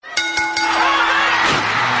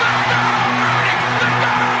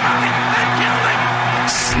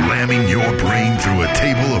through a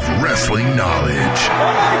table of wrestling knowledge.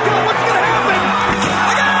 Oh my God, what's going to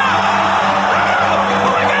happen?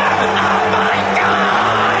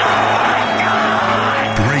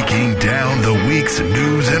 Breaking down the week's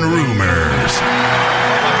news and rumors.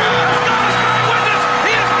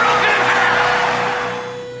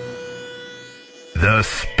 The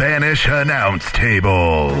Spanish Announce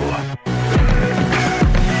Table.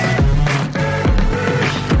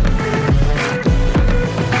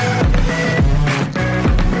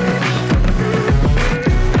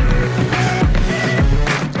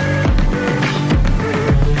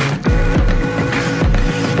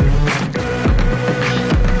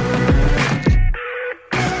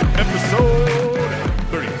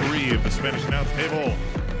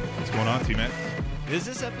 Is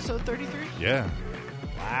this episode 33? Yeah.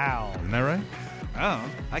 Wow. Isn't that right? Oh,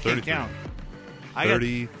 I can't 33. count.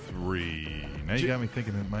 33. Now you got me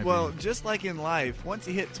thinking it might Well, be. just like in life, once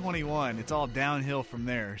you hit 21, it's all downhill from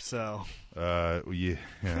there. So, Yeah.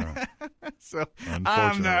 so I'm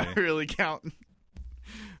Unfortunately. not really counting.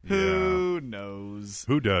 Who knows?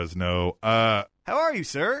 Who does know? How are you,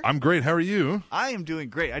 sir? I'm great. How are you? I am doing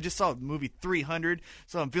great. I just saw the movie 300,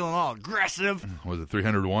 so I'm feeling all aggressive. Was it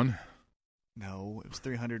 301? No, it was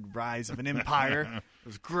 300 Rise of an Empire. It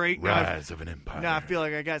was great. Rise of an Empire. Now I feel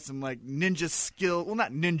like I got some like ninja skill. Well,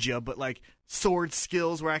 not ninja, but like sword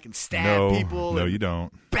skills where I can stab people. No, and you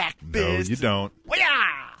don't. Back No, fist. you don't. Wah-yah!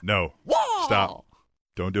 No. Whoa! Stop.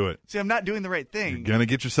 Don't do it. See, I'm not doing the right You're thing. going to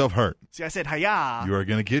get yourself hurt. See, I said hiya. You are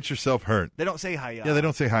going to get yourself hurt. They don't say hiya. Yeah, they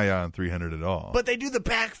don't say hi on 300 at all. But they do the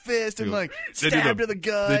back fist and like They do stab to the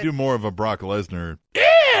gut. They do more of a Brock Lesnar.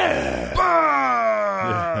 Yeah.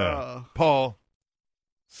 Yeah. Paul,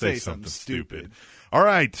 say something stupid. All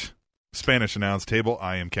right. Spanish Announce Table.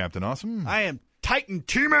 I am Captain Awesome. I am Titan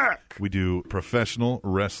T-Mac. We do professional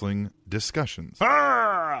wrestling discussions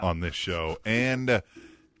Ah! on this show. And,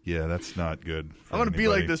 yeah, that's not good for I'm going to be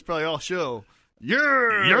like anybody. this probably all show.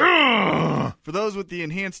 Yeah. Yeah! For those with the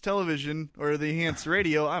enhanced television or the enhanced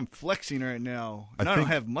radio, I'm flexing right now. And I don't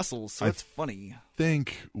have muscles, so it's funny.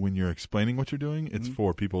 Think when you're explaining what you're doing, it's Mm-hmm.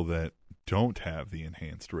 for people that don't have the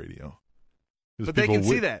enhanced radio. But they can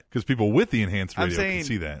see that. Because people with the enhanced I'm radio saying, can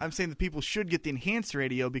see that. I'm saying that people should get the enhanced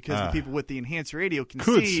radio because the people with the enhanced radio can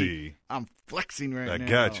Could see. I'm flexing right I now.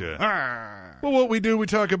 gotcha. Arr. Well, what we do, we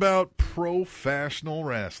talk about professional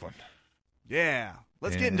wrestling. Yeah.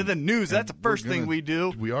 Let's get And- into the news. That's the and we're first thing gonna- we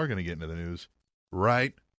do. We are going to get into the news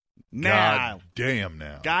right Now. God damn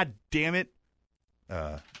now. God damn it.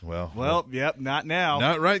 Well, Yep, not now.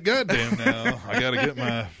 not right goddamn now. I got to get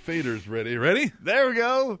my faders ready. Ready? There we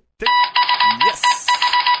go. Yes.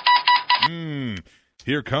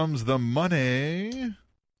 Here comes the money.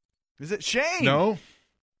 Is it Shane? No.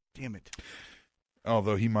 Damn it.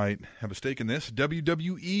 Although he might have a stake in this,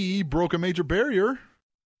 WWE broke a major barrier.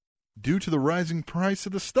 Due to the rising price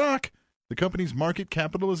of the stock, the company's market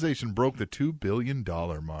capitalization broke the $2 billion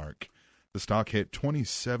mark. The stock hit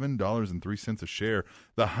 $27.03 a share,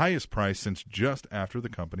 the highest price since just after the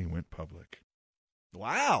company went public.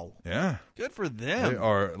 Wow. Yeah. Good for them. They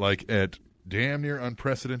are like at damn near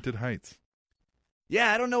unprecedented heights.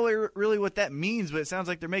 Yeah, I don't know really what that means, but it sounds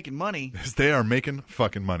like they're making money. They are making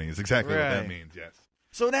fucking money is exactly what that Right. means, yes.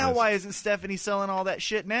 So now Yes. why isn't Stephanie selling all that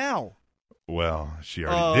shit now? Well, she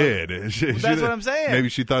already did. That's what I'm saying. Maybe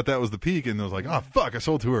she thought that was the peak and was like, oh, fuck, I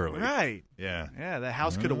sold too early. Right. Yeah. Yeah, that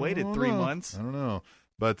house could have waited I don't 3 know. months. I don't know.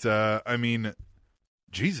 But, I mean,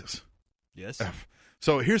 Jesus. Yes.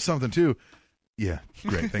 So here's something, too. Yeah,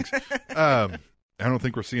 great, thanks. I don't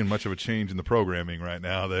think we're seeing much of a change in the programming right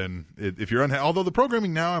now. Then, if you're although the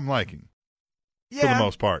programming now I'm liking for the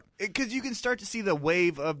most part. Because you can start to see the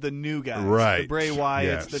wave of the new guys. Right. The Bray Wyatts,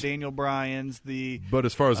 Yes. the Daniel Bryans, the But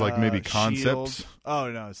as far as like maybe Shield. concepts, Oh,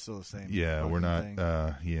 no, it's still the same. yeah, fucking we're not. thing.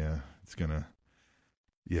 Yeah, it's gonna.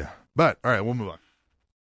 Yeah, but all right, we'll move on.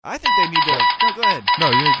 I think they need to. No, go ahead.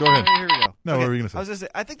 No, go ahead. Here we go. No, what were you gonna say? I was going to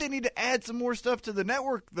say, I think they need to add some more stuff to the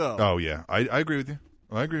network, though. Oh yeah, I agree with you.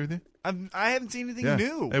 I agree with you. I haven't seen anything Yeah.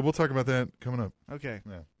 new. Hey, we'll talk about that coming up. Okay.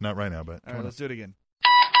 Yeah, not right now, but All coming right, up. let's do it again.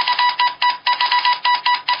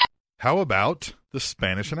 How about the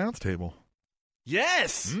Spanish Announce Table?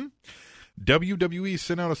 Yes. WWE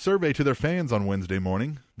sent out a survey to their fans on Wednesday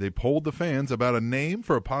morning. They polled the fans about a name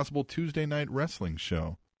for a possible Tuesday night wrestling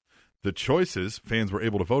show. The choices fans were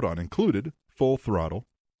able to vote on included Full Throttle,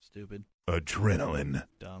 Stupid. Adrenaline,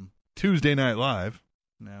 Dumb. Tuesday Night Live,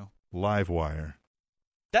 No. Live Wire.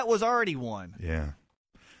 That was already one. Yeah.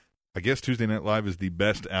 I guess Tuesday Night Live is the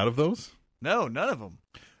best out of those. No, none of them.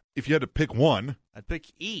 If you had to pick one, I'd pick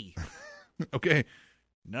E. okay,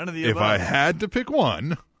 None of the If above. I had to pick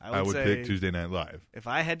one, I would say, pick Tuesday Night Live. If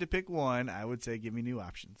I had to pick one, I would say give me new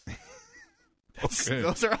options. Okay.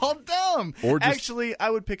 Those are all dumb. Or just- Actually, I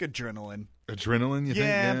would pick Adrenaline. Adrenaline, you think?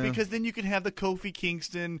 Yeah, Yeah, because then you can have the Kofi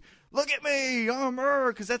Kingston, look at me, I'm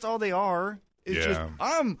because that's all they are. It's just, Yeah.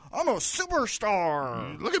 I'm a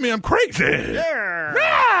superstar. Look at me, I'm crazy.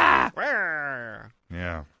 Yeah.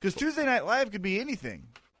 Yeah. Because Tuesday Night Live could be anything.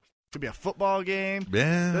 Could be a football game.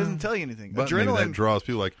 Yeah. Doesn't tell you anything. But maybe that Adrenaline. draws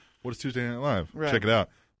people like, what is Tuesday Night Live? Right. Check it out.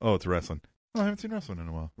 Oh, it's wrestling. Oh, I haven't seen wrestling in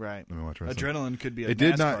a while. Right. Let me watch wrestling. Adrenaline could be a It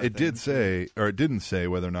did not. NASCAR It did thing. say, or it didn't say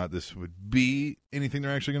whether or not this would be anything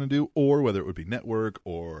they're actually going to do, or whether it would be network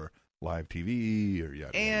or live TV or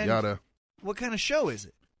yada And- yada. What kind of show is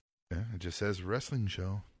it? Yeah, it just says wrestling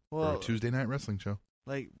show or Well, a Tuesday night wrestling show.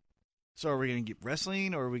 like, so are we going to get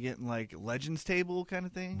wrestling or are we getting like Legends Table kind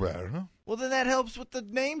of thing? Well, I don't know. Well, then that helps with the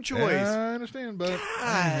name choice. Yeah, I understand, but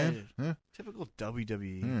God. yeah. Typical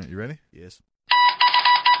WWE. All right, you ready? Yes.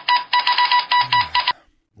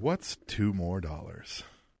 What's $2 more?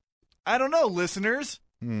 I don't know, listeners.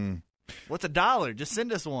 Hmm. What's $1? Just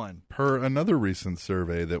send us one. Per another recent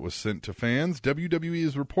survey that was sent to fans, WWE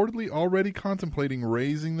is reportedly already contemplating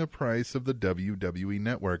raising the price of the WWE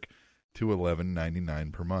Network to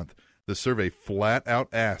 $11.99 per month. The survey flat out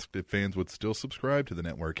asked if fans would still subscribe to the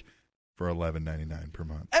network for $11.99 per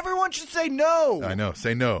month. Everyone should say no. I know.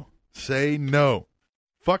 Say no. Say no.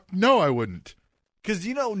 Fuck no, I wouldn't. Because,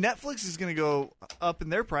 Netflix is going to go up in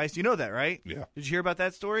their price. You know that, right? Yeah. Did you hear about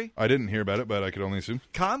that story? I didn't hear about it, but I could only assume.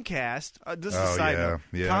 Comcast, this is Oh, a side yeah, note.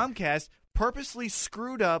 yeah. Comcast purposely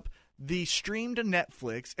screwed up the stream to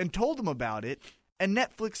Netflix and told them about it. And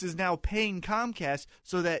Netflix is now paying Comcast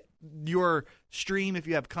so that your stream, if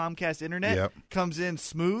you have Comcast internet, Yep. comes in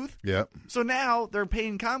smooth. Yep. So now they're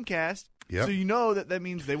paying Comcast. Yep. So you know that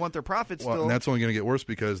means they want their profits Well, still. and that's only going to get worse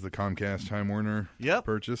because the Comcast Time Warner Yep.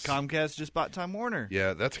 purchase. Comcast just bought Time Warner.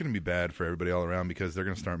 Yeah, that's going to be bad for everybody all around because they're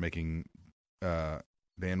going to start making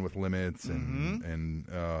bandwidth limits and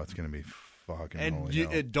it's going to be fucking And holy you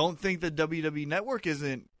hell. don't think the WWE Network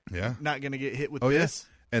isn't Yeah. not going to get hit with Oh, yeah. this?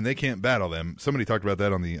 And they can't battle them. Somebody talked about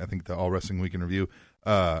that on the All Wrestling Week in Review.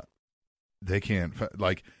 They can't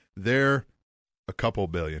they're a couple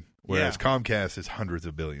billion, whereas Yeah. Comcast is hundreds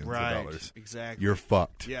of billions Right. of dollars. Exactly. You're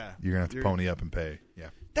fucked. Yeah. You're gonna have to You're- pony up and pay. Yeah,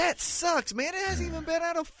 That sucks, man. It hasn't even been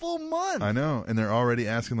out a full month. I know. And they're already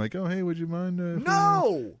asking like, "Oh, hey, would you mind?" if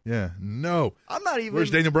No. yeah, no. I'm not even. Where's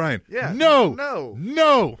Daniel Bryan? Yeah. no, No.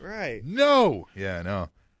 no, Right. no. Yeah, no.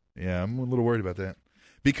 Yeah, I'm a little worried about that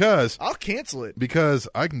because I'll cancel it.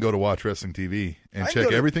 I can go to Watch Wrestling TV and I can check go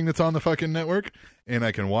to- everything that's on the fucking network, and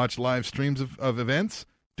I can watch live streams of events.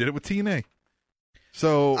 Did it with TNA.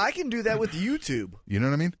 So, I can do that with YouTube. you know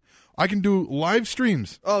what I mean? I can do live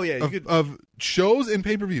streams Oh yeah, you of, could. of shows and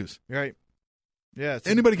pay-per-views. Right. Yeah. it's-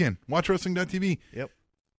 Anybody can. WatchWrestling.tv. Yep.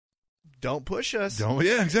 Don't push us.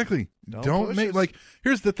 Yeah, exactly. Don't Don't push make, us. like,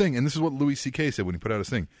 here's the thing, and this is what Louis C.K. said when he put out his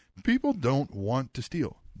thing. People don't want to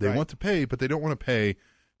steal. They Right. want to pay, but they don't want to pay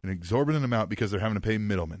an exorbitant amount because they're having to pay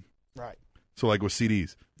middlemen. Right. So, like with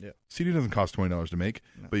CDs. Yeah. CD doesn't cost $20 to make,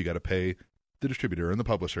 No. but you got to pay the distributor and the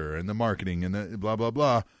publisher and the marketing and the blah, blah,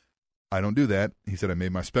 blah. I don't do that. He said, I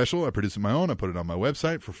made my special. I produced it my own. I put it on my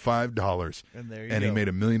website for $5. And there you And go. he made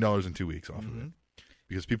 $1 million in 2 weeks off of it.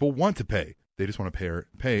 Because people want to pay. They just want to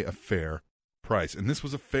pay a fair price. And this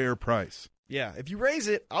was a fair price. Yeah. If you raise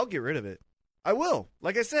it, I'll get rid of it. I will.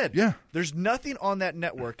 Like I said. Yeah. There's nothing on that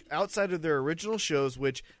network outside of their original shows,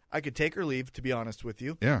 which I could take or leave, to be honest with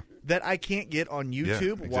you, Yeah. that I can't get on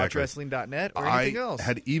YouTube, exactly. WatchWrestling.net, or anything else. I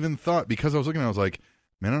had even thought, because I was looking, I was like,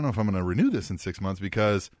 man, I don't know if I'm going to renew this in 6 months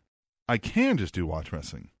because I can just do Watch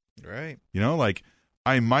Wrestling. Right. You know, like,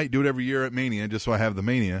 I might do it every year at Mania just so I have the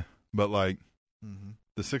Mania, but, like,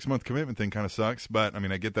 the 6-month commitment thing kind of sucks. But, I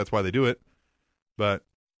mean, I get that's why they do it. But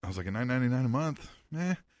I was like, $9.99 a month?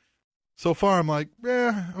 So far, I'm like,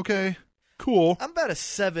 okay, cool. I'm about a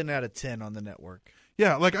 7 out of 10 on the network.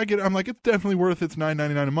 Yeah, like, I'm like, it's definitely worth its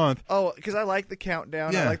 $9.99 a month. Oh, because I like the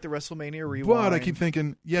countdown. Yeah. I like the WrestleMania rewind. But I keep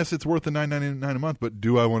thinking, yes, it's worth the $9.99 a month, but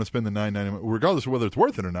do I want to spend the $9.99 a month? Regardless of whether it's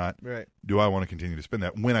worth it or not, Right. do I want to continue to spend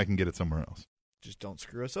that when I can get it somewhere else? Just don't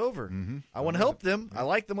screw us over. Mm-hmm. I want to help them. I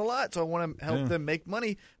like them a lot, so I want to help Yeah. them make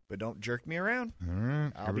money, but don't jerk me around. All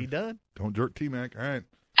right. I'll be done. Don't jerk T-Mac. All right.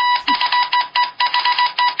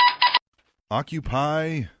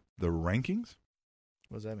 Occupy the rankings?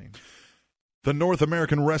 What does that mean? The North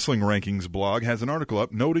American Wrestling Rankings blog has an article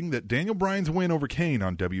up noting that Daniel Bryan's win over Kane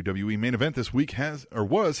on WWE Main Event this week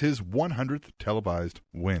was his 100th televised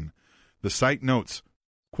win. The site notes,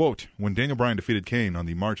 Quote, when Daniel Bryan defeated Kane on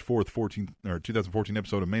the March 4th, 2014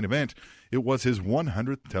 episode of Main Event, it was his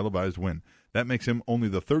 100th televised win. That makes him only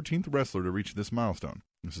the 13th wrestler to reach this milestone.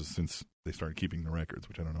 This is since they started keeping the records,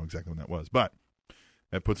 which I don't know exactly when that was. But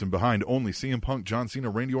that puts him behind only CM Punk, John Cena,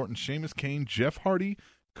 Randy Orton, Sheamus, Kane, Jeff Hardy,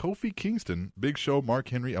 Kofi Kingston, Big Show, Mark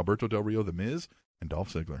Henry, Alberto Del Rio, The Miz, and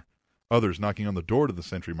Dolph Ziggler. Others knocking on the door to the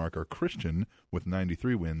century mark are Christian with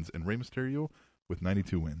 93 wins and Rey Mysterio with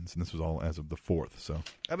 92 wins. And this was all as of the 4th. So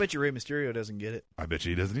I bet you Rey Mysterio doesn't get it. I bet you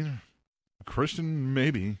he doesn't either. Christian,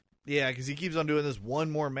 maybe. Yeah, because he keeps on doing this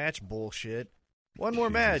one more match bullshit. One more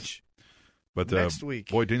match. But next week.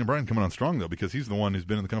 Boy, Daniel Bryan coming on strong, though, because he's the one who's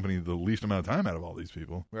been in the company the least amount of time out of all these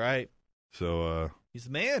people. Right. So he's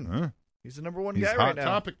the man. He's the number one he's guy hot right now.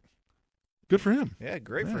 Topic. Good for him. Yeah,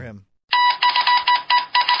 great for him.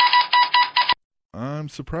 I'm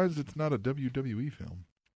surprised it's not a WWE film.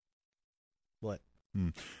 What?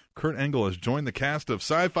 Kurt Angle has joined the cast of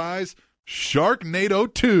Sci-Fi's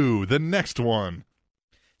Sharknado 2, the next one.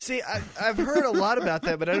 See, I've heard a lot about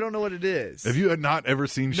that, but I don't know what it is. Have you not ever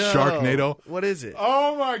seen No. Sharknado? What is it?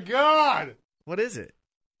 Oh, my God. What is it?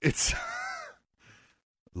 It's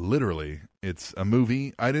literally, it's a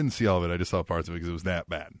movie. I didn't see all of it. I just saw parts of it because it was that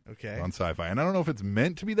bad. Okay. On Sci-Fi. And I don't know if it's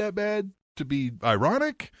meant to be that bad, to be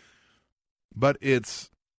ironic, but it's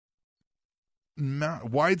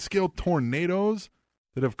wide-scale tornadoes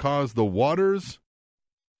that have caused the waters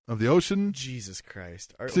of the ocean Jesus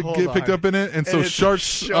Christ. to get picked up in it. And so it's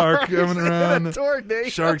sharks are coming around. In a tornado.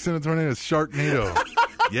 Sharks in a tornado. Sharknado.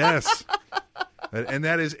 Yes. And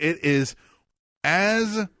that is, it is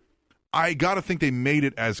as, I got to think they made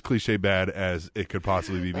it as cliche bad as it could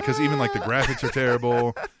possibly be. Because even like the graphics are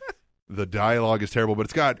terrible. The dialogue is terrible. But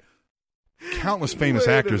it's got countless famous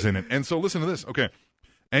actors in it. And so listen to this. Okay.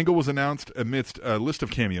 Angle was announced amidst a list of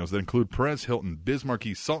cameos that include Perez Hilton, Biz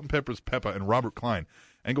Marquis, Salt and Pepper's Peppa, and Robert Klein.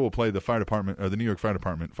 Angle will play the fire department, or the New York Fire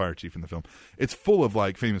Department fire chief in the film. It's full of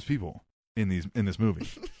like famous people in this movie.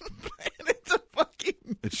 And it's a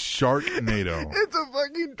fucking. It's Sharknado. It's a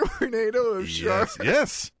fucking tornado of sharks.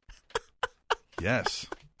 Yes. Yes.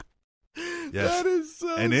 Yes. That is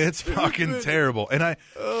so and it's stupid. fucking terrible. And I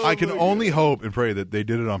can my only hope and pray that they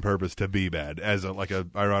did it on purpose to be bad as a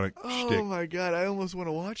ironic Oh shtick. my God, I almost want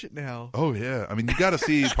to watch it now. Oh yeah, I mean you got to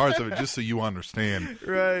see parts of it just so you understand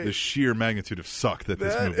Right. the sheer magnitude of suck that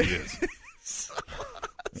this That movie is.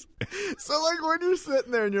 So like when you're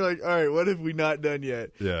sitting there and you're like, all right, what have we not done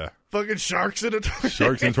yet? Yeah, Fucking sharks in a tornado.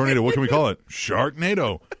 sharks in a tornado. What can we call it?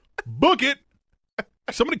 Sharknado. Book it.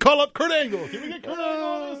 Somebody call up Kurt Angle. Can we get Kurt Angle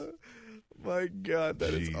on this? My God,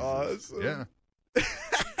 that is Jesus. awesome. Yeah.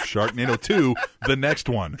 Sharknado 2, the next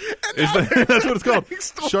one. That's what it's called.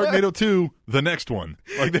 Sharknado 2, the next one.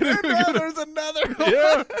 Like they didn't And even now get there's another one.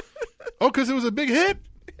 Yeah. Oh, because it was a big hit.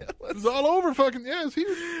 It was all over fucking, yeah, it was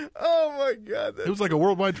huge. Oh my God. It was like a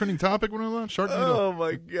worldwide trending topic when it was on Sharknado. Oh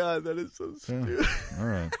my God, that is so stupid. All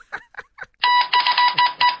right.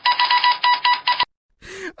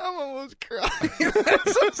 I'm almost crying.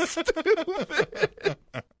 That's so stupid.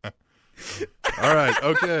 All right,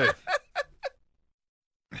 okay.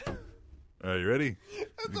 All right, you ready?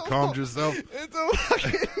 You calmed yourself? It's a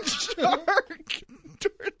fucking shark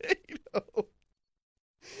tornado.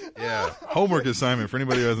 Yeah. Homework assignment for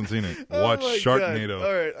anybody who hasn't seen it. Watch Oh my Sharknado. God.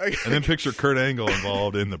 All right. And then picture Kurt Angle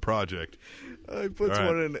involved in the project. I puts All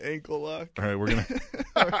right. one in an ankle lock. All right, we're gonna.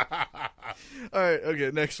 All right.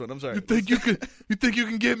 Okay. Next one. I'm sorry. You think you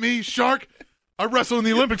can get me, Shark? I wrestle in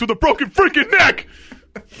the Olympics with a broken freaking neck.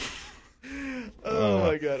 Oh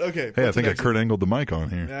my God. Okay. Hey, I what's think the I next Kurt Angled the mic on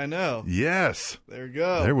here. one? I know. Yes. There we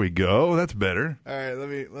go. There we go. That's better. All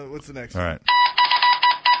right. What's the next All one? right.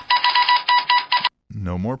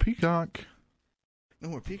 No more Peacock. No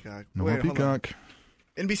more Peacock. No Wait, more hold on. Peacock.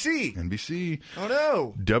 NBC. NBC. Oh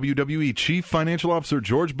no. WWE Chief Financial Officer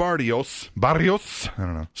George Barrios, I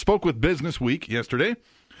don't know, spoke with Business Week yesterday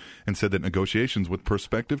and said that negotiations with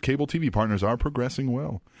prospective cable TV partners are progressing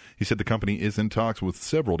well. He said the company is in talks with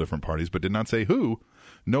several different parties, but did not say who,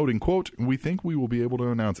 noting, quote, "We think we will be able to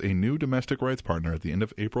announce a new domestic rights partner at the end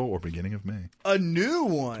of April or beginning of May." A new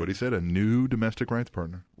one. That's what he said, a new domestic rights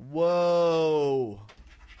partner. Whoa.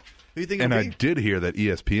 Who you think And it'll I be? did hear that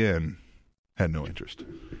ESPN had no interest.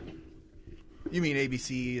 You mean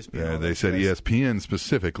ABC, ESPN? Yeah, all they those said guys? ESPN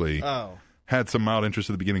specifically Oh. had some mild interest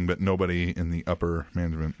at the beginning, but nobody in the upper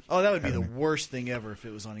management. Oh, that would be the Had worst thing ever if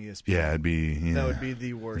it was on ESPN. Yeah, it'd be. Yeah. That would be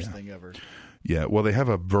the worst thing ever. Yeah, well, they have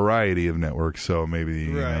a variety of networks, so maybe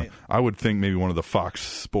you know, Right. I would think maybe one of the Fox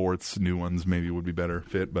Sports new ones maybe would be better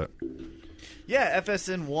fit, but Yeah,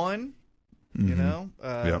 FSN 1, you know?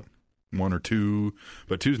 yeah, one or two,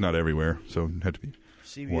 but two's not everywhere, so it'd have to be.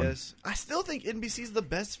 CBS. I still think NBC's the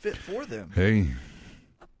best fit for them. Hey,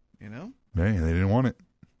 You know? they didn't want it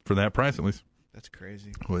for that price at least. That's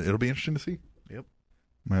crazy. Well, it'll be interesting to see. Yep.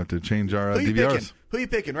 Might have to change our Who you DVRs. picking? Who you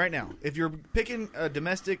picking right now? If you're picking a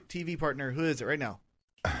domestic TV partner, who is it right now?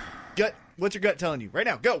 What's your gut telling you? Right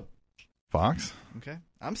now, go. Fox? Okay.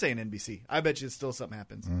 I'm saying NBC. I bet you still something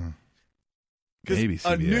happens. Maybe Because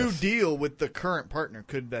a CBS. new deal with the current partner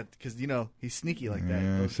could that because he's sneaky like that.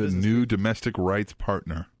 Yeah, Those it's a business new people. domestic rights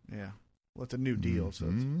partner. Yeah. Well, it's a new deal, so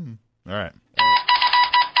it's, All right.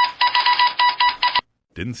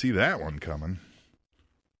 Didn't see that one coming.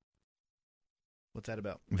 what's that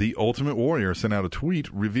about? The Ultimate Warrior sent out a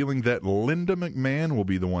tweet revealing that Linda McMahon will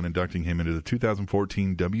be the one inducting him into the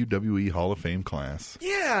 2014 WWE Hall of Fame class.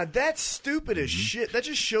 Yeah, that's stupid as shit. That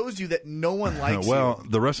just shows you that no one likes Well, you.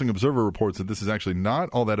 the Wrestling Observer reports that this is actually not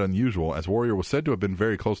all that unusual, as Warrior was said to have been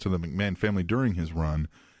very close to the McMahon family during his run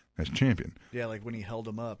as champion. Yeah, like when he held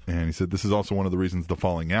him up. And he said this is also one of the reasons the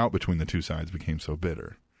falling out between the two sides became so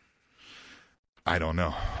bitter. I don't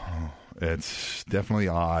know. It's definitely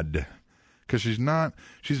odd. Because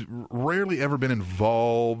she's rarely ever been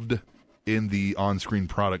involved in the on-screen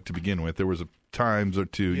product to begin with. There was times or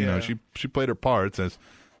two, you know, she played her parts as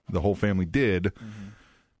the whole family did,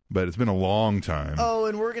 but it's been a long time. Oh,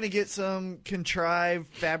 and we're going to get some contrived,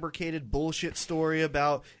 fabricated bullshit story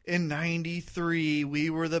about in 93 we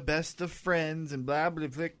were the best of friends and blah, blah,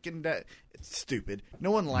 blah, and that. It's stupid. No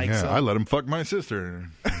one likes yeah, him. I let him fuck my sister.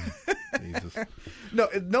 Jesus.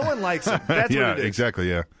 No one likes him. That's yeah, what it is. exactly,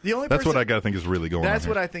 yeah. The only That's person, what I got to think is really going on. That's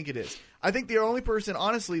here. what I think it is. I think the only person,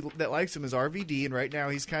 honestly, that likes him is RVD, and right now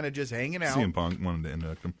he's kind of just hanging out. CM Punk wanted to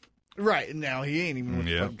induct him. Right, and now he ain't even with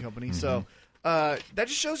the fucking company. So that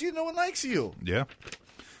just shows you no one likes you. Yeah.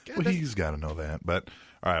 God, Well, that's- he's got to know that. But,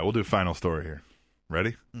 all right, we'll do a final story here.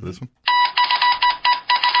 Ready for this one?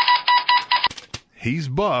 He's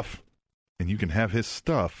buff, and you can have his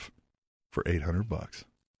stuff for $800.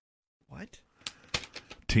 What?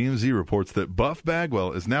 TMZ reports that Buff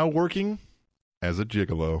Bagwell is now working as a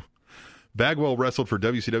gigolo. Bagwell wrestled for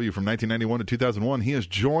WCW from 1991 to 2001. He has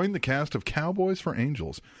joined the cast of Cowboys for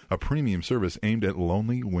Angels, a premium service aimed at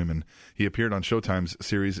lonely women. He appeared on Showtime's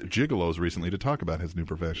series Gigolos recently to talk about his new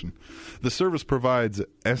profession. The service provides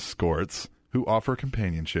escorts who offer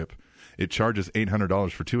companionship. It charges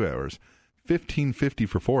 $800 for 2 hours, $1,550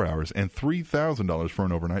 for 4 hours, and $3,000 for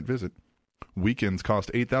an overnight visit. Weekends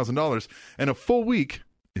cost $8,000, and a full week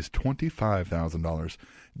is $25,000.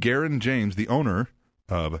 Garen James, the owner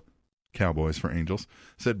of Cowboys for Angels,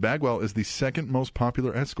 said Bagwell is the second most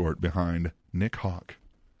popular escort behind Nick Hawk.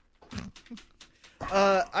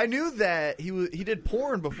 I knew that he did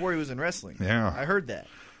porn before he was in wrestling. Yeah. I heard that.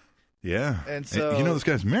 Yeah. And so- you know this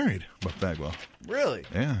guy's married, Buff Bagwell. Really?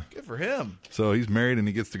 Yeah. Good for him. So he's married and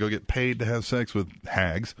he gets to go get paid to have sex with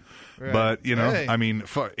hags. Right. But, you know, Hey. I mean,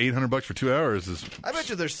 fuck, $800 for 2 hours is... I bet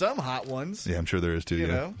you there's some hot ones. Yeah, I'm sure there is too. You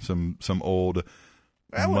Yeah, know? some old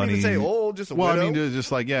I wouldn't money. even say old, just a well, widow. I mean,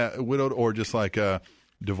 just like widowed or just like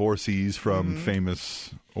divorcees from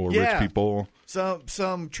famous or Yeah. rich people.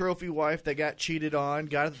 Some trophy wife that got cheated on,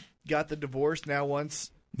 got the divorce, now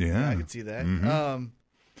wants. Yeah, I can see that.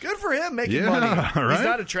 Good for him making Yeah, money. right? He's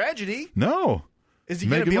not a tragedy. No, Is he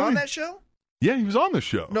going to Making be on money. that show? yeah, he was on the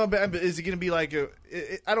show. No, but is he going to be like a?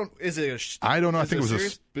 I don't. Is it a? I don't know. I is think it was a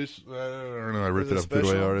series? special. I don't know. I ripped it it a up. Threw it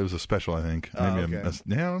away. special? It was a special. I think. Oh, Maybe. okay.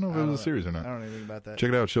 I don't know if it was a series or I not. don't know anything about that. Check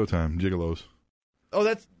it out. Showtime. Gigolos. Oh,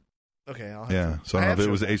 that's okay. I'll have Yeah. to, So I don't know if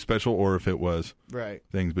it was Showtime. a special or if it was right,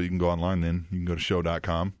 things, but you can go online then. You can go to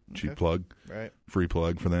show.com. Cheap Okay. plug. right. Free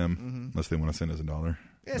plug for them. Unless they want to send us $1.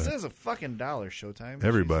 Yeah, it says a fucking $1 Showtime.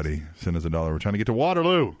 Everybody send us $1. We're trying to get to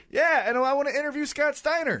Waterloo. Yeah, and I want to interview Scott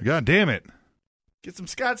Steiner. God damn it. Get some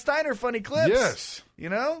Scott Steiner funny clips. Yes. You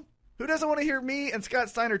know? Who doesn't want to hear me and Scott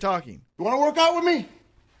Steiner talking? You want to work out with me?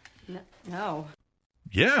 No.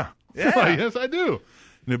 Yeah. Yeah. Yes, I do.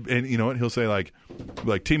 And you know what? He'll say like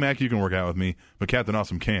T-Mac, you can work out with me, but Captain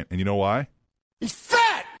Awesome can't. And you know why? He's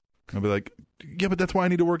fat! I'll be like, yeah, but that's why I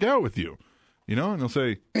need to work out with you. You know? And he'll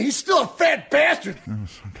say, He's still a fat bastard!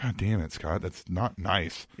 God damn it, Scott. That's not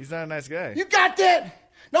nice. He's not a nice guy. You got that?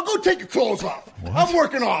 Now go take your clothes off. What? I'm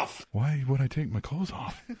working off. Why would I take my clothes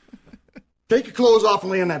off? Take your clothes off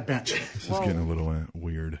and lay on that bench. This is getting a little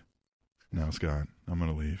weird. Now, Scott, I'm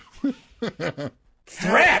going to leave.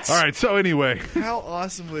 Threats! All right, so anyway, How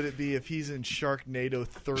awesome would it be if he's in Sharknado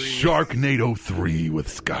 3? Sharknado 3 with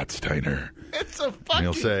Scott Steiner. It's a And fucking...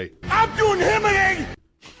 he'll say, I'm doing him an egg!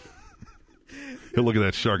 he'll look at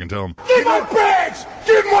that shark and tell him, Give my bags!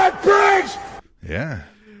 Give my bags! yeah.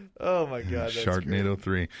 Oh my God, that's Sharknado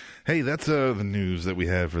 3. Hey, that's the news that we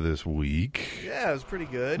had for this week. great. Yeah, it was pretty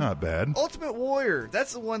good. Not bad. Ultimate Warrior.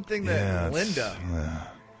 That's the one thing that Linda.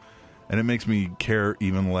 And it makes me care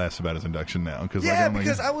even less about his induction now. Yeah, I'm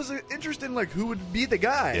because I was interested in who would be the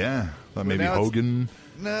guy. Yeah. Thought But maybe now it's- Hogan.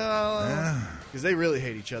 No, because they really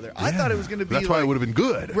hate each other. I thought it was going to be That's why it would have been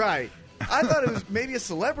good. Right. I thought it was maybe a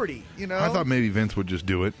celebrity, I thought maybe Vince would just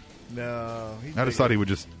do it. No. I just thought he would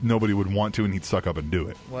just, nobody would want to, and he'd suck up and do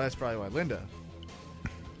it. Well, that's probably why Linda.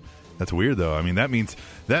 That's weird, though. I mean, that means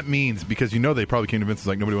because they probably came to Vince and was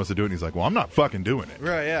like, nobody wants to do it, and he's like, well, I'm not fucking doing it.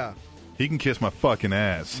 Right, yeah. He can kiss my fucking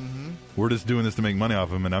ass. We're just doing this to make money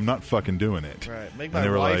off him, and I'm not fucking doing it. Right. Make And my they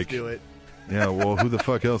were wife like, do it. Yeah, well, who the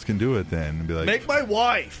fuck else can do it then? And be like, Make my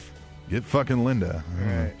wife. get fucking Linda.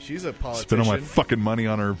 Right. She's a politician. Spend all my fucking money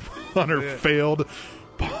on her Yeah. failed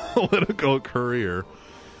political career.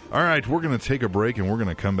 All right, we're going to take a break, and we're going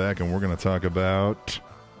to come back, and we're going to talk about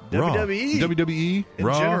Raw. WWE. WWE, In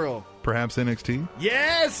Raw, general. perhaps NXT.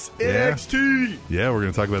 Yes! Yeah. NXT! Yeah, we're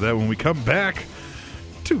going to talk about that when we come back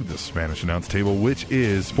to the Spanish Announce Table, which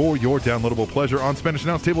is for your downloadable pleasure on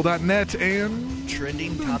SpanishAnnounceTable.net and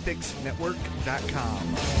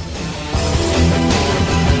TrendingTopicsNetwork.com.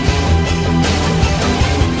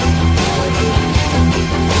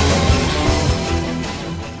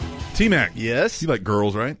 T-Mac. Yes? You like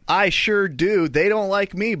girls, right? I sure do. They don't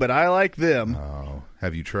like me, but I like them. Oh,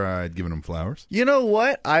 have you tried giving them flowers? You know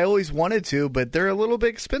what? I always wanted to, but they're a little bit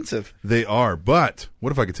expensive. They are, but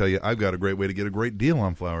what if I could tell you I've got a great way to get a great deal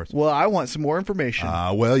on flowers? Well, I want some more information.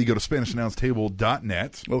 Well, you go to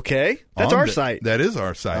SpanishAnnounceTable.net. Okay. That's On our the- site. That is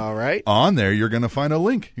our site. All right. On there, you're going to find a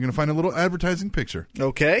link. You're going to find a little advertising picture,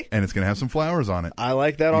 Okay. and it's going to have some flowers on it. I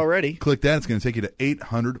like that already. Click that. It's going to take you to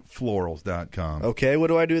 800florals.com. Okay, what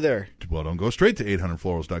do I do there? Well, don't go straight to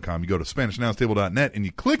 800florals.com. You go to SpanishAnnounceTable.net, and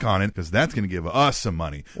you click on it because that's going to give us some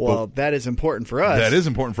money. Well, that is important for us. That is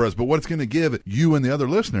important for us, but what it's going to give you and the other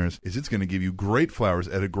listeners is it's going to give you great flowers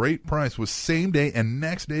at a great price with same-day and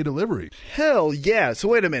next-day delivery. Hell yeah. So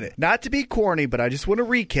wait a minute. Not to be corny, but I just want to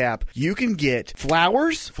recap. You can get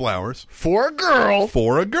flowers Flowers for a girl,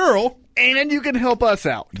 for a girl. and you can help us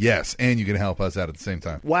out. Yes, and you can help us out at the same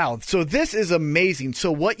time. Wow, so this is amazing.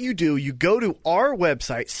 So what you do, you go to our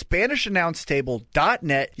website,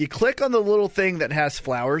 SpanishAnnounceTable.net. You click on the little thing that has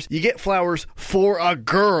flowers. You get flowers for a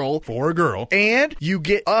girl. For a girl. And you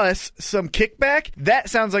get us some kickback. That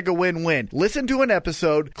sounds like a win-win. Listen to an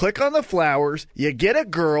episode, click on the flowers, you get a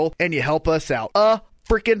girl, and you help us out.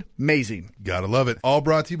 Freaking amazing. Gotta love it. All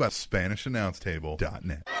brought to you by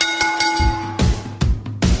SpanishAnnounceTable.net.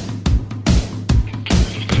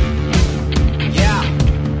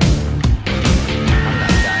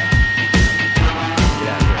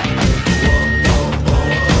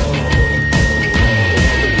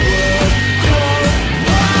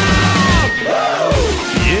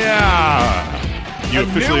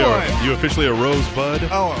 You officially a rosebud?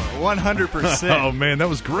 Oh, 100%. Oh, man, that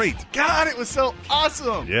was great. God, it was so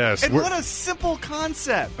awesome. Yes, And we're- what a simple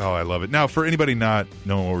concept. Oh, I love it. Now, for anybody not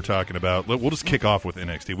knowing what we're talking about, we'll just kick off with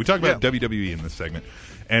NXT. We talk about Yeah. WWE in this segment,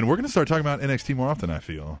 and we're going to start talking about NXT more often, I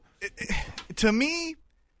feel. To me,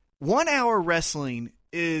 1 hour wrestling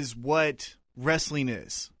is what wrestling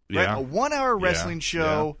is. Right? Yeah. A 1 hour Yeah. wrestling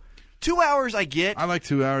show. 2 hours I get. I like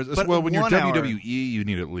 2 hours. But Well, when you're 1 hour. WWE, you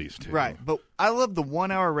need at least 2. Right. But I love the 1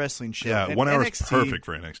 hour wrestling show. Yeah, And 1 hour is NXT perfect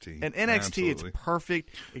for NXT. And NXT, Absolutely. it's perfect.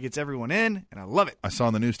 It gets everyone in, and I love it. I saw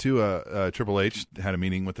in the news, too, Triple H had a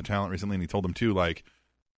meeting with the talent recently, and he told them, too, like,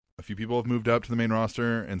 a few people have moved up to the main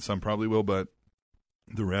roster, and some probably will, but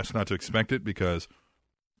the rest not to expect it because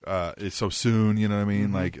it's so soon, you know what I mean?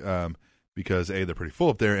 Mm-hmm. Like, because, A, they're pretty full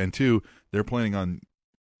up there, and 2, they're planning on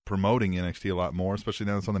promoting NXT a lot more, especially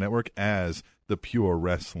now it's on the network, as the pure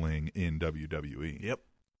wrestling in WWE. Yep.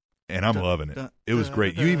 And I'm loving it. It was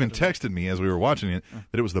great. You even texted me as we were watching it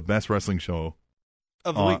that it was the best wrestling show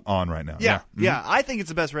Of the week. on right now. Yeah, Mhm. yeah. I think it's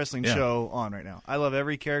the best wrestling Yeah. show on right now. I love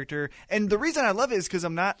every character. And the reason I love it is because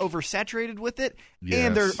I'm not oversaturated with it,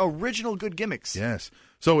 and they're Yes. original good gimmicks. Yes.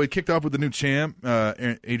 So it kicked off with the new champ,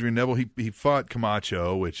 Adrian Neville. He fought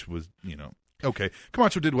Camacho, which was, okay.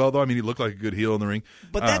 Camacho did well, though. I mean, he looked like a good heel in the ring.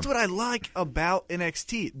 But that's what I like about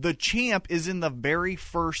NXT. The champ is in the very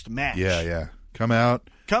first match. Yeah. Come out.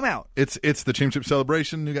 Come out. It's the championship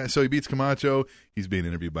celebration. New guy. So he beats Camacho. He's being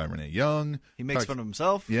interviewed by Renee Young. He makes fun of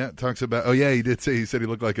himself. Yeah, talks about. Oh yeah, he did say. He said he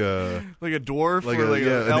looked like a Like a dwarf like or a like an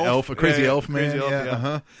an elf. a crazy Yeah, elf man. crazy elf,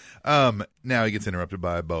 yeah. Uh-huh. Now he gets interrupted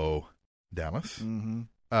by Bo Dallas.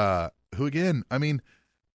 Mm-hmm. Who again? I mean,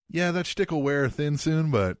 yeah, that shtick will wear thin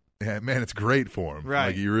soon, but yeah, man, it's great for him. Right.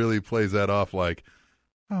 Like he really plays that off like,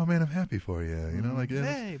 oh man, I'm happy for you. You know, like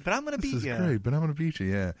Hey, but I'm going to this beat is you. great, but I'm gonna beat you.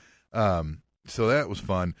 Yeah. So that was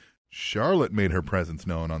fun. Charlotte made her presence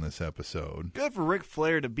known on this episode. Good for Ric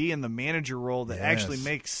Flair to be in the manager role that actually Yes.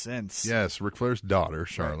 makes sense. Yes, Ric Flair's daughter,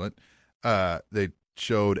 Charlotte. They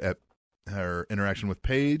showed at her interaction with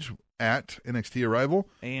Paige at NXT Arrival,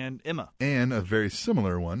 And Emma. and a very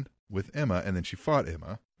similar one with Emma, and then she fought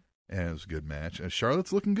Emma, and it was a good match. And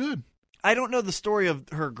Charlotte's looking good. I don't know the story of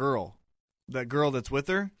her girl. That girl that's with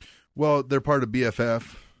her. Well, they're part of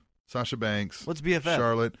BFF. Sasha Banks. What's BFF?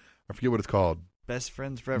 Charlotte. I forget what it's called. Best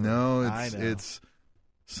friends forever. No, I know. it's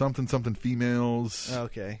something females.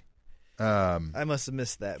 Okay. Um, I must have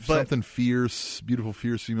missed that. But something fierce, beautiful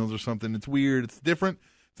fierce females or something. It's weird. It's different.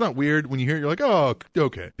 It's not weird. When you hear it, you're like, oh,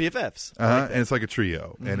 okay. BFFs. I Uh-huh. like that. And it's like a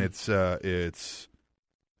trio. Mhm. And it's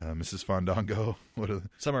Mrs. Fandango,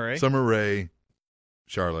 Summer Rae Summer Rae,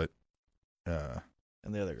 Charlotte, and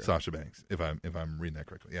the other girl. Sasha Banks, if I'm reading that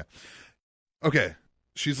correctly. Yeah. Okay.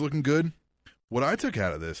 She's looking good. What I took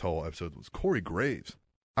out of this whole episode was Corey Graves.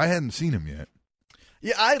 I hadn't seen him yet.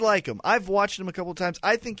 Yeah, I like him. I've watched him a couple of times.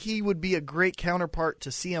 I think he would be a great counterpart to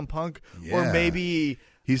CM Punk, or Yeah. maybe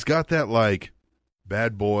He's got that like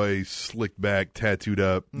bad boy, slicked back, tattooed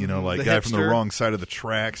up, like the guy from the hipster. wrong side of the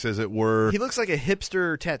tracks, as it were. he looks like a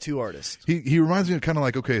hipster tattoo artist. He reminds me of kind of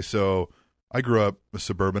like, okay, so I grew up a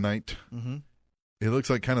suburbanite. Mm-hmm. He looks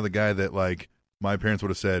like kind of the guy that like my parents would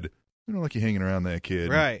have said, we don't like you hanging around that kid.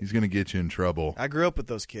 Right. He's going to get you in trouble. I grew up with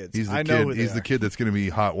those kids. He's the I kid. know who He's they the are. kid that's going to be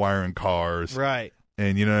hot wiring cars, Right.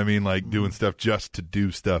 and you know what I mean, like Mm-hmm. doing stuff just to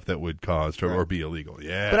do stuff that would cause trouble or be illegal.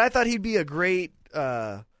 Yeah, But I thought he'd be a great,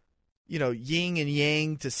 yin and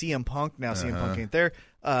yang to CM Punk. Now CM Punk ain't there,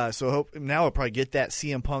 so I hope now we'll probably get that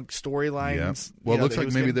CM Punk storyline. yeah. Well, it looks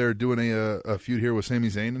like maybe they're doing a feud here with Sami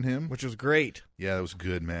Zayn and him. which was great. Yeah, that was a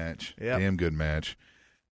good match. Yep. Damn good match.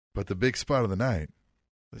 But the big spot of the night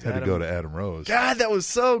Was had to Adam- go to Adam Rose. God, that was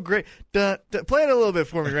so great. Play it a little bit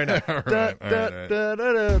for me right now. All right, all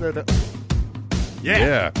right. Yeah.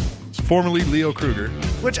 Yeah. It's formerly Leo Kruger.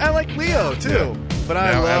 Which I like Leo too, Yeah. but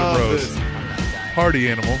I Now love Adam Rose. this, Party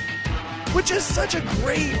animal. which is such a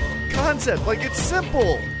great concept. Like it's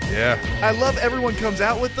simple. Yeah. I love everyone comes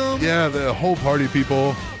out with them. Yeah, the whole party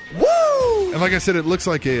people. Woo! And like I said, it looks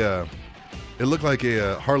like a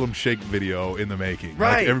Harlem Shake video in the making.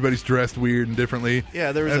 Right. Like everybody's dressed weird and differently.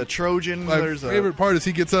 Yeah, there was And a Trojan. My There's favorite part is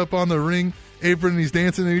he gets up on the ring apron and he's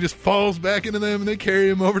dancing and he just falls back into them and they carry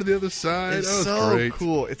him over to the other side. It's That was so great.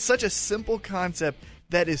 cool. It's such a simple concept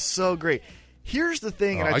that is so great. Here's the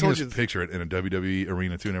thing, and I I can told just you. picture it in a WWE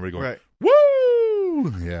arena too, and everybody going, Right.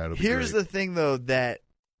 "Woo!" Yeah, it'll be Here's great. the thing, though, that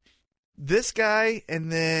this guy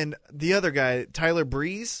and then the other guy, Tyler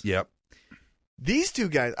Breeze, Yep. these two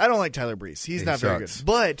guys, I don't like Tyler Breeze. He's He not very sucks. good.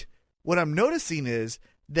 But what I'm noticing is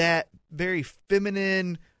that very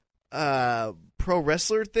feminine pro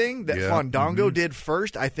wrestler thing that Yeah, Fandango mhm. did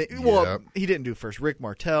first, I think. Well, Yep. he didn't do first. Rick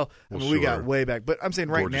Martel. I Well, mean, we got sure. way back. But I'm saying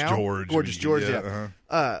right Gorgeous now. George. Gorgeous George, yeah.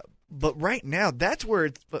 uh-huh. But right now, that's where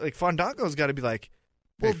it's like Fandango's got to be like,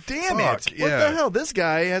 well, Hey, damn fuck, it. What yeah. the hell? This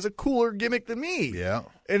guy has a cooler gimmick than me. Yeah.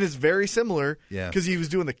 And it's very similar. Yeah. Because he was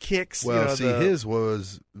doing the kicks. Well, you know, his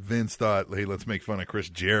was Vince thought, hey, let's make fun of Chris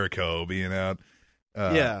Jericho being out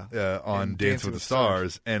on And Dancing with the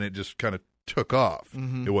Stars, and it just kind of took off.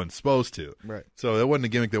 Mhm. It wasn't supposed to. Right. So it wasn't a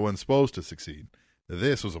gimmick that wasn't supposed to succeed.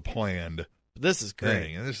 This was a planned This is great.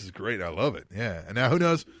 thing, and this is great. I love it. Yeah. And now who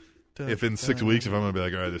knows if in 6 weeks if I'm going to be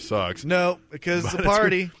like, all right, this sucks. No, because it's But a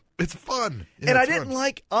party. It's fun. Yeah, And I it's didn't fun.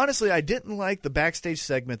 like, honestly, I didn't like the backstage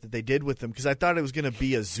segment that they did with him because I thought it was going to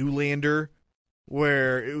be a Zoolander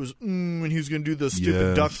where it was, and he was going to do those stupid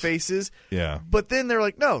Yes. duck faces. Yeah. But then they're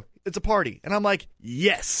like, no, it's a party. And I'm like,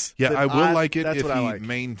 yes. Yeah, Then I will like it that's if what I he like.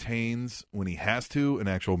 maintains, when he has to, an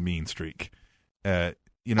actual mean streak. I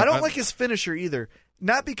I don't like his finisher either.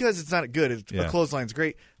 Not because it's not good. It's, Yeah. A clothesline's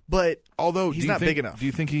great. But Although he's do you not think- big enough. Do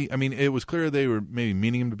you think he? I mean, it was clear they were maybe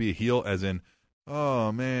meaning him to be a heel, as in,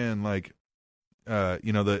 oh man, like,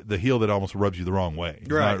 the heel that almost rubs you the wrong way. He's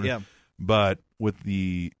Right, not- yeah. But with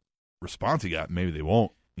the response he got, maybe they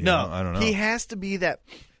won't. You no, know? I don't know. He has to be that,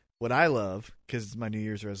 what I love, because it's my New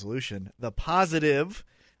Year's resolution, the positive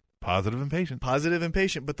Positive and patient. and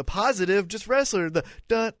patient, but the positive just wrestler. The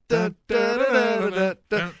dun, dun, dun, dun, dun, dun,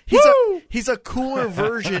 dun. Woo! He's a cooler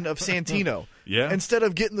version of Santino. Yeah. Instead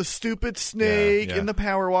of getting the stupid snake Yeah. and the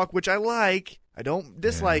power walk, which I like, I don't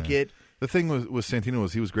dislike Yeah. it. The thing with Santino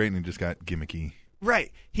was he was great and he just got gimmicky.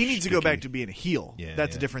 Right. He needs to go Sticky. back to being a heel. Yeah,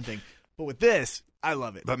 That's a yeah. different thing. But with this, I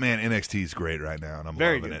love it. But man, NXT is great right now, and I'm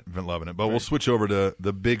Very loving good. it. Loving it. But we'll switch over to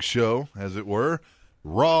the big show, as it were,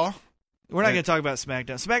 Raw. We're not going to talk about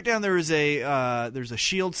SmackDown. SmackDown, there's a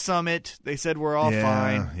Shield summit. They said we're all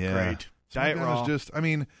fine. Yeah. Great. Diet SmackDown Raw. is just, I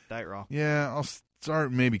mean, Diet Raw. yeah, I'll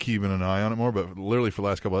start maybe keeping an eye on it more, but literally for the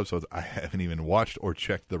last couple episodes, I haven't even watched or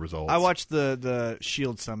checked the results. I watched the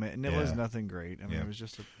Shield Summit, and it was Yeah. nothing great. I mean, Yeah. it was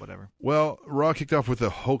just whatever. Well, Raw kicked off with a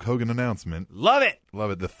Hulk Hogan announcement. Love it!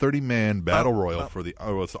 Love it. The 30-man battle royal for the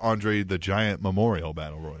it's the Andre the Giant Memorial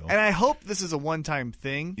Battle Royal. And I hope this is a one-time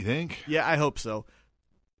thing. You think? Yeah, I hope so.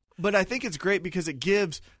 But I think it's great because it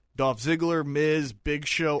gives Dolph Ziggler, Miz, Big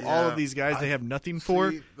Show, all of these guys they have nothing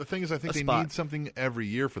for. See, the thing is, I think a they spot. need something every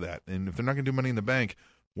year for that. And if they're not going to do Money in the Bank,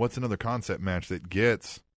 what's another concept match that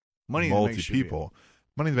gets Money in the Bank multi should be people?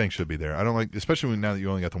 Money in the Bank should be there. I don't like, especially when now that you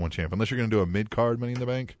only got the one champ, unless you're going to do a mid card Money in the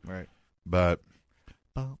Bank. Right. But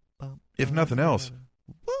if nothing else,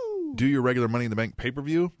 Woo! do your regular Money in the Bank pay per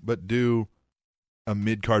view, but do a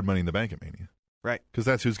mid card Money in the Bank at Mania. Right. Because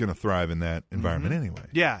that's who's going to thrive in that environment anyway.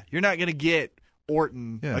 Yeah, you're not going to get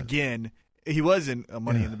Orton Yeah. again. He was in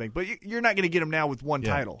Money Yeah. in the Bank, but you're not going to get him now with one Yeah.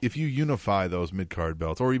 title. If you unify those mid card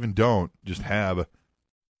belts, or even don't, just have,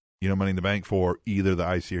 Money in the Bank for either the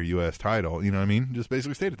IC or US title. You know what I mean? Just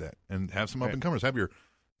basically state it that, and have some up and comers. Have your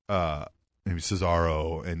maybe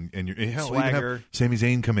Cesaro and your hell, even Swagger. have Sami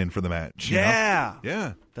Zayn come in for the match. you know? Yeah.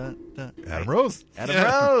 Yeah. Dun, dun. Adam Rose. Adam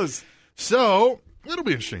Yeah. Rose. So it'll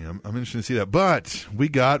be interesting. I'm interested to see that. But we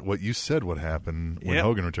got what you said would happen when Yep.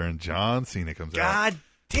 Hogan returned. John Cena comes out. God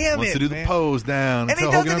damn Wants it, to do man. the pose down And he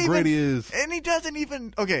and tell Hogan doesn't how great he even- is. And he doesn't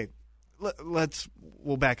even. Okay,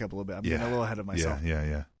 we'll back up a little bit. I'm getting a little ahead of myself.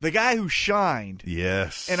 Yeah. The guy who shined,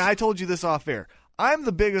 Yes. and I told you this off air. I'm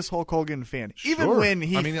the biggest Hulk Hogan fan. Even Sure. when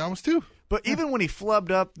he, I was too. but even when he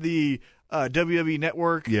flubbed up the WWE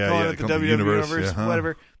Network, Yeah, calling yeah, it the called the WWE Universe, Universe, yeah, huh.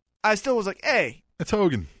 whatever, I still was like, hey, It's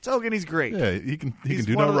Hogan. it's Hogan. He's great. Yeah, he can He's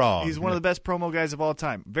do one no of the- wrong. He's one of the best promo guys of all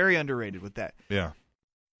time. Very underrated with that. Yeah.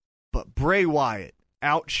 But Bray Wyatt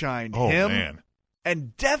outshined Oh him man.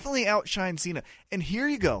 and definitely outshined Cena. And here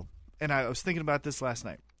you go. And I was thinking about this last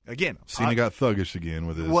night. Again, Cena got thuggish again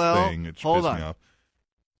with his Well, thing. It hold pissed me on. off.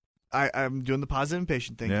 I'm doing the positive and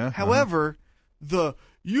patient thing. Yeah, However,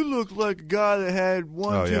 you look like a guy that had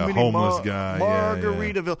one Oh, too yeah, many homeless guy. Yeah, yeah.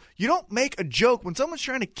 Margaritaville. You don't make a joke when someone's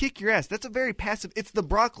trying to kick your ass. That's a very passive. It's the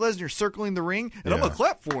Brock Lesnar circling the ring, and I'm Yeah. gonna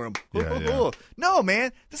clap for him. Yeah, yeah. No,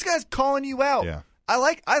 man, this guy's calling you out. Yeah. I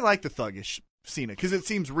like the thuggish Cena because it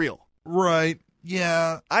seems real. Right.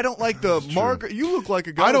 Yeah. I don't like the That's Margaret. You look like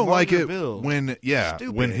a guy. I don't with like it Margaritaville. when Stupid.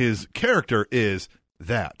 when his character is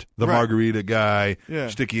that the Right. margarita guy, Yeah.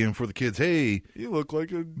 sticky in for the kids. Hey, You look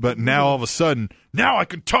like a. but now all of a sudden, now I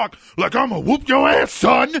can talk like I'm gonna whoop your ass,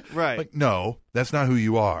 son. Right. Like, no, that's not who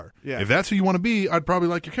you are. Yeah. If that's who you want to be, I'd probably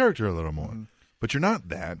like your character a little more. But you're not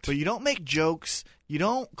that. But you don't make jokes. You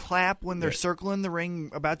don't clap when they're circling the ring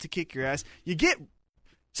about to kick your ass. You get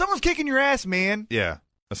someone's kicking your ass, man. Yeah.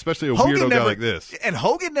 Especially a Hogan weirdo never, guy like this. And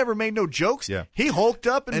Hogan never made no jokes. Yeah. He hulked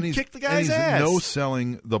up and he's, kicked the guy's and he's ass. no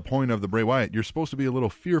selling the point of the Bray Wyatt. You're supposed to be a little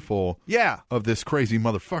fearful Yeah. of this crazy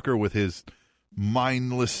motherfucker with his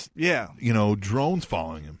mindless, Yeah. drones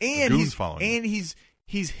following him. And goons he's following him. and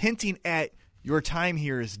he's hinting at your time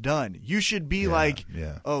here is done. You should be like,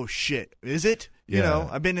 yeah. oh shit, is it? You Yeah. know,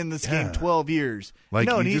 I've been in this game Yeah. 12 years. Like,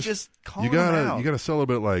 no, and you he's just calling you gotta him out. you gotta sell a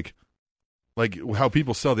bit like how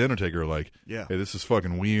people sell the Undertaker. Like, Yeah. hey, this is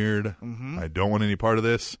fucking weird. I don't want any part of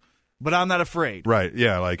this. But I'm not afraid. Right?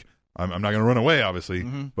 Yeah. Like, I'm not gonna run away, obviously.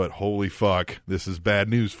 But holy fuck, this is bad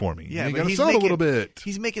news for me. Yeah, you but gotta he's sell it making, a little bit.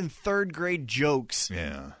 He's making third grade jokes.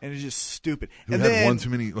 Yeah. And it's just stupid. Who and had then one too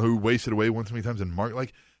many? Who wasted away one too many times? And Mark,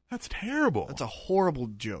 like, that's terrible. that's a horrible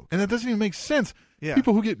joke. And that doesn't even make sense. Yeah.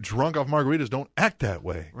 People who get drunk off margaritas don't act that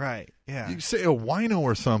way. Right. Yeah. You say a wino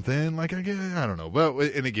or something, like, I don't know. But,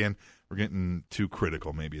 and again, we're getting too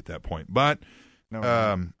critical maybe at that point. But, No,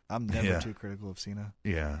 I'm never yeah. too critical of Cena.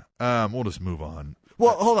 yeah, we'll just move on.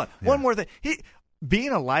 Well, hold on. Yeah. One more thing. Being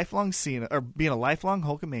a lifelong Cena or being a lifelong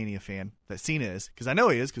Hulkamania fan that Cena is, because I know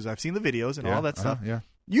he is, because I've seen the videos and Yeah, all that stuff. Yeah.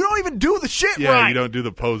 You don't even do the shit Yeah, right. you don't do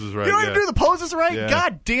the poses right. You don't yeah. even do the poses right. Yeah.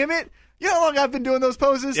 God damn it! You know how long I've been doing those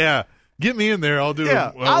poses? Yeah. Get me in there. I'll do Yeah.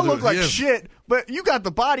 it. I'll look like yeah. shit, but you got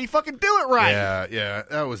the body. Fucking do it right. Yeah.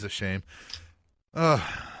 That was a shame.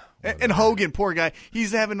 And Hogan, poor guy,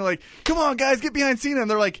 he's having to like, come on, guys, get behind Cena, and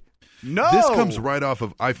they're like, no. This comes right off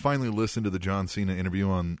of, I finally listened to the John Cena interview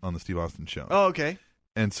on the Steve Austin show. Oh, okay.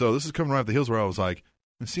 And so this is coming right off the heels where I was like,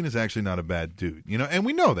 Cena's actually not a bad dude, you know. And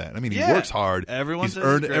we know that. I mean, he Yeah. works hard. Everyone He's says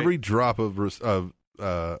earned he's great. every drop of Respect.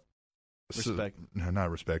 no,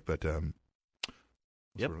 not respect, but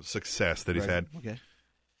Yep. success that he's Right. had. Okay.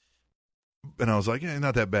 And I was like, yeah,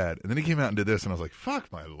 not that bad. And then he came out and did this, and I was like,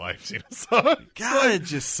 fuck my life, Cena sucks. God, it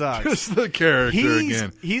just sucks. Just the character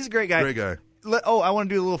again. He's a great guy. Great guy. I want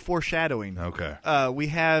to do a little foreshadowing. Okay. We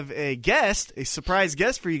have a guest, a surprise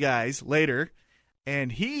guest for you guys later.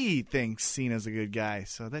 and he thinks Cena's a good guy.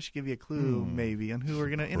 So that should give you a clue, maybe, on who we're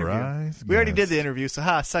going to interview. Surprise We already did guest. the interview,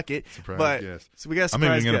 so suck it. Surprise but guest. So we got a I'm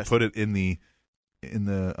surprise even going to guest. put it in the.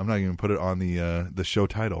 I'm not even put it on the show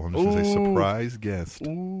title. I'm just going to say Ooh. surprise guest.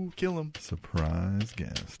 Ooh, kill him. Surprise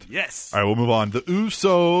guest. Yes. All right, we'll move on. The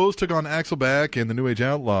Usos took on Axelback and the New Age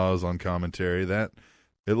Outlaws on commentary. That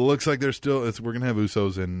it looks like they're still. We're going to have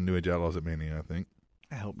Usos and New Age Outlaws at Mania, I think.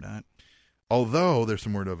 I hope not. Although there's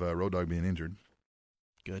some word of Road Dogg being injured,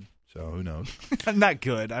 Good. so who knows? I'm not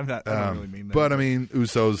good. I'm not. I don't really mean that. But I mean,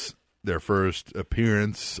 Usos their first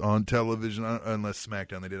appearance on television, unless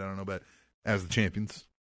SmackDown they did. I don't know, but as the champions.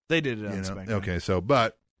 They did it on You know? SmackDown. Okay, so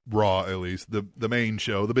but Raw at least the main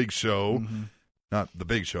show, the big show, Mhm. not the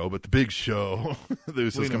big show, but the big show. The We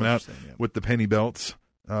Usos know coming what out you're saying, yeah. with the penny belts.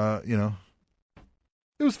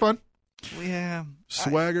 It was fun. Well, yeah.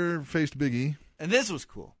 Swagger faced Big E, And this was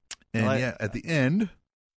cool. and Well, yeah, at the end,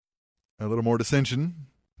 a little more dissension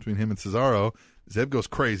between him and Cesaro. Zeb goes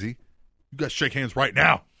crazy. You guys shake hands right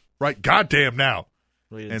now, right? Goddamn now!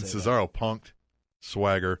 Well, he didn't And say Cesaro punked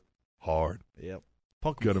Swagger hard. that. Yep.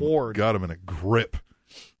 Punk Got him, horde. got him in a grip.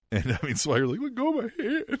 And I mean, Swagger's like, let go of my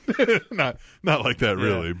hand. not like that, Yeah.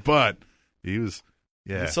 really. But he was,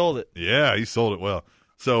 yeah. He sold it. Yeah, he sold it well.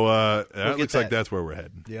 So that get looks like that. that's where we're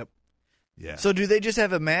heading. Yep. Yeah. So do they just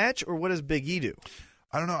have a match, or what does Big E do?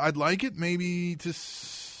 I don't know. I'd like it maybe to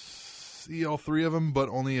see all three of them, but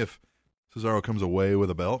only if Cesaro comes away with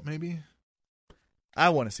a belt, maybe. I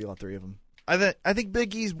want to see all three of them. I think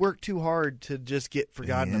Big E's worked too hard to just get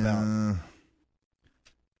forgotten about.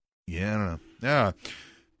 Yeah, I don't know. Yeah.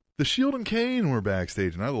 The Shield and Kane were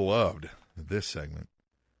backstage, and I loved this segment.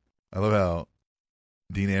 I love how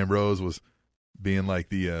Dean Ambrose was being like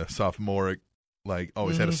the sophomoric, like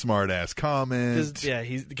always had a smart ass comment.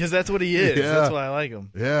 Because that's what he is. Yeah. That's why I like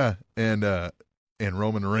him. Yeah, and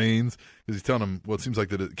Roman Reigns, because he's telling him, well, it seems like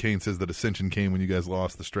that Kane says that Ascension came when you guys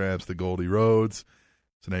lost the straps to Goldie Rhodes.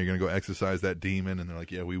 So now you're going to go exercise that demon. And they're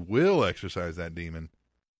like, yeah, we will exercise that demon.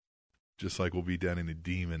 Just like we'll be down any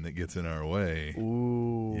demon that gets in our way.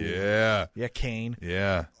 Ooh. Yeah. Yeah, Kane.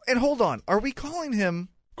 Yeah. And hold on. Are we calling him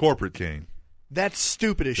Corporate Kane. that's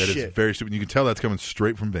stupid as That is shit? very stupid. You can tell that's coming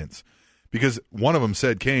straight from Vince. Because one of them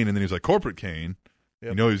said Kane, and then he was like, Corporate Kane.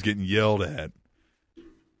 Yep. You know he was getting yelled at.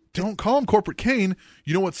 Don't call him Corporate Kane.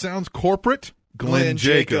 You know what sounds corporate? Glenn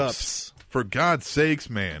Jacobs. For God's sakes,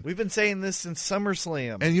 man. We've been saying this since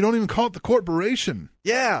SummerSlam. And you don't even call it the corporation.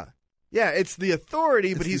 yeah. Yeah, it's the authority,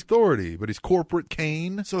 It's but the he's authority, but he's Corporate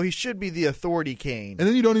Kane. so he should be the authority Kane. And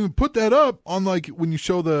then you don't even put that up on, like, when you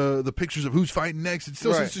show the pictures of who's fighting next. It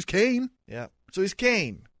still Right. says just Kane. Yeah. So he's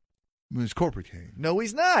Kane. I mean, it's Corporate Kane. No,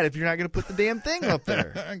 he's not. If you're not going to put the damn thing up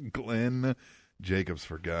there. Glenn Jacobs,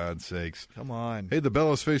 for God's sakes. Come on. Hey, the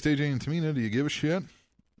Bellas faced AJ and Tamina. Do you give a shit?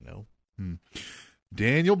 No.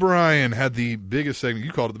 Daniel Bryan had the biggest segment.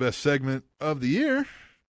 You called it the best segment of the year.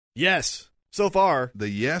 Yes. So far. The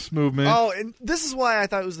Yes Movement. Oh, and this is why I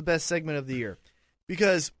thought it was the best segment of the year.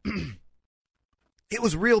 Because it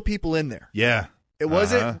was real people in there. Yeah. It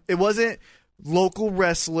wasn't local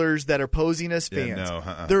wrestlers that are posing as Yeah, fans.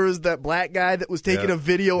 no, There was that black guy that was taking Yeah, a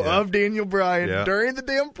video yeah. of Daniel Bryan Yeah. during the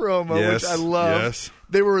damn promo, Yes, which I love. yes.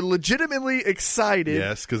 They were legitimately excited.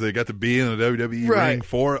 Yes, because they got to be in the WWE Right.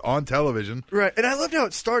 ring on television. Right, and I loved how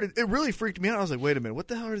it started. It really freaked me out. I was like, wait a minute, what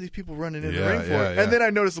the hell are these people running in the Yeah, ring for? yeah, yeah. And then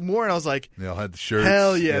I noticed more, and I was like, They all had the shirts.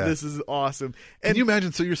 hell yeah, this is awesome. Can And you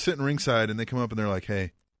imagine? So you're sitting ringside, and they come up and they're like,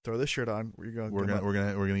 "Hey, throw this shirt on. We're gonna we're come gonna up.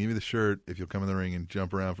 we're gonna give you the shirt if you'll come in the ring and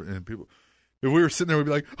jump around." And people, if we were sitting there, we'd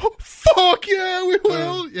be like, "Oh fuck yeah, we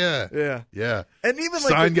will!" Yeah, Yeah. yeah. And even like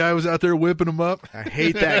Sign guy was out there whipping them up. I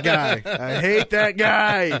hate that guy. I hate that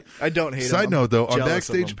guy. I don't hate him. Side I'm note, though, on jealous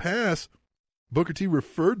of Backstage him. Pass, Booker T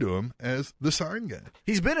referred to him as the sign guy.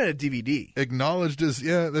 He's been in a DVD. Acknowledged as,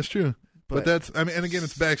 yeah, that's true. But But- that's, I mean, and again,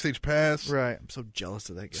 it's Backstage Pass. Right. I'm so jealous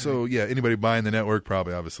of that guy. So, yeah, anybody buying the network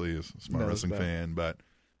probably obviously is a smart Knows wrestling about it. fan.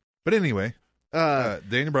 But anyway,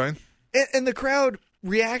 Daniel Bryan. and the crowd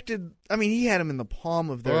reacted. I mean, he had him in the palm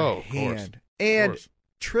of their Oh, of course. hand. And course.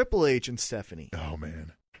 Triple H and Stephanie. Oh,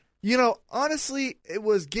 man. You know, honestly, it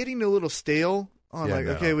was getting a little stale. On Yeah, like,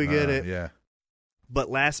 no, okay, we get it. Yeah. But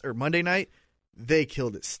Monday night, they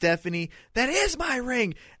killed it. Stephanie, that is my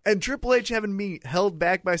ring. And Triple H having me held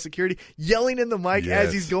back by security, yelling in the mic Yes.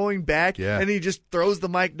 as he's going back, Yeah. and he just throws the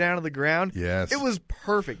mic down to the ground. Yes. It was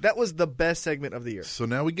perfect. That was the best segment of the year. So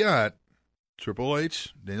now we got Triple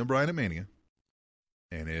H, Daniel Bryan at Mania.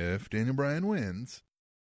 And if Daniel Bryan wins,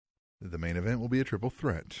 the main event will be a triple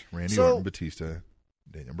threat. Randy So- Orton, Batista,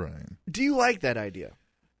 Daniel Bryan. Do you like that idea?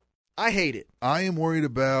 I hate it. I am worried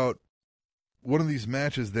about one of these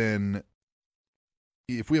matches then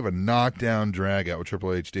if we have a knockdown drag out with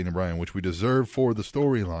Triple H, Daniel Bryan, which we deserve for the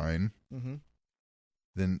storyline,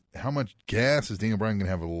 then how much gas is Daniel Bryan going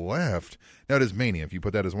to have left? Now, it is Mania. If you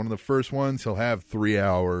put that as one of the first ones, he'll have 3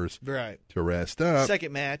 hours Right. to rest up.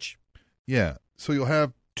 Second match. Yeah. So you'll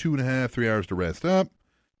have 2.5, 3 hours to rest up.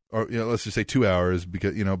 Or let's just say 2 hours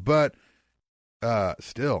because, but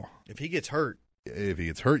still. If he gets hurt. If he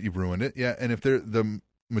gets hurt, you've ruined it. Yeah. And if the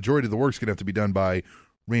majority of the work's going to have to be done by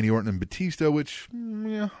Randy Orton and Batista, which,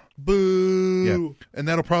 yeah. Boo. Yeah. And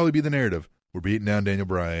that'll probably be the narrative. We're beating down Daniel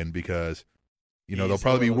Bryan because, they'll He's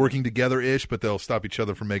probably be a little- working together-ish, but they'll stop each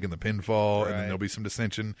other from making the pinfall, and Right. then there'll be some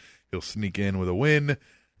dissension. He'll sneak in with a win.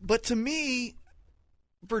 But to me,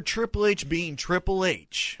 for Triple H being Triple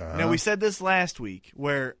H, now we said this last week,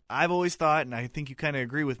 where I've always thought, and I think you kind of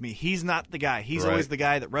agree with me, he's not the guy. He's Right. always the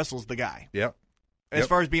guy that wrestles the guy. Yep. As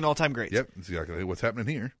far as being all-time greats. Yep. That's exactly what's happening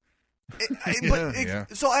here.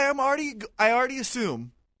 But so I already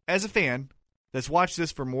assume, as a fan that's watched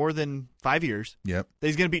this for more than 5 years, Yep. that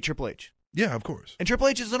he's going to beat Triple H. Yeah, of course. And Triple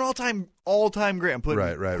H is an all-time great. I'm putting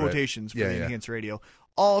Right. quotations for Yeah, the yeah. Enhanced Radio.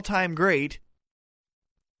 All-time great.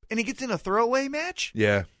 And he gets in a throwaway match?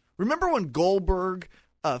 Yeah. Remember when Goldberg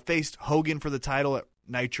faced Hogan for the title at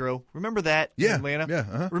Nitro? Remember that Yeah. in Atlanta? Yeah.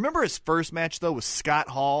 Uh-huh. Remember his first match, though, with Scott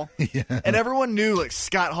Hall? Yeah. And everyone knew,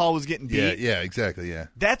 Scott Hall was getting beat. Yeah, exactly, yeah.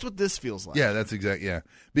 That's what this feels like. Yeah, that's exactly, yeah.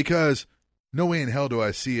 Because no way in hell do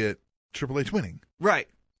I see it Triple H winning. Right.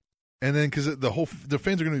 And then because the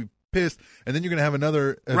fans are going to be pissed, and then you're going to have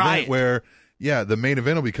another event Right. where, the main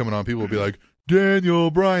event will be coming on. People will be like,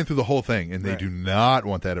 Daniel Bryan through the whole thing. And they Right. do not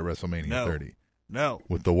want that at WrestleMania No. 30 No.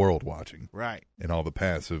 with the world watching Right. and all the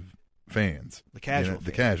passive fans. The casual The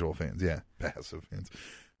fans. casual fans, yeah. Passive fans.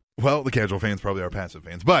 Well, the casual fans probably are passive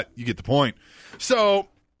fans, but you get the point. So,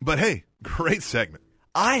 but hey, great segment.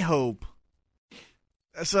 I hope.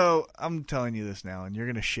 So I'm telling you this now, and you're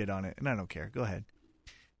going to shit on it, and I don't care. Go ahead.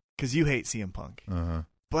 Because you hate CM Punk. Uh-huh.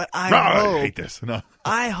 But I hate this. No.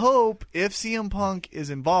 I hope if CM Punk is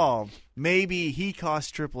involved, maybe he costs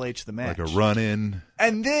Triple H the match. Like a run-in.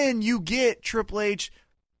 And then you get Triple H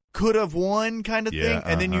could have won kind of Yeah, thing,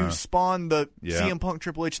 and then you uh-huh. spawn the Yeah. CM Punk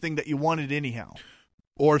Triple H thing that you wanted anyhow.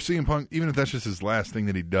 Or CM Punk, even if that's just his last thing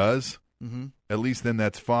that he does, at least then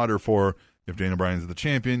that's fodder for if Daniel Bryan's the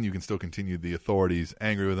champion, you can still continue the authorities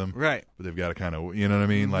angry with him. Right. But they've got to kind of, you know what I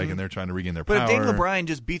mean? Like, and they're trying to regain their But power. if Daniel Bryan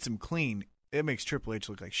just beats him clean, it makes Triple H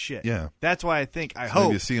look like shit. Yeah. That's why I think, I So hope.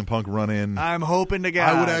 maybe a CM Punk run-in. I'm hoping to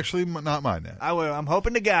God. I would actually not mind that. I'm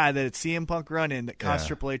hoping to God that it's CM Punk run-in that costs Yeah.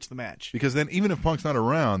 Triple H the match. Because then even if Punk's not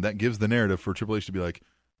around, that gives the narrative for Triple H to be like,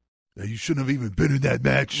 "Hey, you shouldn't have even been in that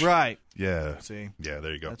match. Right. Yeah. See? Yeah,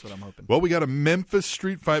 there you go. That's what I'm hoping. Well, we got a Memphis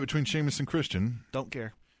street fight between Sheamus and Christian. Don't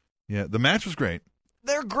care. Yeah, the match was great.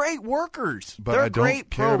 They're great workers. But They're I don't great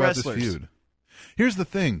care pro about wrestlers. this feud. Here's the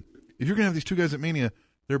thing. If you're going to have these two guys at Mania,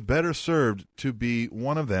 they're better served to be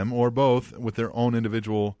one of them or both with their own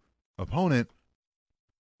individual opponent.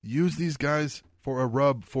 Use these guys for a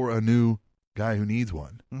rub for a new guy who needs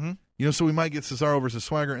one. Mm-hmm. So we might get Cesaro versus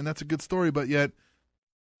Swagger, and that's a good story, but yet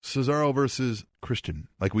Cesaro versus Christian.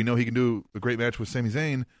 Like, we know he can do a great match with Sami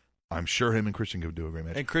Zayn. I'm sure him and Christian could do a great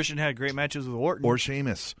match. And Christian had great matches with Orton. Or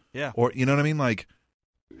Sheamus. Yeah. Or, you know what I mean? Like,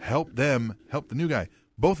 help them, help the new guy.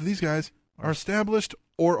 Both of these guys are established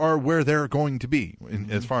or are where they're going to be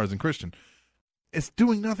as far as in Christian. It's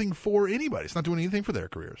doing nothing for anybody. It's not doing anything for their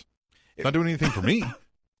careers. It's not doing anything for me.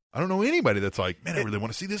 I don't know anybody that's like, man, I really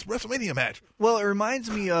want to see this WrestleMania match. Well, it reminds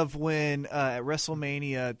me of when at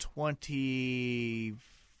WrestleMania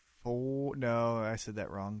 24. No, I said that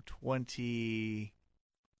wrong. 27?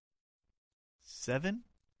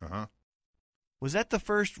 Uh-huh. Was that the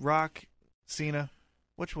first Rock Cena?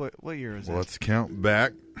 What year was Well, that? let's count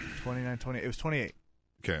back. 29, 20. It was 28.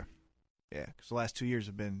 Okay. Yeah, because the last 2 years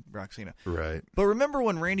have been Rock Cena. Right. But remember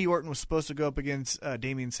when Randy Orton was supposed to go up against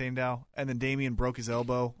Damien Sandow, and then Damien broke his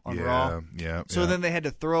elbow on Raw? Yeah. So then they had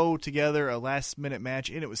to throw together a last-minute match,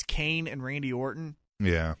 and it was Kane and Randy Orton.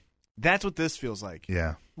 Yeah. That's what this feels like.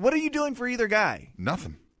 Yeah. What are you doing for either guy?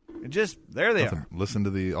 Nothing. There they Nothing. are. Listen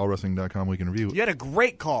to the allwrestling.com week in review You had a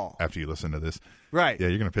great call. after you listen to this. Right. Yeah,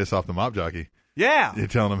 you're going to piss off the mop jockey. Yeah. You're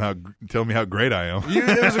telling me how great I am.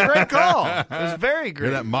 It was a great call. It was very great.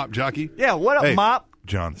 Hear that mop jockey? Yeah, what up, Hey, Mop?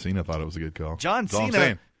 John Cena thought it was a good call. John That's all I'm Cena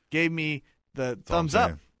saying. gave me the That's all I'm thumbs up.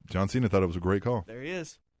 saying. John Cena thought it was a great call. There he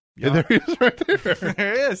is. Yeah, there he is right there.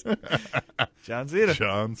 There he is. John Cena.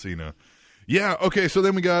 John Cena. Yeah, okay, so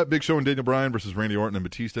then we got Big Show and Daniel Bryan versus Randy Orton and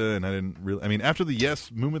Batista, and after the Yes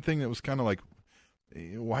Movement thing, that was kind of like,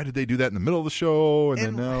 why did they do that in the middle of the show? And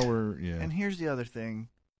then now And here's the other thing.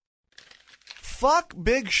 Fuck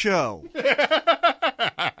Big Show.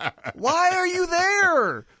 Why are you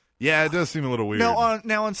there? Yeah, it does seem a little weird. Now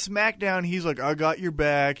on SmackDown, he's like, I got your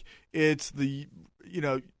back. It's the,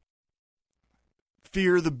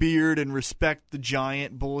 fear the beard and respect the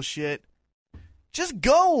giant bullshit. Just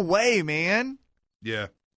go away, man. Yeah.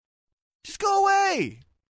 Just go away.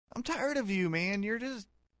 I'm tired of you, man. You're just...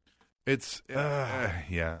 It's,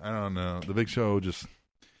 yeah, I don't know. The Big Show just...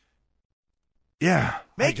 Yeah.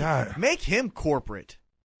 Make him corporate.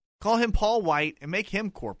 Call him Paul White and make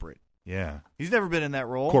him corporate. Yeah. He's never been in that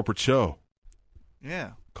role. Corporate Show.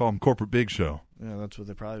 Yeah. Call him Corporate Big Show. Yeah, that's what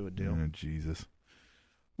they probably would do. Oh, Jesus.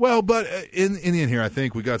 Well, but in the end here, I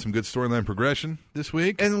think we got some good storyline progression this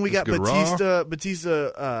week. And we got good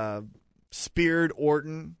Batista speared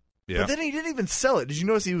Orton. Yeah. But then he didn't even sell it. Did you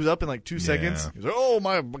notice he was up in like 2 seconds? He was like, oh,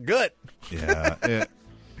 my gut. Yeah.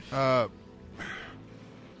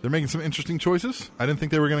 They're making some interesting choices. I didn't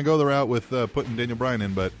think they were going to go the route with putting Daniel Bryan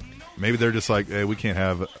in, but maybe they're just like, hey, we can't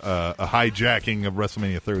have a hijacking of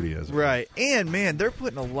WrestleMania 30. Right. And, man, they're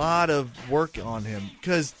putting a lot of work on him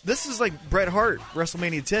because this is like Bret Hart,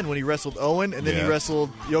 WrestleMania 10, when he wrestled Owen and then he wrestled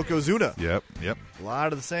Yokozuna. Yep. A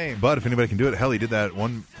lot of the same. But if anybody can do it, hell, he did that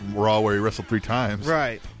one Raw where he wrestled 3 times.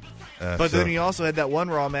 Right. But then he also had that one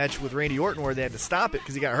Raw match with Randy Orton where they had to stop it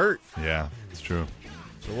because he got hurt. Yeah, it's true.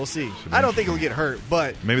 So we'll see. I don't think he'll get hurt,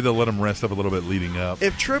 but... Maybe they'll let him rest up a little bit leading up.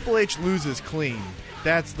 If Triple H loses clean,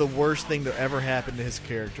 that's the worst thing to ever happen to his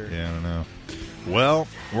character. Yeah, I don't know. Well,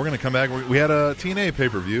 we're going to come back. We had a TNA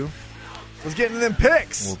pay-per-view. Let's get into them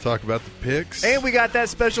picks. We'll talk about the picks. And we got that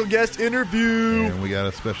special guest interview.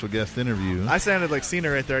 I sounded like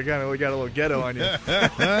Cena right there. We got a little ghetto on you. All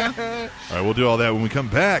right, we'll do all that when we come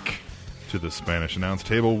back to the Spanish Announce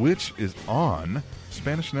Table, which is on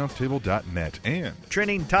SpanishAnnounceTable.net and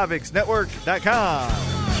TrainingTopicsNetwork.com.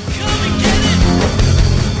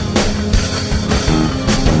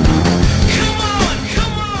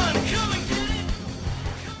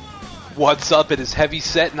 What's up? It is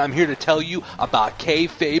Heavyset, and I'm here to tell you about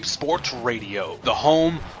Kayfabe Sports Radio, the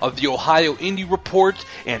home of the Ohio Indie Report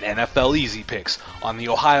and NFL Easy Picks. On the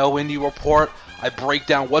Ohio Indie Report, I break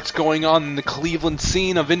down what's going on in the Cleveland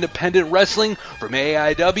scene of independent wrestling, from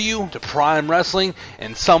AIW to Prime Wrestling,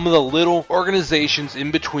 and some of the little organizations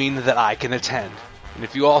in between that I can attend. And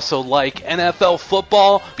if you also like NFL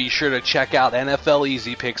football, be sure to check out NFL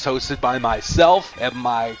Easy Picks, hosted by myself and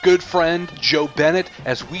my good friend Joe Bennett,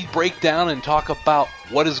 as we break down and talk about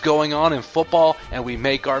what is going on in football, and we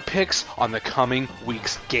make our picks on the coming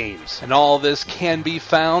week's games. And all this can be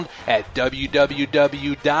found at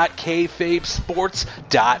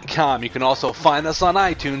www.kayfabesports.com. You can also find us on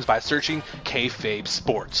iTunes by searching Kayfabe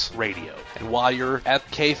Sports Radio. And while you're at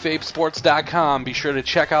kayfabesports.com, be sure to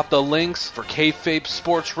check out the links for Kayfabe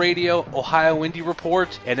Sports Radio, Ohio Indie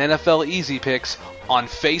Report, and NFL Easy Picks on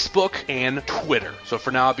Facebook and Twitter. So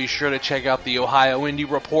for now, be sure to check out the Ohio Indie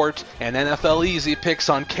Report and NFL Easy Picks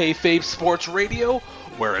on Kayfabe Sports Radio,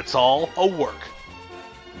 where it's all a work.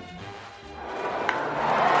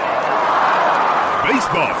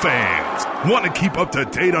 Baseball fans, want to keep up to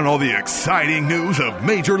date on all the exciting news of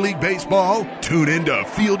Major League Baseball? Tune into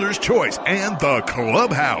Fielder's Choice and The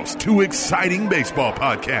Clubhouse, 2 exciting baseball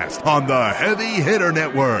podcasts on the Heavy Hitter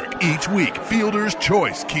Network. Each week, Fielder's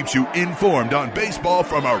Choice keeps you informed on baseball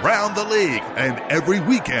from around the league. And every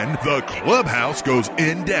weekend, The Clubhouse goes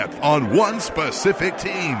in-depth on one specific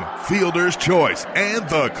team. Fielder's Choice and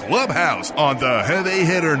The Clubhouse on the Heavy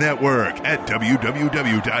Hitter Network at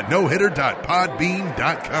www.nohitter.podbean.com.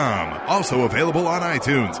 Also available on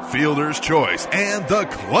iTunes, Fielder's Choice, and The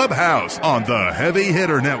Clubhouse on the Heavy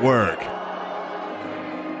Hitter Network.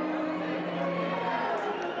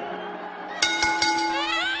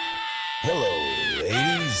 Hello,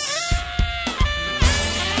 ladies.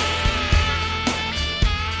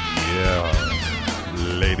 Yeah,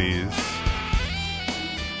 ladies.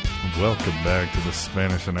 Welcome back to the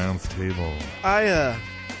Spanish Announce Table. I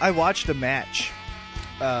watched a match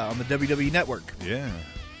on the WWE Network. Yeah.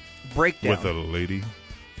 Breakdown. With a lady?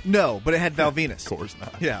 No, but it had Val Venus. Of course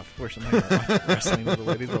not. Yeah, of course I'm not gonna watch wrestling with a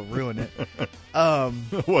lady. They'll ruin it.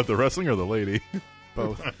 What, the wrestling or the lady?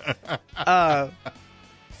 Both.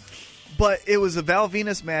 But it was a Val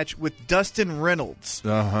Venus match with Dustin Reynolds.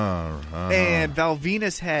 And Val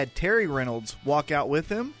Venus had Terry Reynolds walk out with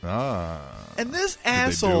him. And this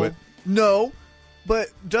asshole... they do it? No, but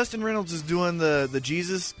Dustin Reynolds is doing the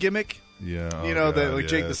Jesus gimmick. Yeah. You know, that like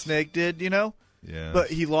Jake the Snake did, you know? Yeah. But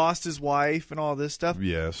he lost his wife and all this stuff.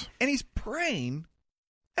 Yes. And he's praying,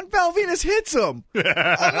 and Val Venus hits him.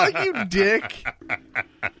 I'm like, you dick.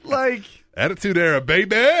 Like... Attitude Era,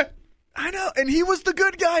 baby. I know, and he was the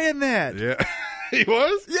good guy in that. Yeah. He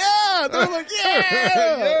was? Yeah. They're like,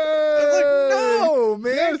 yeah. I'm like, no. No,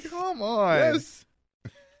 man. Yes. Come on. Yes.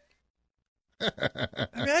 I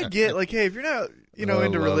mean, I get, like, hey, if you're not, I into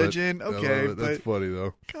love religion, it. I okay, love it. That's but funny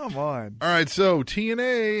though. come on. All right, so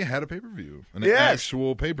TNA had a pay-per-view, an Yes.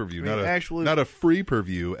 actual pay-per-view, I mean, not a free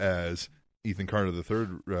per-view as Ethan Carter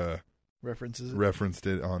III References it. referenced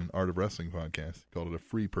it on Art of Wrestling podcast. Called it a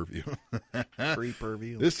free per-view. Free per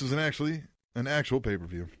view. This was an actual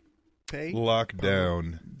pay-per-view. Pay.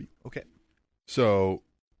 Lockdown. Okay. So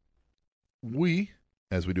we,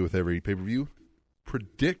 as we do with every pay-per-view,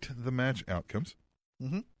 predict the match outcomes.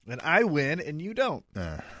 Mm-hmm. And I win, and you don't.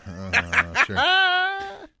 Sure.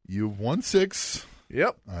 You've won 6.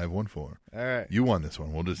 Yep. I've won 4. All right. You won this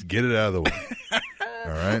one. We'll just get it out of the way.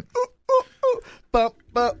 All right? Bump.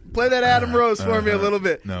 Play that Adam Rose for me a little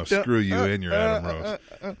bit. No, screw you and your Adam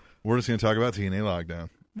Rose. We're just going to talk about TNA Lockdown.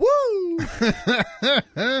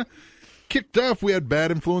 Woo! Kicked off, we had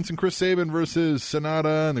Bad Influence and Chris Sabin versus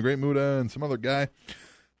Sonata and the Great Muta and some other guy.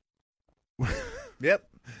 Yep.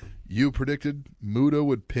 You predicted Muta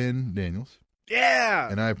would pin Daniels. Yeah.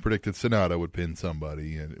 And I predicted Sonata would pin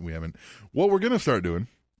somebody, and we haven't. What we're going to start doing,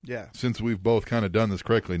 Yeah. since we've both kind of done this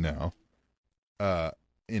correctly now,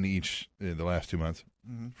 in the last 2 months,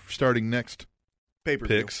 starting next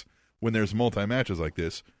Pay-per-view. picks, when there's multi-matches like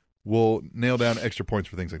this, we'll nail down extra points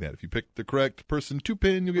for things like that. If you pick the correct person to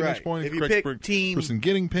pin, you'll get an Right. extra point. If you correct pick team person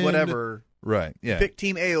getting pinned, whatever. Right, yeah. Pick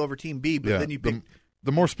team A over team B, but yeah. then you pick.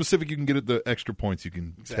 The more specific you can get it, the extra points you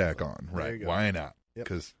can Exactly. tack on. There Right. you go. Why not? Yep.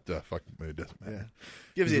 Because it doesn't matter. Yeah.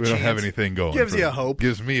 Gives you a we chance. don't have anything going. Gives you a hope.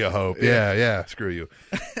 Gives me a hope. Yeah. Yeah. Screw you.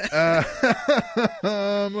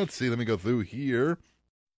 Let's see. Let me go through here.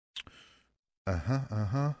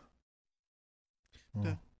 Oh.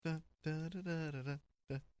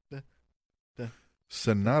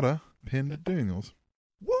 Sonata pinned Daniels.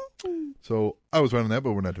 Woo! So I was right on that,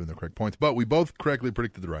 but we're not doing the correct points. But we both correctly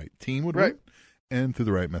predicted the right team would Right. win, and through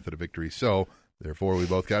the right method of victory. So therefore, we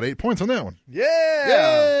both got 8 points on that one. Yeah.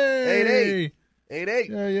 Yay!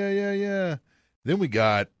 8-8. Yeah. Then we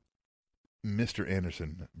got Mr.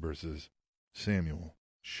 Anderson versus Samuel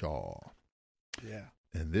Shaw. Yeah.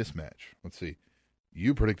 In this match, let's see.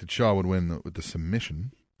 You predicted Shaw would win with the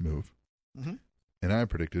submission move, Mhm. and I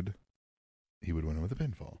predicted he would win with a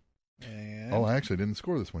pinfall. And Oh, I actually didn't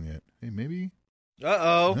score this one yet. Hey, maybe.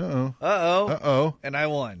 Uh-oh. Uh-oh. Uh-oh. Uh-oh. And I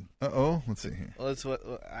won. Uh-oh. Let's see here. Well, that's what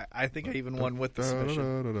I think I even won with the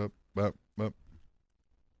submission.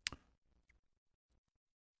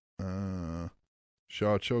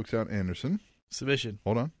 Shaw chokes out Anderson. Submission.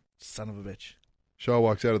 Hold on. Son of a bitch. Shaw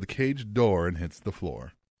walks out of the cage door and hits the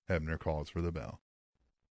floor. Hebner calls for the bell.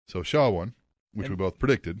 So Shaw won, which we both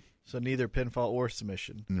predicted. So neither pinfall or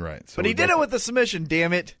submission. Right. So But he did it with the submission,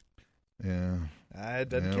 damn it. Yeah. It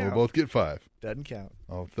doesn't Yeah, count. we'll both get 5. Doesn't count.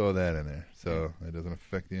 I'll throw that in there. So it doesn't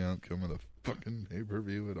affect the outcome of the fucking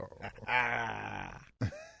pay-per-view at all. Ah.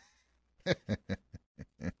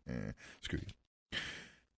 Screw you.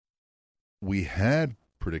 We had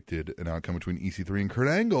predicted an outcome between EC3 and Kurt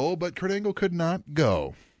Angle, but Kurt Angle could not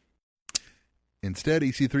go. Instead,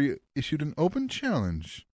 EC3 issued an open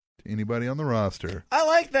challenge to anybody on the roster. I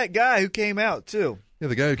like that guy who came out, too. Yeah,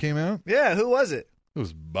 the guy who came out? Yeah, who was it? It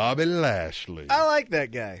was Bobby Lashley. I like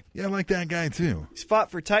that guy. Yeah, I like that guy, too. He's fought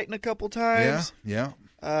for Titan a couple times. Yeah.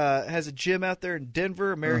 Has a gym out there in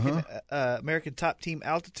Denver, American Top Team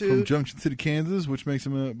Altitude. From Junction City, Kansas, which makes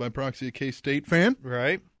him, by proxy, a K-State fan.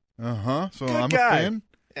 Right. So Good I'm guy. a fan.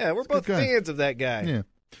 Yeah, we're both good guy. fans of that guy.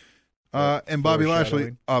 Yeah. And Bobby Lashley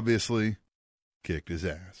Foreshadowing. obviously kicked his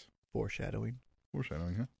ass. Foreshadowing.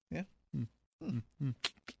 Foreshadowing, huh? Yeah.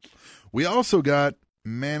 We also got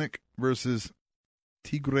Manic versus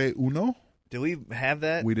Tigre Uno. Do we have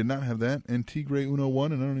that? We did not have that. And Tigre Uno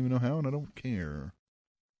won, and I don't even know how, and I don't care.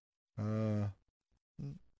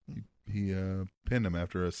 He pinned him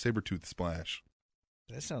after a saber-tooth splash.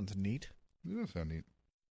 That sounds neat. It does sound neat.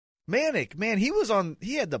 Manic, man, he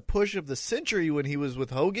had the push of the century when he was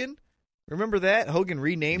with Hogan. Remember that? Hogan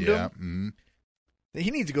renamed him. Mm-hmm.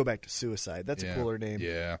 He needs to go back to Suicide. That's a cooler name.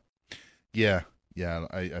 Yeah,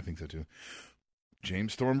 I think so too.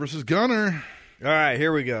 James Storm versus Gunner. All right,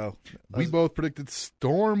 here we go. We both predicted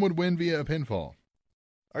Storm would win via a pinfall.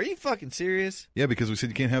 Are you fucking serious? Yeah, because we said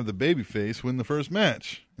you can't have the babyface win the first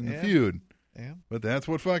match in the feud. Yeah. But that's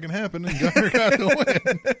what fucking happened, and Gunner got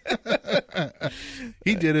the win.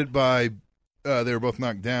 He did it by, they were both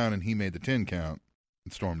knocked down, and he made the 10 count,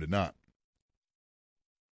 and Storm did not.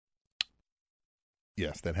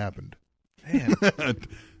 Yes, that happened. Man.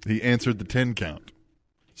 He answered the 10 count.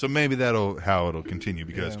 So maybe how it'll continue,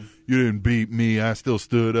 because you didn't beat me, I still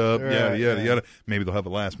stood up, Right, yada. Maybe they'll have a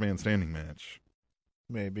last man standing match.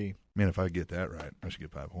 Maybe. Man, if I get that right, I should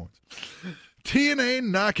get 5 points. TNA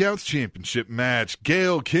Knockouts Championship match.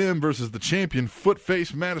 Gail Kim versus the champion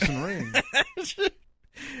Footface Madison Rain.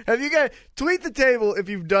 Have you guys tweet the table if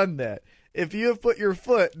you've done that? If you have put your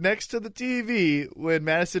foot next to the TV when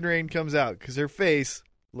Madison Rain comes out, because her face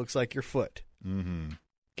looks like your foot. Mm-hmm.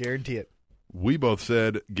 Guarantee it. We both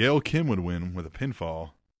said Gail Kim would win with a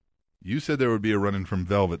pinfall. You said there would be a run-in from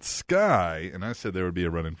Velvet Sky, and I said there would be a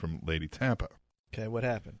run-in from Lady Tampa. Okay, what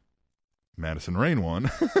happened? Madison Rain won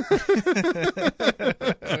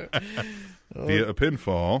via a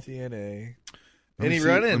pinfall. TNA. Let Any me see-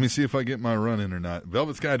 run-ins? Let me see if I get my run-in or not.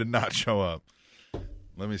 Velvet Sky did not show up.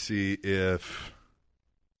 Let me see if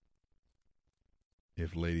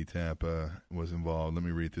Lady Tampa was involved. Let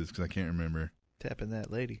me read this because I can't remember. Tapping that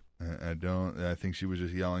lady. I don't. I think she was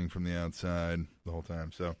just yelling from the outside the whole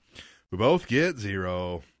time. So we both get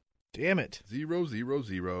 0. Damn it. 0, 0,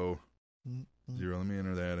 0. 0. Let me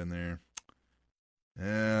enter that in there.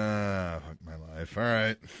 Fuck my life. All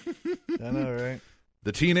right. I know, right?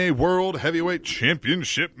 The TNA World Heavyweight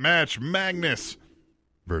Championship match. Magnus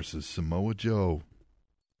versus Samoa Joe.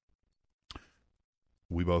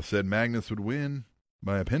 We both said Magnus would win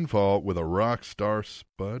by a pinfall with a Rockstar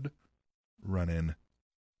Spud run-in.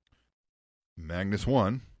 Magnus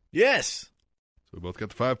won. Yes. So we both got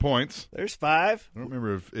the 5 points. There's 5. I don't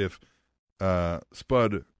remember if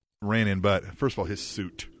Spud ran in, but first of all, his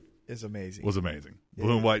suit It's amazing. was amazing. Yeah.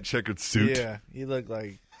 Blue and white checkered suit. Yeah, he looked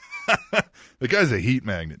like... The guy's a heat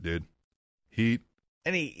magnet, dude. Heat.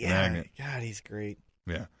 And Magnet. God, he's great.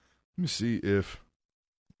 Yeah. Let me see if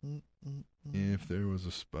there was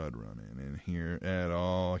a Spud run-in here at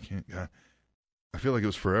all. I can't. God, I feel like it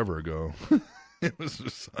was forever ago. It was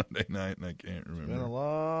just Sunday night, and I can't Been a remember.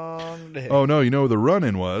 long day. Oh, no, you know who the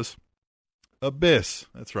run-in was? Abyss.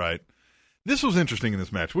 That's right. This was interesting in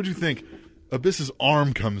this match. What do you think? Abyss's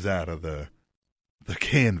arm comes out of the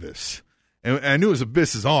canvas. And I knew it was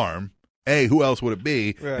Abyss's arm. A, who else would it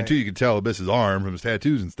be? Right. And two, you could tell Abyss's arm from his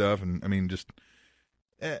tattoos and stuff. And, I mean, just...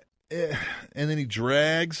 and then he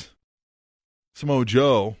drags Samoa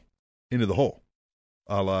Joe into the hole,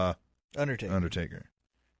 a la Undertaker.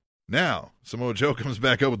 Now, Samoa Joe comes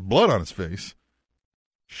back up with blood on his face,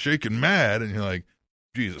 shaking mad, and you're like,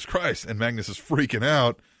 Jesus Christ. And Magnus is freaking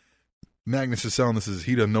out. Magnus is selling this as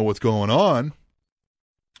he doesn't know what's going on.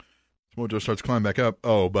 Samoa Joe starts climbing back up.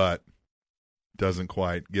 Oh, but doesn't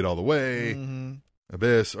quite get all the way. Mm-hmm.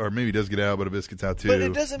 Abyss, or maybe does get out, but Abyss gets out too. But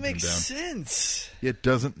it doesn't make And down. sense. It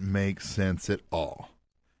doesn't make sense at all.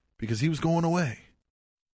 Because he was going away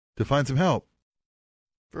to find some help.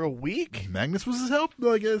 For a week? Magnus was his help?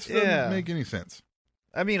 I guess it Yeah. doesn't make any sense.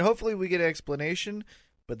 I mean, hopefully we get an explanation,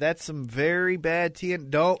 but that's some very bad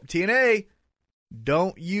TNA.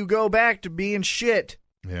 Don't you go back to being shit.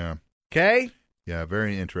 Yeah. Okay? Yeah,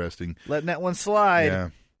 very interesting. Letting that one slide. Yeah.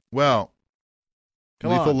 Well,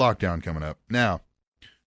 Come Lethal on. Lockdown coming up. Now,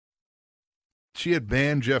 she had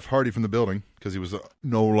banned Jeff Hardy from the building because he was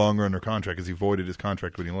no longer under contract because he voided his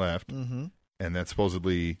contract when he left. Mm-hmm. And that's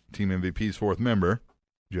supposedly Team MVP's fourth member,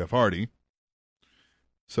 Jeff Hardy.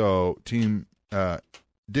 So Team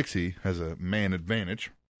Dixie has a man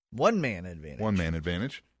advantage. One man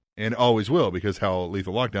advantage. And always will, because how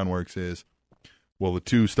Lethal Lockdown works is, well, the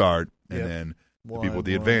two start, and Yep. then the One, people with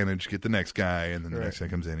the one. advantage get the next guy, and then the Right. next guy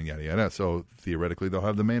comes in, and yada, yada. So theoretically, they'll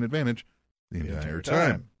have the man advantage the entire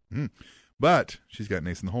time. Mhm. But she's got an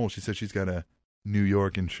ace in the hole. She said she's got a New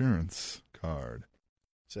York insurance card.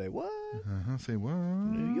 Say what? Say what?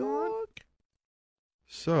 New York?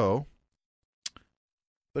 So,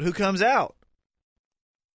 But who comes out?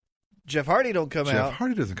 Jeff Hardy don't come Jeff out.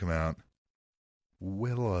 Hardy doesn't come out.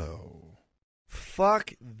 Willow.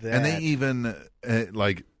 Fuck that. And they even,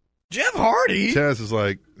 like, Jeff Hardy? Taz is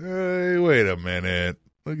like, hey, wait a minute.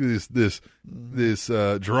 Look at this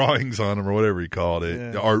drawings on him or whatever he called it,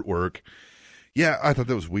 Yeah. the artwork. Yeah, I thought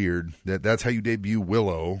that was weird. That's how you debut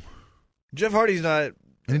Willow. Jeff Hardy's not.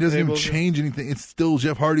 And he doesn't even able to- change anything. It's still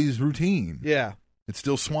Jeff Hardy's routine. Yeah. It's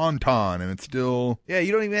still Swanton, and it's still... Yeah,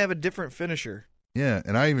 you don't even have a different finisher. Yeah,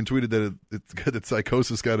 and I even tweeted that it's good that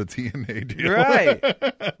Psychosis got a TNA deal. Right.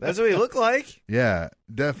 That's what he looked like. Yeah,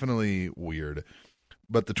 definitely weird.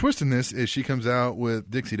 But the twist in this is she comes out with,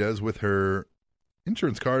 Dixie does, with her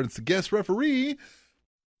insurance card. It's the guest referee,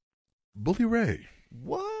 Bully Ray.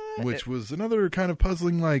 What? Which was another kind of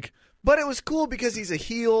puzzling, like... But it was cool because he's a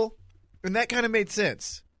heel, and that kind of made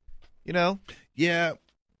sense. You know? Yeah,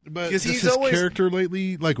 but Because just he's his always- character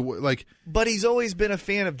lately, like... But he's always been a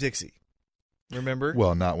fan of Dixie. Remember?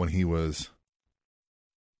 Well, not when he was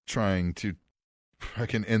trying to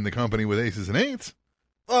fucking end the company with aces and eights.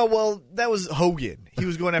 Oh, well, that was Hogan. He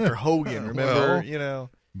was going after Hogan, remember? Well, you know?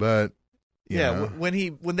 But You Yeah, know?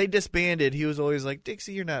 when they disbanded, he was always like,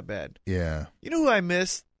 Dixie, you're not bad. Yeah. You know who I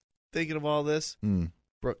miss thinking of all this? Hmm.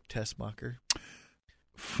 Brooke Tessmacher.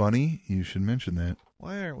 Funny you should mention that.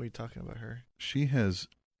 Why aren't we talking about her? She has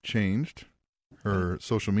changed her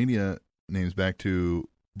social media names back to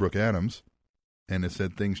Brooke Adams and has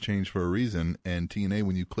said things change for a reason. And TNA,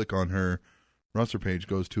 when you click on her roster page,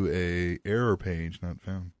 goes to a error page, not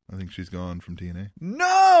found. I think she's gone from TNA.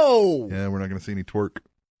 No! Yeah, we're not going to see any twerk.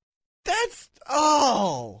 That's...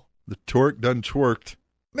 Oh! The twerk done twerked.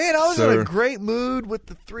 Man, I was in Sir. a great mood with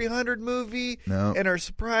the 300 movie No. and our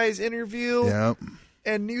surprise interview. Yep.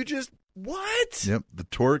 And you just... What? Yep. The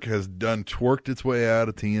twerk has done twerked its way out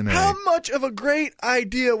of TNA. How much of a great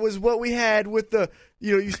idea was what we had with the,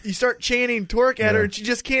 you start chanting twerk at her Yeah. and she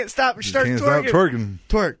just can't stop. She She starts can't stop twerking.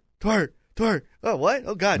 twerking. Twerk. Oh, what?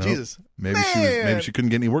 Oh, God, Nope. Jesus. Maybe Man. she couldn't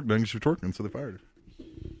get any work done because she was twerking, so they fired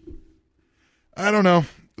her. I don't know.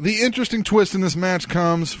 The interesting twist in this match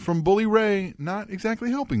comes from Bully Ray not exactly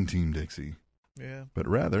helping Team Dixie, Yeah. but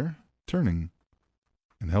rather turning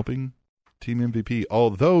and helping Team MVP,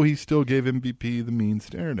 although he still gave MVP the mean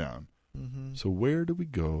stare down. Mm-hmm. So where do we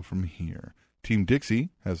go from here? Team Dixie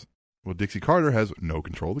Dixie Carter has no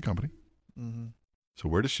control of the company. Mm-hmm. So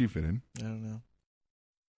where does she fit in? I don't know.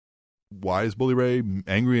 Why is Bully Ray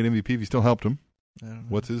angry at MVP if he still helped him? I don't know.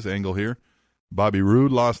 What's his angle here? Bobby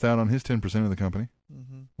Roode lost out on his 10% of the company.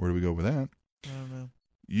 Mm-hmm. Where do we go with that? I don't know.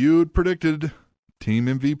 You'd predicted Team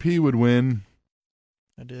MVP would win.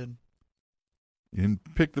 I did. You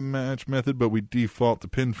didn't pick the match method, but we default to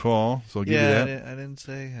pinfall, so I'll give you Yeah, that. I didn't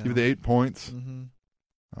say how. Give you the 8 points. Mm-hmm.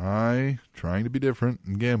 I, trying to be different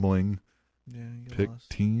and gambling, Yeah, you pick lost.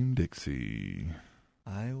 Team Dixie.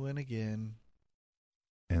 I win again.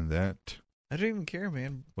 And that I don't even care,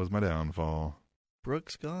 man. was my downfall.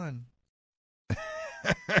 Brooke's gone.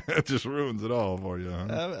 It just ruins it all for you,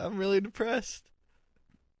 huh? I'm really depressed.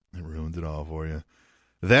 It ruins it all for you.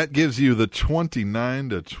 That gives you the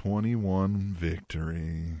 29-21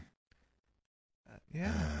 victory.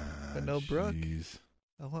 Yeah, but no Brooke. Jeez.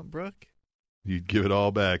 I want Brooke. You'd give it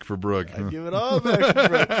all back for Brooke. huh? I'd give it all back to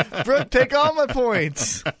Brooke. Brooke, take all my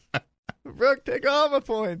points. Brooke, take all my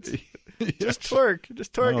points. Just twerk.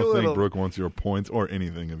 Just I twerk don't a little. think Brooke wants your points or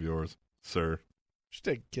anything of yours, sir. Just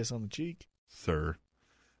take a kiss on the cheek. Sir.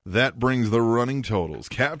 That brings the running totals.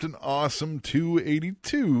 Captain Awesome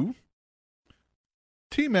 282.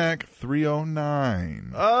 T-Mac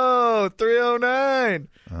 309. Oh,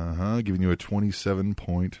 309. Giving you a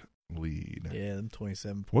 27-point lead. Yeah, them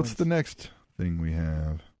 27 points. What's the next thing we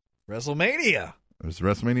have? WrestleMania? Is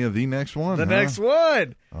WrestleMania the next one? The huh? next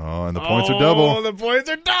one. Oh, and the points are double. Oh, the points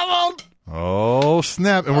are doubled. Oh,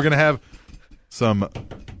 snap. And we're going to have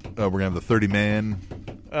we're going to have the 30-man.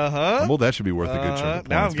 Uh-huh. Well, that should be worth a good chunk of points.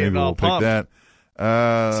 Now I'm getting Maybe all we'll pumped. pick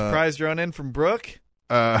that. Surprise run in from Brooke.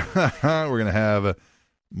 We're going to have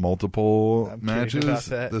multiple I'm kidding matches. about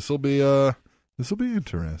that. This will be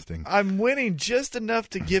interesting. I'm winning just enough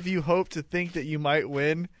to give you hope to think that you might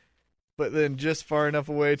win, but then just far enough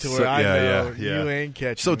away to where So- I yeah, know yeah. you ain't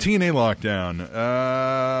catching So me. TNA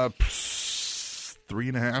Lockdown,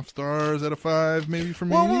 3.5 stars out of 5, maybe for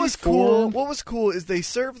me. Well, what was 4? cool? What was cool is they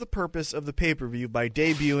served the purpose of the pay-per-view by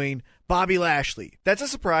debuting Bobby Lashley. That's a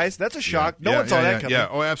surprise. That's a shock. No one saw that coming. Yeah,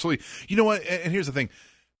 oh, absolutely. You know what? And here's the thing.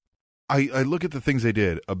 I look at the things they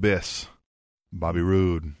did. Abyss, Bobby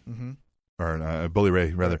Roode, Mm-hmm. or Bully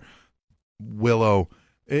Ray, rather. Willow.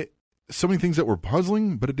 So many things that were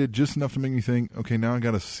puzzling, but it did just enough to make me think, okay, now I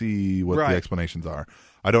got to see what Right. the explanations are.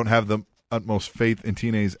 I don't have the utmost faith in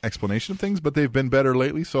TNA's explanation of things, but they've been better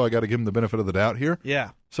lately, so I got to give them the benefit of the doubt here. Yeah,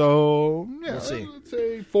 So, yeah, We'll see. let's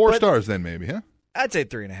say 4 But- stars then, maybe, huh? I'd say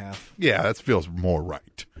 3.5 Yeah, that feels more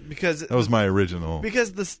right. because That was my original.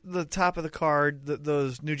 because the top of the card,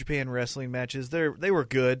 those New Japan wrestling matches, they were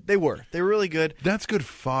good. They were really good. That's good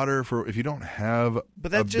fodder for if you don't have But a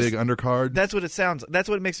that's just big undercard. That's what it sounds. That's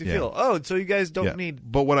what it makes me Yeah. feel. Oh, so you guys don't Yeah. need.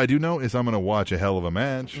 But what I do know is I'm going to watch a hell of a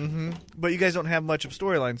match. Mm-hmm. But you guys don't have much of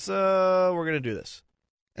storyline, so we're gonna do this,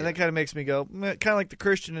 and that kind of makes me go, kind of like the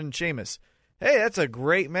Christian and Sheamus. Hey, that's a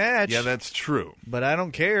great match. Yeah, that's true. but I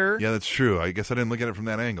don't care. Yeah, that's true. I guess I didn't look at it from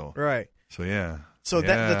that angle. Right. So yeah. So Yeah,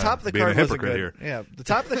 that the top of the being card a wasn't hypocrite good. here. Yeah, the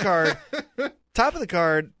top of the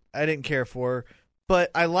card, I didn't care for,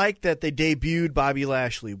 but I like that they debuted Bobby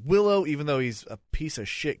Lashley. Willow, even though he's a piece of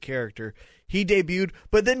shit character, he debuted,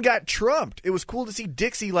 but then got trumped. It was cool to see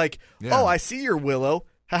Dixie like, Yeah. oh, I see your Willow,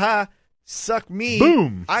 haha, suck me,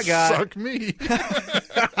 Boom! I got, Suck me.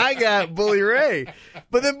 I got Bully Ray,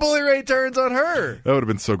 but then Bully Ray turns on her. That would have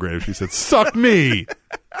been so great if she said, "Suck me,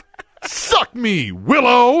 suck me,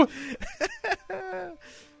 Willow." You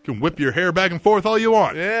can whip your hair back and forth all you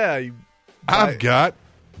want. Yeah, you I've got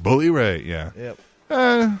Bully Ray. Yeah. Yep.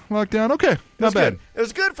 Lockdown. Okay. Not bad. Good. It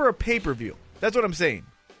was good for a pay-per-view. That's what I'm saying.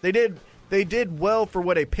 They did well for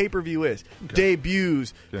what a pay-per-view is. Okay.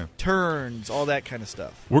 Debuts, turns, all that kind of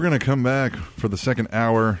stuff. We're going to come back for the second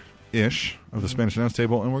hour-ish of the Spanish Announce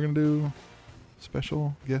Table, and we're going to do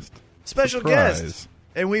special guest surprise.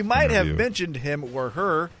 And we might have mentioned him or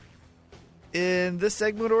her in this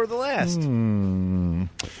segment or the last. When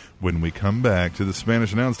we come back to the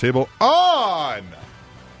Spanish Announce Table on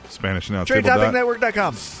Spanish Announce Table.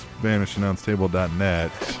 StraightTopicsNetwork.com.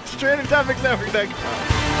 SpanishAnnounceTable.net.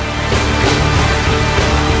 StraightTopicsNetwork.com.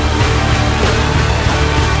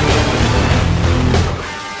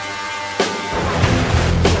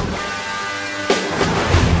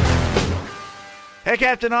 Hey,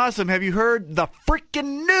 Captain Awesome, have you heard the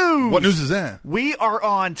freaking news? What news is that? We are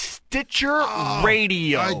on Stitcher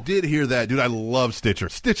Radio. I did hear that, dude. I love Stitcher.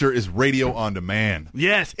 Stitcher is radio on demand.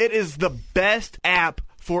 Yes, it is the best app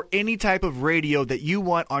for any type of radio that you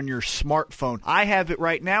want on your smartphone. I have it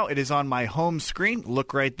right now. It is on my home screen.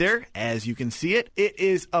 Look right there. As you can see it, it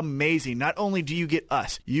is amazing. Not only do you get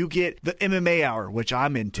us, you get the MMA Hour, which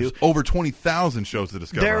I'm into. There's over 20,000 shows to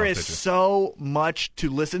discover. There on is Stitcher. so much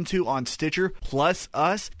to listen to on Stitcher, plus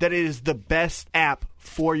us, that it is the best app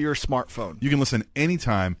for your smartphone. You can listen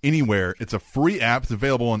anytime, anywhere. It's a free app. It's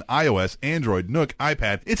available on iOS, Android, Nook,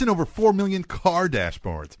 iPad. It's in over 4 million car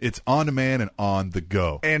dashboards. It's on demand and on the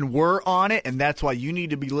go. And we're on it, and that's why you need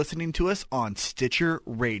to be listening to us on Stitcher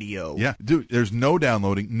Radio. Yeah, dude, there's no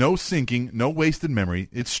downloading, no syncing, no wasted memory.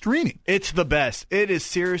 It's streaming. It's the best. It is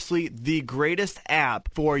seriously the greatest app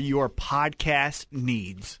for your podcast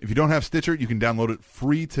needs. If you don't have Stitcher, you can download it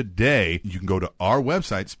free today. You can go to our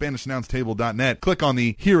website, SpanishAnnounceTable.net. Click on the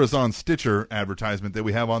Here is on Stitcher advertisement that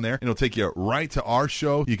we have on there. It'll take you right to our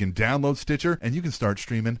show. You can download Stitcher, and you can start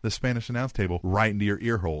streaming the Spanish Announce Table right into your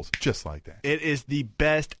ear holes, just like that. It is the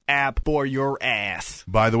best app for your ass.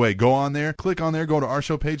 By the way, go on there, click on there, go to our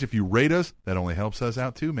show page. If you rate us, that only helps us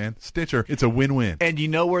out too, man. Stitcher, it's a win-win. And you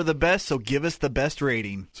know we're the best, so give us the best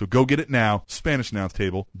rating. So go get it now,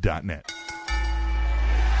 SpanishAnnounceTable.net.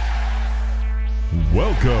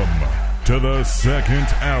 Welcome to the second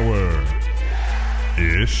hour-ish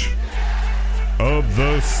of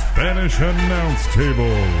the Spanish Announce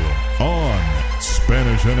Table on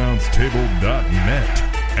SpanishAnnounceTable.net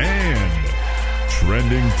and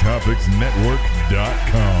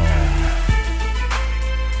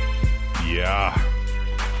TrendingTopicsNetwork.com. Yeah.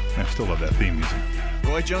 I still love that theme music.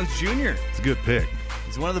 Roy Jones Jr. It's a good pick.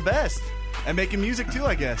 He's one of the best. And making music too,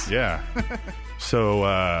 I guess. Yeah.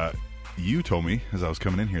 So, you told me as I was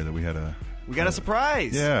coming in here that we got a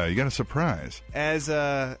surprise. Yeah, you got a surprise. As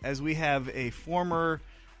we have a former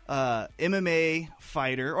MMA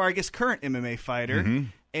fighter, or I guess current MMA fighter,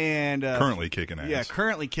 and currently kicking ass. Yeah,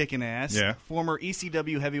 currently kicking ass. Yeah. Former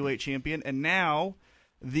ECW heavyweight champion, and now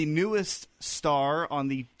the newest star on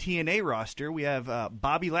the TNA roster. We have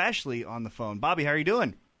Bobby Lashley on the phone. Bobby, how are you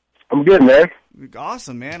doing? I'm good, man.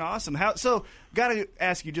 Awesome, man. Awesome. So, got to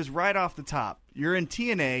ask you just right off the top. You're in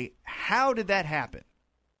TNA. How did that happen?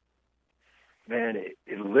 Man, it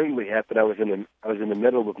literally happened. I was in the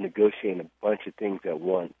middle of negotiating a bunch of things at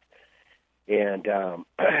once, and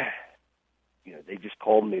they just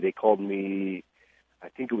called me. They called me. I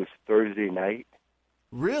think it was Thursday night.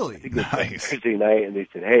 Really? I think it was Thursday night, and they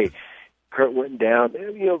said, "Hey, Kurt went down."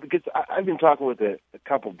 Because I've been talking with a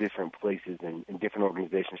couple different places and different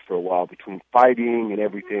organizations for a while between fighting and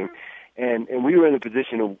everything, and we were in a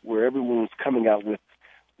position where everyone was coming out with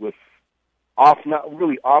not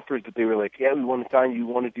really offers, but they were like, "Yeah, we want to sign you,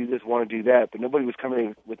 want to do this, want to do that," but nobody was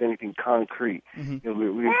coming with anything concrete. Mm-hmm.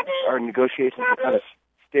 Our negotiations were kind of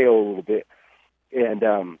stale a little bit, and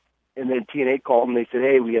then TNA called and they said,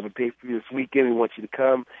 "Hey, we have a pay-per-view this weekend. We want you to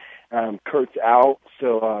come. Kurt's out,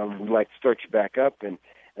 so we'd like to start you back up." And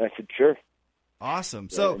I said, "Sure." Awesome.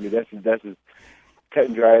 So that's as cut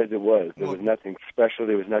and dry as it was. There was nothing special.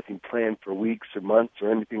 There was nothing planned for weeks or months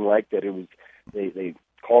or anything like that. It was they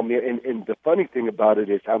called me, and the funny thing about it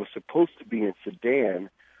is I was supposed to be in Sedan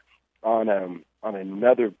on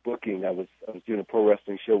another booking. I was doing a pro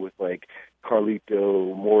wrestling show with like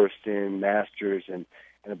Carlito, Morrison, Masters, and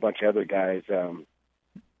a bunch of other guys. And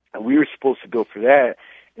we were supposed to go for that,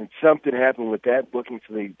 and something happened with that booking,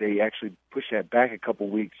 so they actually pushed that back a couple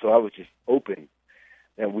weeks. So I was just open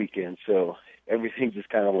that weekend. So everything just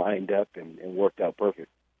kind of lined up and worked out perfect.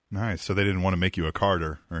 Nice. So they didn't want to make you a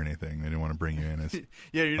Carter or anything. They didn't want to bring you in as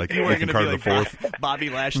you like weren't going to be Carter like the Fourth. Bobby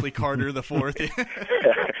Lashley Carter the Fourth.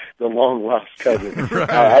 the long lost cousin.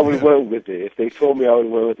 I would have went with it. If they told me, I would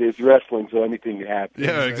have went with it. It's wrestling, so anything can happen.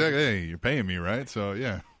 Yeah, exactly. Hey, you're paying me, right? So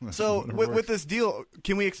yeah. So with this deal,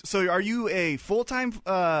 can we? So are you a full-time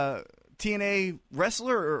TNA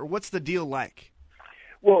wrestler, or what's the deal like?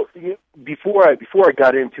 Well, before I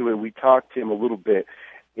got into it, we talked to him a little bit,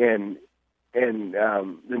 and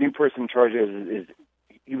the new person in charge is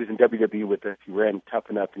he was in WWE with us. He ran Tough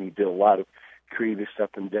Enough, and he did a lot of creative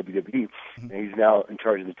stuff in WWE. And he's now in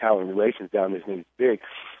charge of the talent relations down there. His name is Big.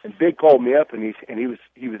 And Big called me up, and he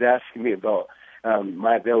was asking me about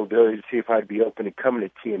my availability to see if I'd be open to coming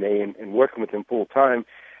to TNA and working with him full time.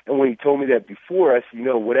 And when he told me that before, I said,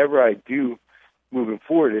 whatever I do moving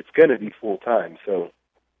forward, it's going to be full time. So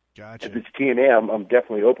gotcha. If it's TNA, I'm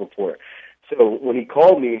definitely open for it. So when he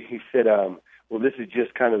called me, he said, well, this is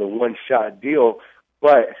just kind of the one-shot deal,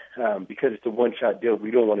 but because it's a one-shot deal, we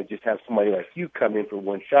don't want to just have somebody like you come in for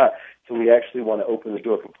one shot. So we actually want to open the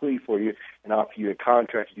door completely for you and offer you a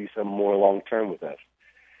contract to do something more long-term with us.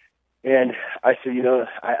 And I said,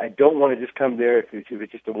 I don't want to just come there if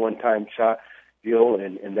it's just a one-time shot deal,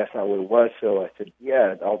 and that's not what it was. So I said,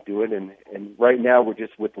 yeah, I'll do it. And right now we're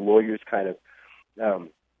just with the lawyers kind of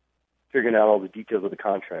figuring out all the details of the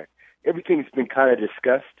contract. Everything's been kind of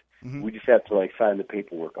discussed. Mm-hmm. We just have to sign the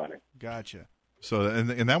paperwork on it. Gotcha. So,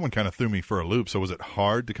 and that one kind of threw me for a loop. So was it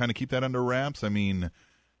hard to kind of keep that under wraps? I mean,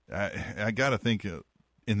 I got to think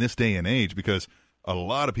in this day and age, because a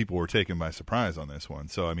lot of people were taken by surprise on this one.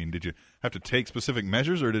 So, I mean, did you have to take specific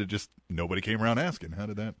measures, or did it just nobody came around asking? How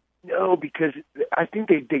did that? No, because I think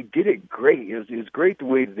they did it great. It was great the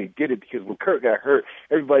way that they did it, because when Kurt got hurt,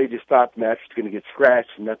 everybody just thought the match was going to get scratched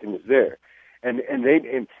and nothing was there. And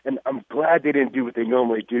I'm glad they didn't do what they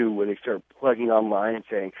normally do, where they start plugging online and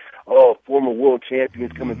saying, "Oh, former world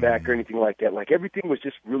champions coming back" or anything like that. Everything was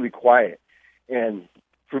just really quiet. And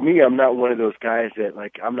for me, I'm not one of those guys that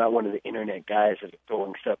I'm not one of the internet guys that are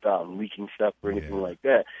throwing stuff out and leaking stuff or anything like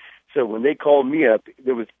that. So when they called me up,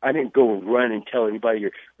 I didn't go and run and tell anybody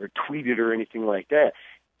or tweet it or anything like that.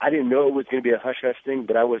 I didn't know it was going to be a hush-hush thing,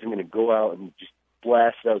 but I wasn't going to go out and just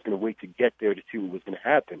blast it. I was going to wait to get there to see what was going to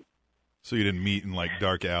happen. So you didn't meet in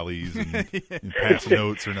dark alleys and pass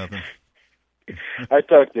notes or nothing? I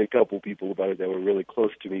talked to a couple people about it that were really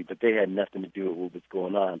close to me, but they had nothing to do with what was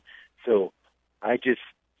going on. So it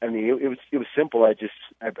was simple.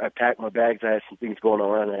 I packed my bags. I had some things going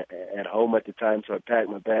on at home at the time, so I packed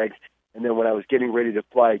my bags. And then when I was getting ready to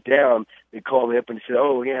fly down, they called me up and said,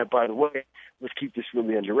 "Oh, yeah, by the way, let's keep this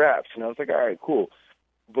really under wraps." And I was like, all right, cool.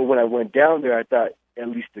 But when I went down there, I thought at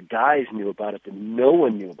least the guys knew about it, but no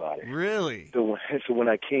one knew about it. Really? So when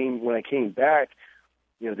I came back,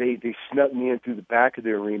 they snuck me in through the back of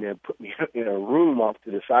the arena and put me in a room off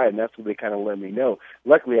to the side, and that's what they kind of let me know.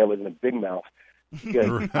 Luckily, I wasn't a big mouth, because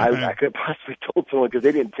Right. I could have possibly told someone, because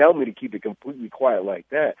they didn't tell me to keep it completely quiet like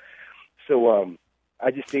that. So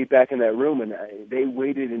I just stayed back in that room, and they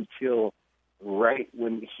waited until right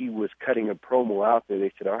when he was cutting a promo out there.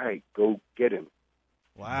 They said, "All right, go get him."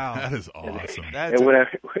 Wow. That is awesome.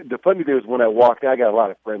 The funny thing was, when I walked out, I got a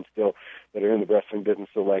lot of friends still that are in the wrestling business.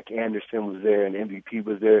 So Anderson was there and MVP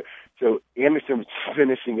was there. So Anderson was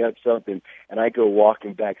finishing up something, and I go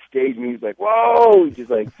walking backstage, and he's like, "Whoa!" He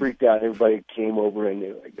just freaked out. Everybody came over, and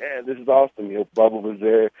they were like, "Man, this is awesome." Bubba was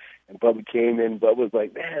there, and Bubba came in. Bubba was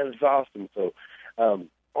like, "Man, this is awesome." So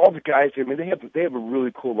all the guys there, they have a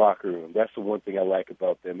really cool locker room. That's the one thing I like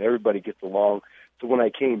about them. Everybody gets along. So when I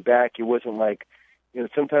came back, it wasn't like,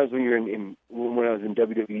 sometimes when you're when I was in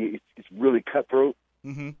WWE, it's really cutthroat.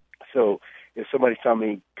 Mm-hmm. So if somebody saw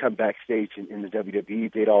me come backstage in the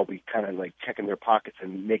WWE, they'd all be kind of checking their pockets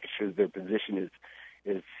and making sure that their position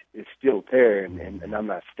is still there, and I'm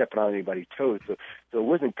not stepping on anybody's toes. So it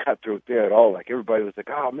wasn't cutthroat there at all. Everybody was like,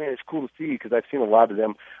 "Oh man, it's cool to see you," because I've seen a lot of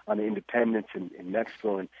them on the independents in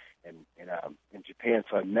Mexico and in Japan.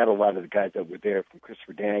 So I met a lot of the guys that were there, from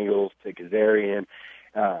Christopher Daniels to Kazarian.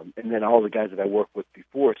 And then all the guys that I worked with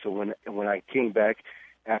before. So when I came back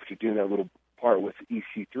after doing that little part with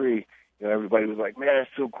EC3, everybody was like, "Man,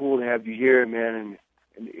 it's so cool to have you here, man."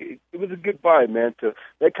 And it was a good vibe, man. So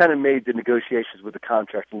that kind of made the negotiations with the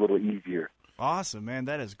contract a little easier. Awesome, man.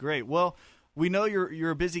 That is great. Well, we know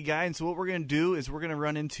you're a busy guy, and so what we're going to do is we're going to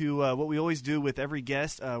run into what we always do with every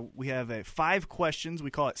guest. We have 5 questions.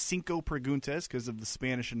 We call it Cinco Preguntas because of the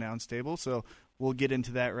Spanish announce table. So we'll get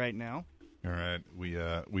into that right now. All right,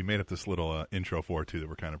 we made up this little intro for it, too, that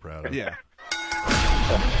we're kind of proud of. Yeah.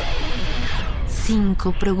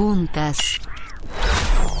 Cinco preguntas.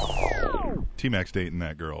 T-Mac's dating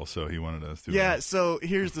that girl, so he wanted us to. Yeah, so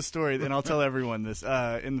here's the story, and I'll tell everyone this,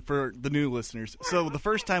 and for the new listeners. So the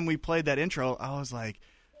first time we played that intro, I was like,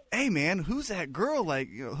 hey man, who's that girl? Like,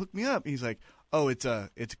 hook me up. And he's like, oh, it's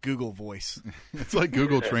Google Voice. It's like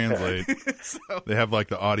Google Translate. They have like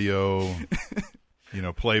the audio,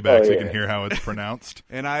 playback so you can hear how it's pronounced.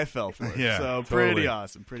 And I fell for it. Yeah, so totally. pretty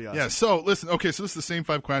awesome. Yeah. So listen. Okay. So this is the same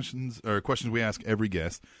 5 questions we ask every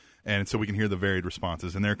guest, and so we can hear the varied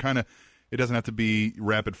responses. And they're kind of. It doesn't have to be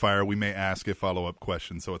rapid fire. We may ask a follow-up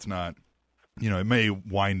question, so it's not. It may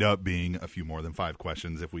wind up being a few more than 5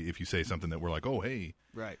 questions if you say something that we're like, oh hey,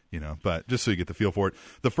 right. But just so you get the feel for it.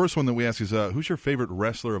 The first one that we ask is, who's your favorite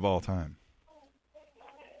wrestler of all time?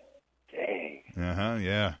 Dang.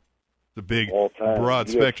 Yeah. The big, all-time.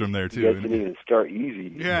 spectrum there, too. You guys didn't even start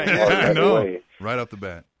easy. Yeah, I know. Right off the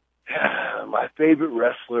bat. My favorite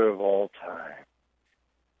wrestler of all time.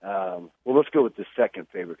 Well, let's go with the second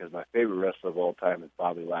favorite, because my favorite wrestler of all time is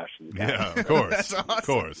Bobby Lashley. Yeah, of course. That's awesome. Of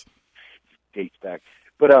course. Dates back.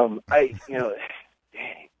 But, dang.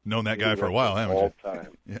 Known that guy for a while, haven't you? All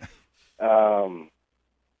time. Yeah.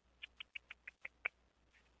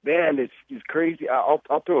 Man, it's crazy. I'll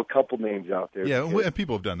throw a couple names out there. Yeah, because,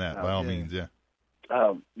 people have done that, by all means, yeah.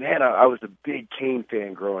 Man, I was a big Kane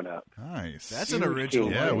fan growing up. Nice. That's an original.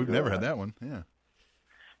 Yeah, we've never had that one. Yeah.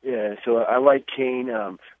 Yeah, so I like Kane.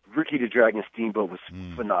 Ricky the Dragon Steamboat was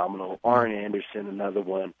phenomenal. Arn Anderson, another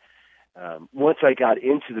one. Once I got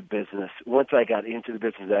into the business, I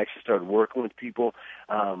actually started working with people.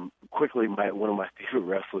 Quickly, one of my favorite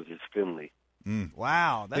wrestlers is Finley.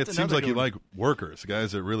 Wow, that's it seems like you like workers,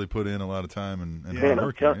 guys that really put in a lot of time and Man,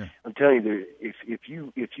 hard work. I'm telling you, if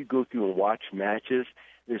you go through and watch matches,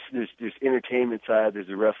 there's entertainment side, there's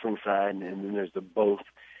the wrestling side, and then there's the both.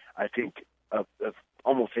 I think of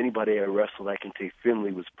almost anybody I wrestled, I can say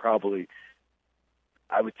Finley was probably,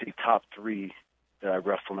 I would say, top 3 that I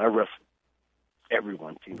wrestled. And I wrestled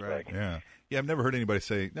everyone, seems like. Yeah. Yeah, I've never heard anybody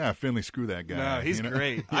say, "Nah, Finley, screw that guy." No, he's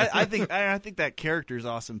great. I think that character is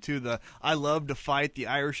awesome too. I love to fight the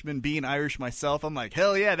Irishman. Being Irish myself, I'm like,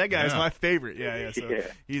 hell yeah, that guy is my favorite. Yeah. So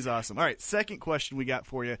he's awesome. All right, second question we got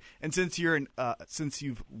for you. And since since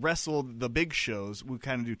you've wrestled the big shows, we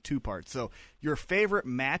kind of do 2 parts. So your favorite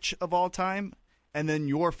match of all time, and then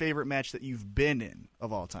your favorite match that you've been in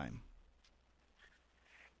of all time.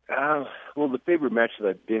 Well, the favorite match that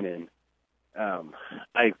I've been in,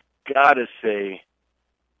 I gotta say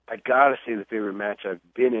the favorite match I've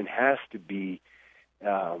been in has to be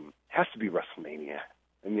WrestleMania.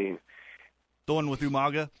 I mean, the one with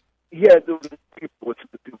Umaga. Yeah, is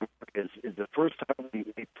the first time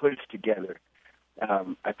they put us together.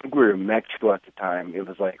 I think we were in Mexico at the time. It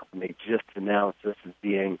was like when they just announced us as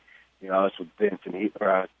being, I was with Vince and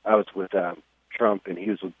I was with Trump and he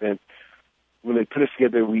was with Vince. When they put us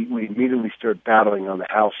together, we immediately started battling on the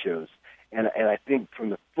house shows. And I think from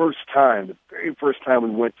the very first time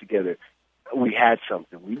we went together, we had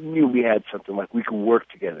something. We knew we had something, like we could work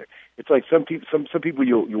together. It's like some people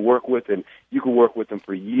you work with, and you can work with them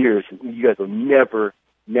for years, and you guys will never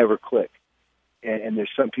click. And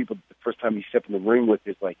there's some people, the first time you step in the ring with,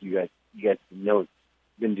 it's like you guys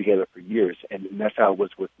been together for years, and that's how it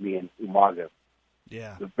was with me and Umaga.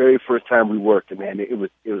 Yeah. The very first time we worked, and man, it was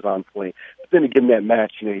on point. But then again, that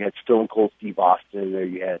match, you had Stone Cold Steve Austin in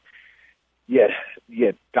there. You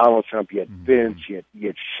had Donald Trump. You had Vince. You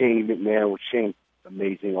had Shane McMahon. With Shane,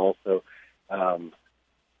 amazing also. I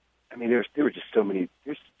mean, there were just so many.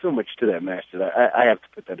 There's so much to that match that I have to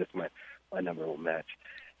put that as my number one match.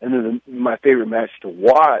 And then my favorite match to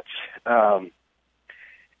watch.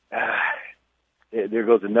 There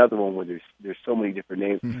goes another one where there's so many different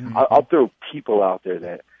names. Mm-hmm. I'll throw people out there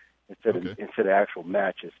that instead of actual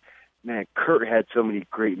matches. Man, Kurt had so many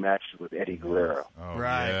great matches with Eddie Guerrero. Oh,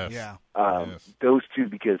 right? yes. Yeah. Those two,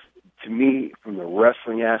 because to me, from the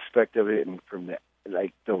wrestling aspect of it, and from the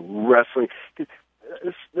wrestling,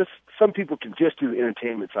 some people can just do the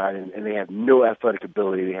entertainment side, and they have no athletic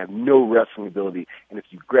ability, they have no wrestling ability, and if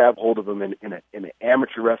you grab hold of them in an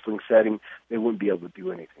amateur wrestling setting, they wouldn't be able to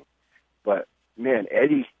do anything. But man,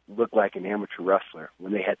 Eddie looked like an amateur wrestler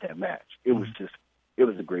when they had that match. It was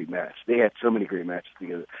a great match. They had so many great matches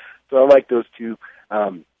together. So I like those two.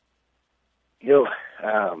 Let's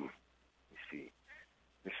see.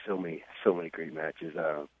 There's so many great matches.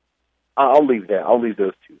 I'll leave that. I'll leave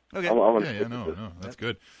those two. Okay. That's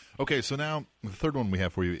good. Okay, so now the third one we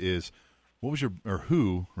have for you is, who was your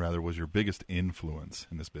biggest influence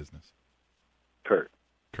in this business? Kurt.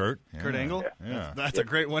 Kurt? Yeah. Kurt Angle? Yeah. That's a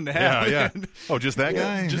great one to have. Yeah. Oh, just that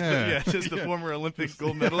guy? Just the former Olympic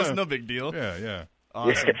gold medalist. No big deal. Yeah.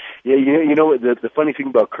 Awesome. Yeah. You know what? The funny thing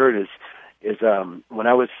about Kurt is when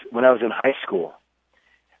I was in high school,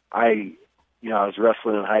 I was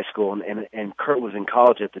wrestling in high school, and Kurt was in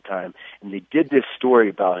college at the time, and they did this story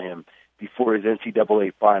about him before his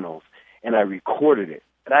NCAA finals, and I recorded it.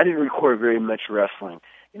 And I didn't record very much wrestling.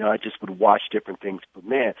 I just would watch different things. But,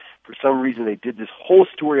 man, for some reason they did this whole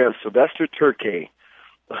story on Sylvester Turkey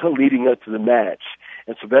leading up to the match.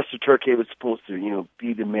 And Sylvester Turkey was supposed to,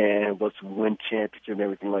 be the man, was to win championship and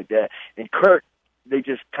everything like that. And Kurt, they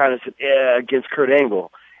just kind of said, against Kurt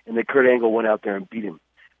Angle. And then Kurt Angle went out there and beat him.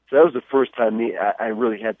 So that was the first time I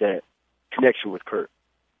really had that connection with Kurt.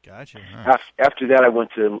 Gotcha. Nice. After that, I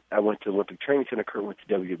went to Olympic Training Center. Kurt went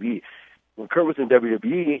to WWE. When Kurt was in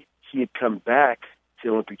WWE, he had come back to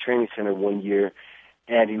Olympic Training Center one year,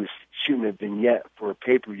 and he was shooting a vignette for a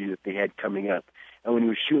pay-per-view that they had coming up. And when he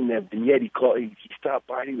was shooting that vignette, he stopped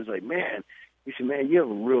by, and he was like, man, he said, man, you have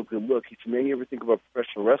a real good look. He said, man, you ever think about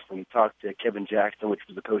professional wrestling? He talked to Kevin Jackson, which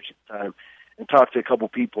was the coach at the time, and talked to a couple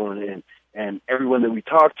people, and everyone that we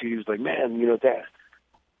talked to, he was like, man, that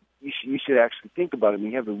you should actually think about it.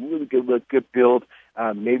 You have a really good look, good build.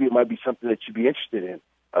 Maybe it might be something that you'd be interested in.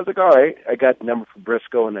 I was like, all right. I got the number from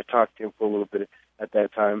Briscoe, and I talked to him for a little bit at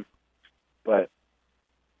that time. But,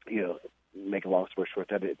 make a long story short,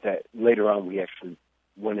 that later on we actually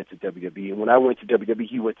went into WWE. And when I went to WWE,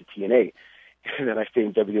 he went to TNA. And then I stayed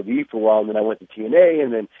in WWE for a while, and then I went to TNA,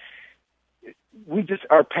 and then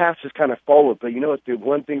our paths just kind of followed. But the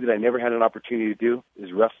one thing that I never had an opportunity to do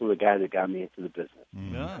is wrestle the guy that got me into the business.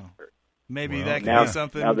 No. Maybe that could now, be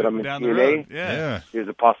something now that I'm in down TNA, the road. Yeah. There's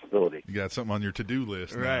a possibility. You got something on your to-do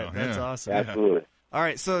list Right. now. That's awesome. Absolutely. All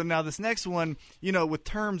right, so now this next one, with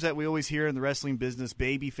terms that we always hear in the wrestling business,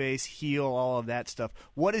 babyface, heel, all of that stuff,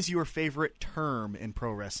 what is your favorite term in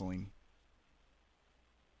pro wrestling?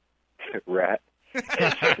 Rat.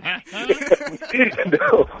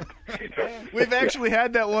 No. We've actually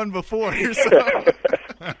had that one before. So.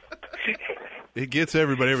 It gets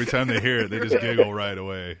everybody every time they hear it. They just giggle right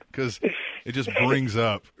away because it just brings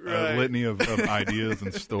up a litany of ideas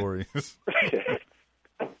and stories.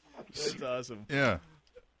 That's awesome. Yeah.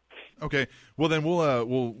 Okay. Well, then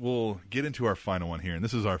we'll get into our final one here, and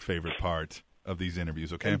this is our favorite part of these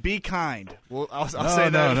interviews. Okay. And be kind. Well, I'll no, say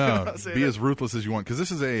that. No. Be as ruthless as you want, because this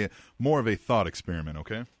is more of a thought experiment.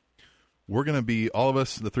 Okay. We're gonna be all of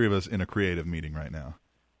us, the three of us, in a creative meeting right now.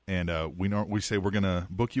 And we say we're going to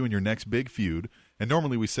book you in your next big feud. And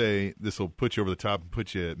normally we say this will put you over the top and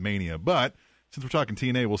put you at Mania. But since we're talking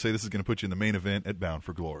TNA, we'll say this is going to put you in the main event at Bound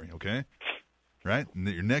for Glory, okay? Right? And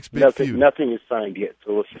your next big feud. Nothing is signed yet,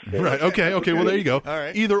 so let's just say right, okay. Well, there you go. All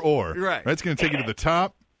right. Either or. Right. It's going to take you to the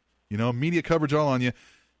top, media coverage all on you.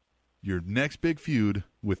 Your next big feud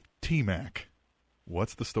with T-Mac.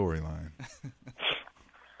 What's the storyline?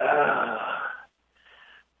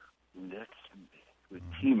 Next with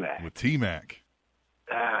T-Mac. With T-Mac.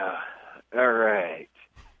 All right.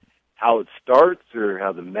 How it starts, or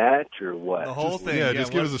how the match, or what? The whole thing. Yeah,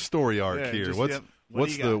 just give us a story arc here.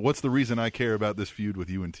 What's the reason I care about this feud with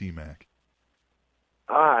you and T-Mac?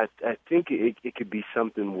 I think it could be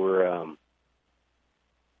something where,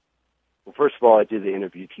 well, first of all, I did the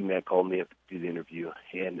interview. T-Mac called me up to do the interview,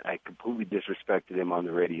 and I completely disrespected him on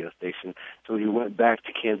the radio station. So he went back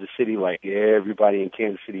to Kansas City like everybody in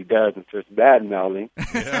Kansas City does and starts bad-mouthing.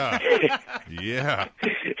 Yeah. Yeah.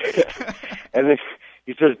 And then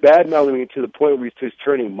he starts bad-mouthing me to the point where he starts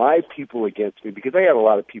turning my people against me, because I have a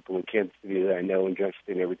lot of people in Kansas City that I know, and Junction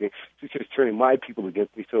State and everything. So he starts turning my people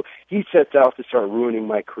against me. So he sets out to start ruining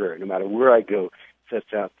my career. No matter where I go,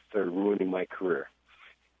 sets out to start ruining my career.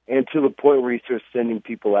 And to the point where he starts sending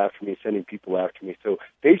people after me. So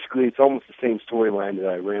basically, it's almost the same storyline that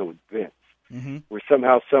I ran with Vince, where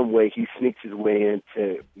somehow, some way, he sneaks his way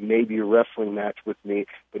into maybe a wrestling match with me,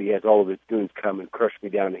 but he has all of his goons come and crush me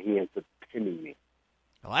down, and he ends up pinning me.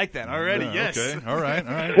 I like that already. Yes. Okay. All right.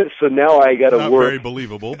 So now I got to Not work. very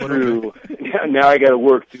believable, but through, okay. Now I got to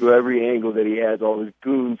work through every angle that he has, all his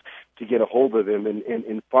goons, to get a hold of him,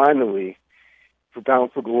 and finally, for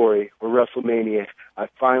Bound for Glory or WrestleMania, I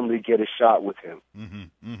finally get a shot with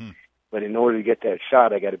him. But in order to get that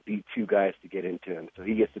shot, I got to beat two guys to get into him. So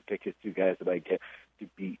he gets to pick his two guys that I get to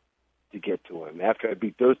beat to get to him. After I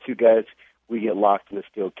beat those two guys, we get locked in a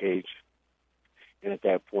steel cage, and at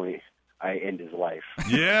that point, I end his life.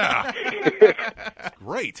 Yeah.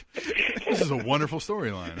 Great. This is a wonderful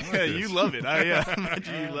storyline. Yeah, you love it. I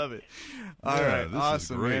imagine you love it. All right.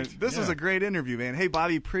 Awesome, man. This was a great interview, man. Hey,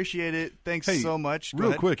 Bobby, appreciate it. Thanks so much.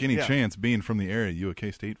 Real quick, any chance, being from the area, you a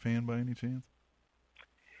K-State fan by any chance?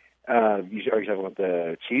 Are you talking about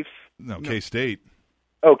the Chiefs? No, K-State.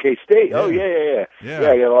 Oh, K-State. Yeah. Oh, yeah.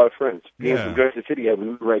 I got a lot of friends. Being from Jersey City, I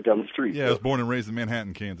moved right down the street. Yeah, I was born and raised in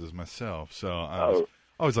Manhattan, Kansas myself, so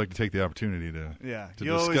I always like to take the opportunity to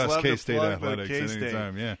You always discuss love to K-State plug athletics at K-State. any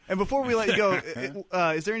time. Yeah. And before we let you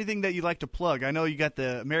go, is there anything that you'd like to plug? I know you got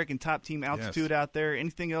the American Top Team Altitude out there.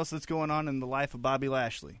 Anything else that's going on in the life of Bobby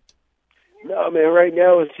Lashley? No, man. Right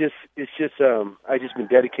now, it's just. I just been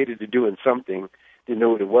dedicated to doing something. Didn't know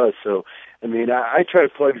what it was, so I mean, I try to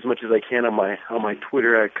plug as much as I can on my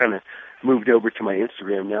Twitter. I kind of moved over to my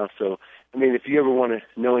Instagram now, so I mean, if you ever want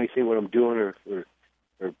to know anything what I'm doing or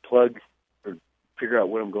plug or figure out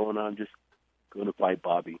what I'm going on, just go to Fight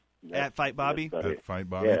Bobby. At Fight Bobby. At Fight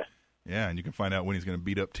Bobby. Yeah. Yeah, and you can find out when he's going to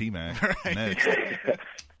beat up T-Mac next.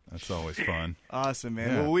 That's always fun. Awesome, man.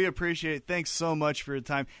 Yeah. Well, we appreciate it. Thanks so much for your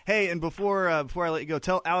time. Hey, and before I let you go,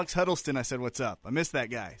 tell Alex Huddleston I said what's up. I missed that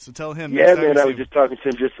guy, so tell him. Yeah, man, I was just talking to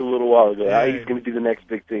him just a little while ago. Yeah. He's going to be the next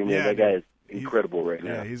big thing, man. Yeah. That guy is incredible right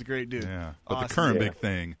now. Yeah, he's a great dude. Yeah, but Awesome. the current big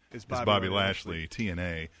thing is is Bobby Lashley,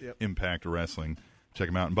 TNA, Impact Wrestling. Check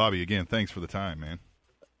him out. And Bobby, again, thanks for the time, man.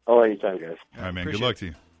 Oh, anytime, guys. All right, man. Good luck to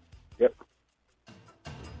you. Yep.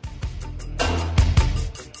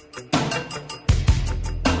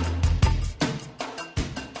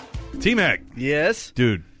 T-Mac. Yes?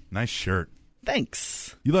 Dude, nice shirt.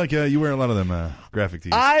 Thanks. You wear a lot of them graphic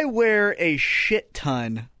tees. I wear a shit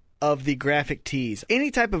ton of the graphic tees.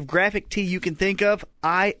 Any type of graphic tee you can think of,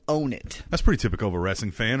 I own it. That's pretty typical of a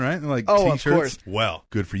wrestling fan, right? Like Oh, of T-shirts. course. Well,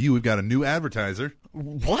 good for you. We've got a new advertiser.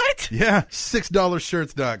 What? Yeah,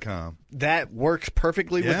 $6shirts.com. That works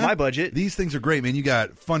perfectly with my budget. These things are great, man. You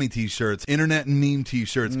got funny T-shirts, internet and meme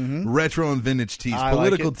T-shirts, retro and vintage tees, I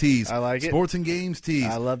political like it. tees, I like it. sports and games tees,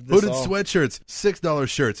 I love this hooded all. sweatshirts, $6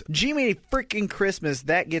 shirts. Jiminy freaking Christmas,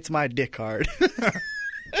 that gets my dick hard.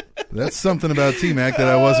 That's something about T-Mac that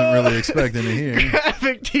I wasn't really expecting to hear.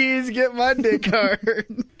 Graphic tees get my dick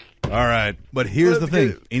hard. All right, but here's the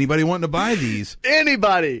thing. Anybody wanting to buy these,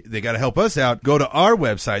 Anybody. they got to help us out. Go to our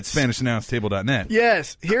website, SpanishAnnounceTable.net.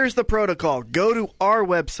 Yes, here's the protocol. Go to our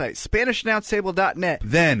website, SpanishAnnounceTable.net.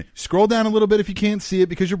 Then scroll down a little bit if you can't see it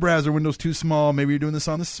because your browser window's too small. Maybe you're doing this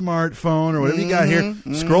on the smartphone or whatever you got here.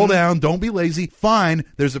 Scroll down. Don't be lazy. Fine.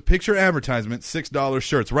 There's a picture advertisement, $6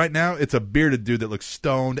 shirts. Right now, it's a bearded dude that looks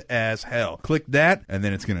stoned as hell. Click that, and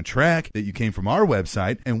then it's going to track that you came from our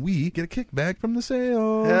website, and we get a kickback from the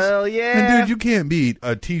sales. Hell yeah. And dude, you can't beat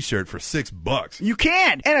a T-shirt for $6. You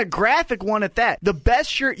can, and a graphic one at that. The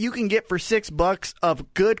best shirt you can get for $6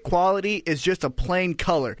 of good quality is just a plain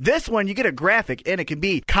color. This one, you get a graphic, and it can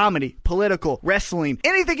be comedy, political, wrestling,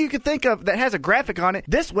 anything you can think of that has a graphic on it.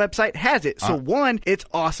 This website has it. So one, it's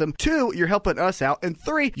awesome. Two, you're helping us out. And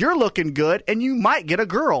three, you're looking good, and you might get a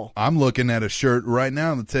girl. I'm looking at a shirt right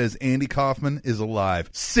now that says Andy Kaufman is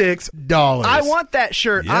alive. $6. I want that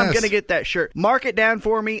shirt. I'm Yes. going to get that shirt. Mark it down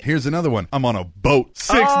for me. Here's another one. I'm on a boat.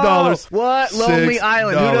 $6. Oh, what? Lonely $6.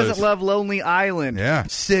 Island. Who doesn't love Lonely Island? Yeah,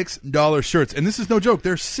 $6 shirts. And this is no joke.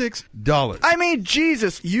 They're $6. I mean,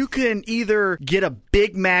 Jesus, you can either get a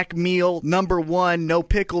Big Mac meal, #1, no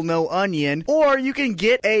pickle, no onion, or you can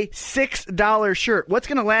get a $6 shirt. What's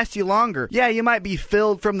going to last you longer? Yeah, you might be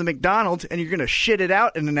filled from the McDonald's and you're going to shit it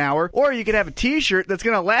out in an hour, or you could have a T-shirt that's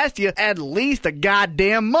going to last you at least a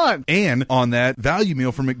goddamn month. And on that value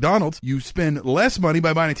meal from McDonald's, you spend less money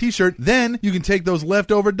by buying a T-shirt. Then you can take those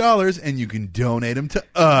leftover dollars and you can donate them to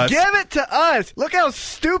us. Give it to us. Look how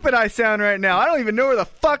stupid I sound right now. I don't even know where the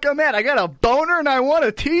fuck I'm at. I got a boner and I want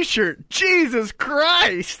a T-shirt. Jesus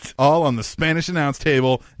Christ. All on the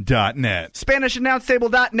SpanishAnnounceTable.net.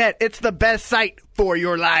 SpanishAnnounceTable.net. It's the best site for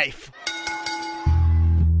your life.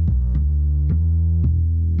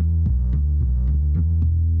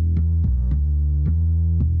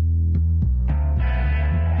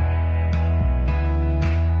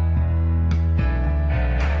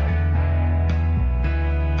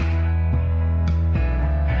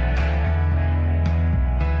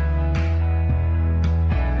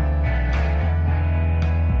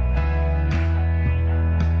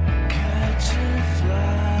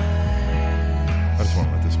 I just want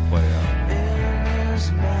to let this play out. It's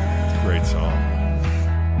a great song.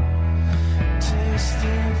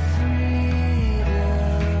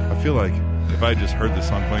 I feel like if I had just heard this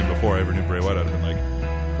song playing before I ever knew Bray Wyatt, I'd have been like,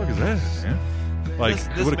 what the fuck is that, man? Like, This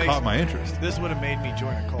it would have makes- caught my interest. This would have made me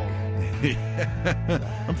join a cult.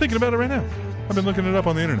 I'm thinking about it right now. I've been looking it up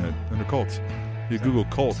on the internet under cults. You Google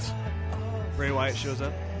cults. Bray Wyatt shows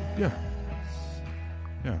up. Yeah.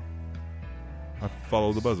 Yeah. I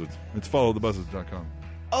follow the buzzards. It's followthebuzzards.com.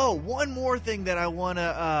 Oh, one more thing that I want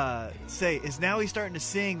to say is now he's starting to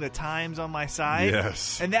sing The Times on My Side.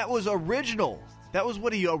 Yes. And that was original. That was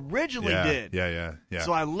what he originally did. Yeah.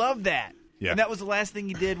 So I love that. Yeah. And that was the last thing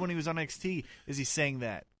he did when he was on NXT is he sang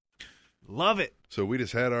that. Love it. So we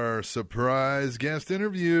just had our surprise guest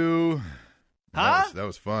interview. Huh? That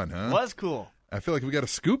was fun, huh? Was cool. I feel like we got a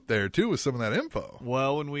scoop there, too, with some of that info.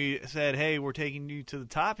 Well, when we said, hey, we're taking you to the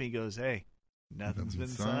top, he goes, hey, nothing's been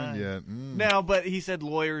signed yet. Now, but he said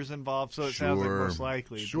lawyers involved, so it sounds like most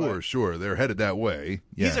likely. Sure. They're headed that way.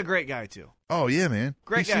 Yeah. He's a great guy, too. Oh, yeah, man.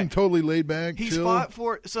 Great he guy. seemed totally laid back, He's chill. fought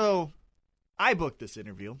for... So, I booked this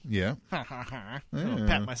interview. Yeah. I'll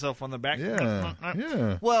pat myself on the back.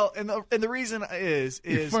 Yeah. Well, and the reason is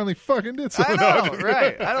you finally fucking did something. I know,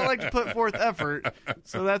 right? I don't like to put forth effort,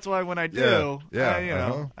 so that's why when I do,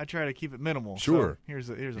 I try to keep it minimal. Sure.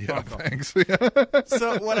 So here's a phone call. Thanks.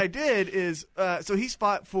 So what I did is, so he's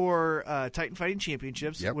fought for Titan Fighting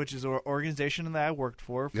Championships, which is an organization that I worked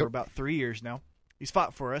for about 3 years now. He's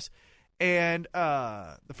fought for us, and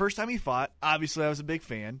the first time he fought, obviously I was a big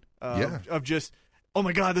fan of just. Oh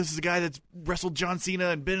my God, this is a guy that's wrestled John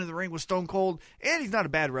Cena and been in the ring with Stone Cold, and he's not a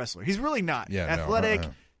bad wrestler. He's really not. Athletic,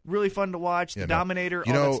 really fun to watch, the Dominator,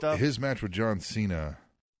 all that stuff. His match with John Cena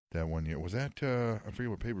that one year, was that, I forget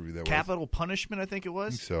what pay-per-view that was. Capital Punishment, I think it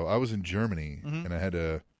was. I think so. I was in Germany, and I had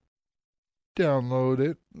to download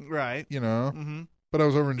it. Right. But I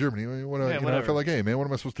was over in Germany. I felt like, hey, man, what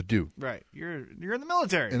am I supposed to do? Right. You're in the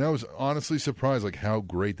military. And I was honestly surprised, like, how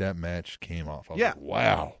great that match came off. I was like,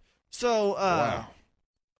 wow. So,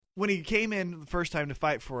 when he came in the first time to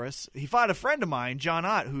fight for us, he fought a friend of mine, John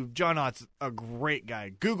Ott, John Ott's a great guy.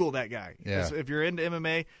 Google that guy. Yeah. If you're into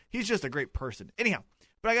MMA, he's just a great person. Anyhow,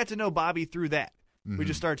 but I got to know Bobby through that. Mm-hmm. We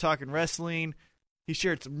just started talking wrestling. He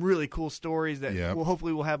shared some really cool stories that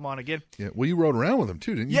hopefully we'll have him on again. Yeah. Well, you rode around with him,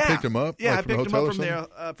 too, didn't you? Yeah. You picked him up? Yeah, like, I picked him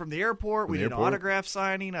up from the airport. We did an autograph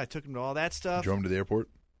signing. I took him to all that stuff. Drove him to the airport?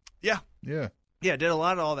 Yeah. Yeah. Yeah, did a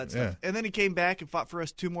lot of all that stuff. And then he came back and fought for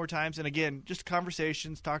us 2 more times. And again, just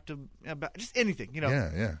conversations, talked to about just anything,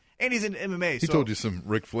 Yeah. And he's in MMA. He told you some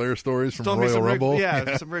Ric Flair stories from Royal Rumble.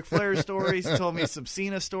 Some Ric Flair stories. He told me some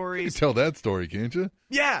Cena stories. You can tell that story, can't you?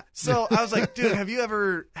 Yeah. So I was like, dude, have you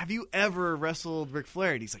ever wrestled Ric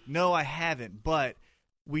Flair? And he's like, no, I haven't. But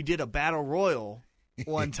we did a battle royal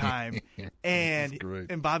one time.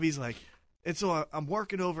 And Bobby's like, and so I'm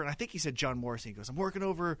working over, and I think he said John Morrison. He goes, I'm working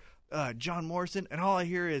over John Morrison, and all I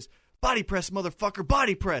hear is, body press, motherfucker,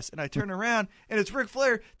 body press. And I turn around, and it's Ric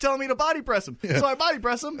Flair telling me to body press him. Yeah. So I body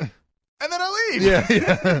press him, and then I leave. Yeah.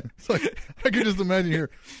 It's like, I can just imagine here,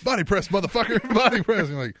 body press, motherfucker, body press.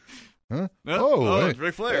 And you're like, huh? Oh, it's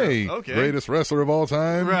Ric Flair. Hey, okay. Greatest wrestler of all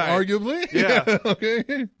time, arguably. Yeah.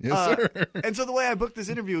 Okay. Yes, sir. And so the way I booked this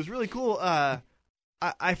interview was really cool.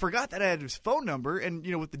 I forgot that I had his phone number, and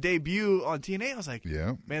with the debut on TNA, I was like,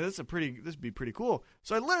 man, this would be pretty cool.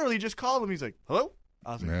 So I literally just called him. He's like, hello?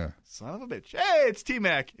 I was like, son of a bitch. Hey, it's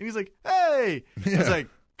T-Mac. And he's like, hey. I was like,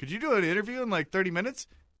 could you do an interview in like 30 minutes?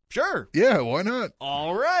 Sure. Yeah, why not?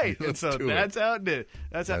 All right. And Let's so do that's how it did.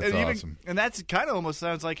 That's awesome. And that's kind of almost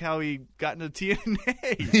sounds like how he got into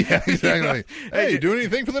TNA. Yeah, exactly. Hey, you doing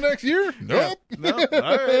anything for the next year? Nope. No. All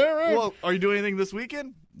right. Well, are you doing anything this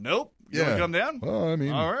weekend? Nope. You want to come down? Well, I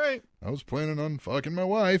mean, all right. I was planning on fucking my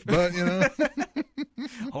wife, but,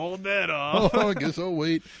 Hold that off. I guess I'll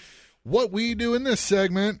wait. What we do in this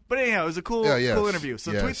segment. But anyhow, it was a cool interview.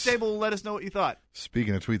 So Tweet the Table, let us know what you thought.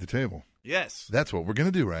 Speaking of Tweet the Table. Yes. That's what we're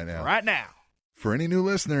going to do right now. Right now. For any new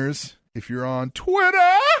listeners, if you're on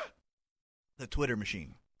Twitter. The Twitter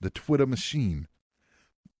machine. The Twitter machine.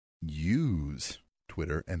 Use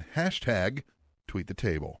Twitter and hashtag Tweet the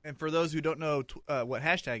Table. And for those who don't know what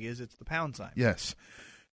hashtag is, it's the £. Yes.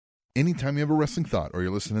 Anytime you have a wrestling thought or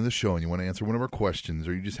you're listening to the show and you want to answer one of our questions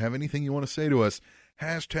or you just have anything you want to say to us,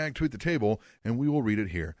 hashtag Tweet the Table and we will read it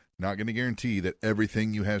here. Not going to guarantee that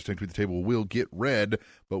everything you hashtag Tweet the Table will get read,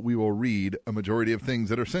 but we will read a majority of things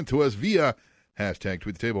that are sent to us via hashtag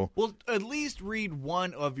Tweet the Table. We'll at least read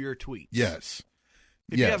one of your tweets. Yes.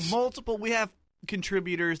 If you have multiple, we have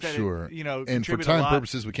contributors that and for time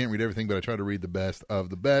purposes we can't read everything, but I try to read the best of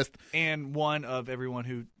the best and one of everyone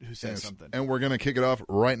who says something. And we're going to kick it off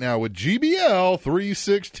right now with GBL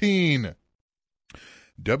 316.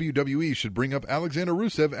 WWE should bring up Alexander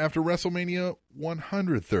Rusev after WrestleMania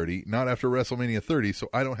 130, not after WrestleMania 30, so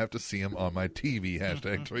I don't have to see him on my TV.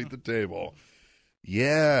 Hashtag Tweet the Table.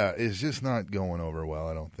 Yeah, it's just not going over well,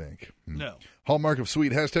 I don't think. No. Hallmark of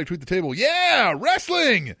Sweet. Hashtag Tweet the Table. Yeah,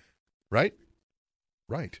 wrestling! Right?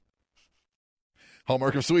 Right.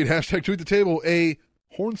 Hallmark of Sweet. Hashtag Tweet the Table. A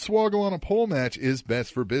hornswoggle on a pole match is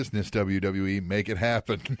best for business, WWE. Make it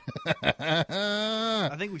happen.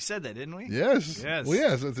 I think we said that, didn't we? Yes. Well,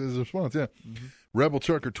 yes, that's his response, yeah. Mm-hmm. Rebel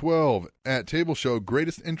Trucker 12 at Table Show.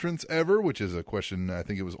 Greatest entrance ever, which is a question I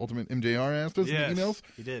think it was Ultimate MJR asked us in the emails.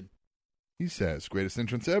 He did. He says, greatest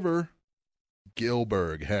entrance ever,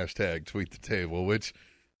 Gilbert. Hashtag Tweet the Table, which...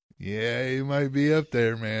 Yeah, he might be up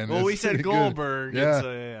there, man. Well, That's we said pretty good. Goldberg.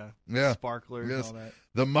 Yeah. It's Sparkler and Yes. all that.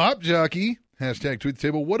 The Mop Jockey, hashtag tweet the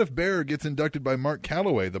table. What if Bear gets inducted by Mark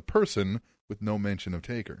Calloway, the person with no mention of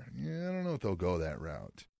Taker? Yeah, I don't know if they'll go that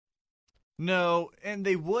route. No, and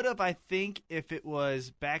they would have, I think, if it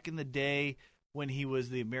was back in the day when he was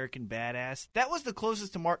the American Badass. That was the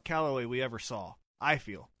closest to Mark Calloway we ever saw, I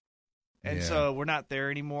feel. And Yeah. so we're not there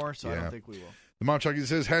anymore, so I Yeah. don't think we will. The Mop Jockey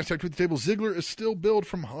says, hashtag tweet the table. Ziggler is still billed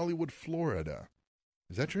from Hollywood, Florida.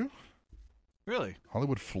 Is that true? Really?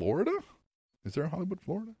 Hollywood, Florida? Is there a Hollywood,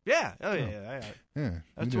 Florida? Yeah. Oh, yeah. Yeah.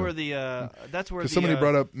 That's where the Because somebody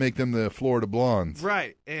brought up make them the Florida Blondes.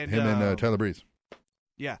 right, and Him and Tyler Breeze.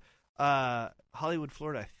 Yeah. Hollywood,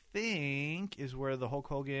 Florida, I think, is where the Hulk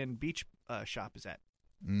Hogan beach shop is at.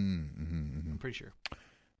 I'm pretty sure.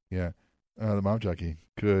 Yeah. The Mop Jockey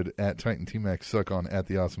could, at Titan T-Max, suck on at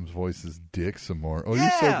the Awesome's Voice's dick some more. Oh, you're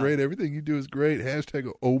so great. Everything you do is great.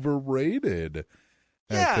 Hashtag overrated.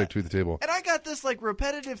 Yeah. Hashtag tweet the table. And I got this like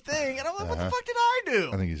repetitive thing, and I'm like, what the fuck did I do?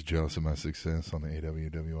 I think he's jealous of my success on the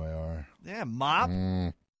AWWIR. Yeah, Mop.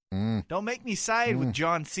 Don't make me side with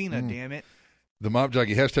John Cena, damn it. The Mop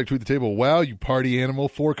Jockey, hashtag tweet the table. Wow, you party animal.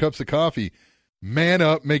 4 cups of coffee. Man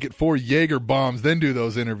up, make it 4 Jaeger bombs, then do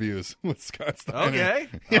those interviews with Scott Steiner. Okay.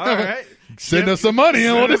 Yeah. All right. Send us some money.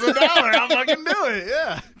 Send us $1. I'll fucking do it.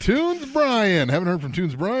 Yeah. Tunes Brian. Haven't heard from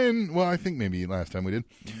Tunes Brian. Well, I think maybe last time we did.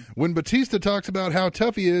 When Batista talks about how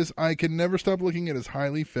tough he is, I can never stop looking at his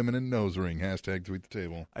highly feminine nose ring. Hashtag tweet the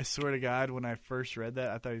table. I swear to God, when I first read that,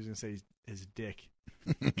 I thought he was going to say his dick.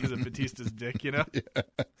 Because of Batista's dick, you know? Yeah.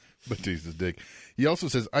 Batista's dick. He also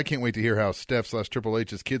says, I can't wait to hear how Steph/Triple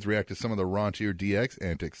H's kids react to some of the raunchier DX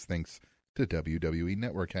antics. Thanks to WWE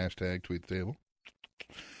Network. Hashtag tweet the table.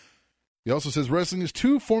 He also says, wrestling is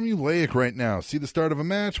too formulaic right now. See the start of a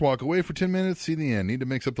match, walk away for 10 minutes, see the end. Need to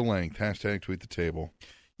mix up the length. Hashtag tweet the table.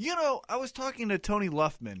 You know, I was talking to Tony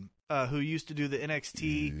Luffman, who used to do the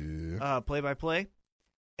NXT play-by-play,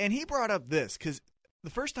 and he brought up this, because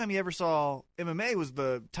the first time he ever saw MMA was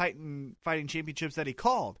the Titan Fighting Championships that he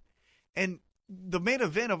called. And the main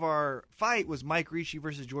event of our fight was Mike Ricci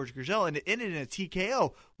versus George Gurgel, and it ended in a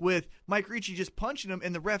TKO with Mike Ricci just punching him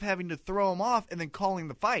and the ref having to throw him off and then calling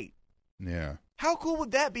the fight. Yeah. How cool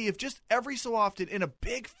would that be if just every so often in a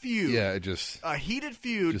big feud, a heated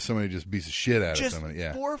feud, just somebody just beats the shit out of just somebody.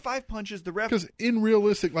 Yeah. 4 or 5 punches, the ref. Because in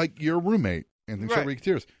realistic, like your roommate, Anthony Right. Shelby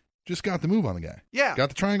Gutierrez, just got the move on the guy. Yeah. Got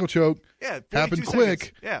the triangle choke. Yeah, 42 Happened seconds.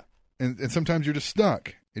 quick. Yeah. And sometimes you're just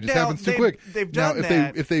stuck. It just Now, happens too they've- quick. they've now, done if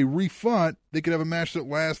that. they refought, they could have a match that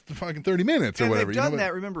lasts fucking 30 minutes or And whatever. they've done you know?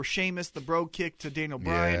 that. Remember Sheamus, the bro kick to Daniel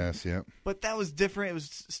Bryan? Yes, yeah. But that was different. It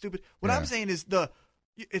was stupid. What Yeah. I'm saying is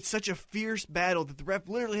it's such a fierce battle that the ref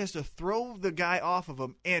literally has to throw the guy off of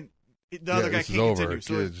him, and the other guy this is can't over. continue.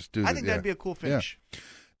 So Yeah, just do I this, think yeah. that'd be a cool finish.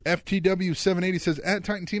 Yeah. FTW780 says, at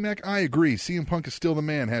Titan T-Mac, I agree. CM Punk is still the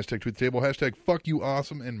man. Hashtag tweet the table. Hashtag fuck you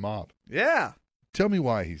awesome and Mop. Yeah. Tell me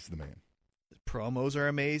why he's the man. His promos are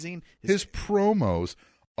amazing. His promos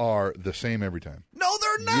are the same every time. No,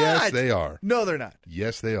 they're not. Yes, they are. No, they're not.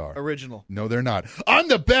 Yes, they are. Original. No, they're not. I'm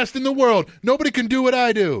the best in the world. Nobody can do what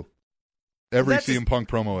I do. Every That's CM Punk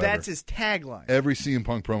promo ever. That's his tagline. Every CM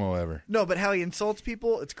Punk promo ever. No, but how he insults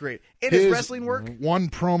people, it's great. And his wrestling work. One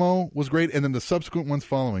promo was great, and then the subsequent ones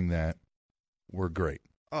following that were great.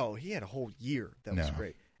 Oh, he had a whole year that was No.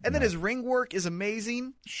 great. And then his ring work is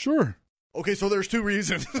amazing. Sure. Okay, so there's 2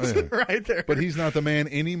 reasons right there. But he's not the man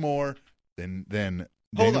anymore than Hold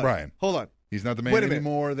Daniel on. Bryan. Hold on. He's not the man Wait a minute.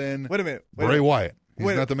 anymore than Wait a minute. Wait a Bray minute. Wyatt. He's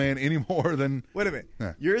Wait a- not the man anymore than... Wait a minute.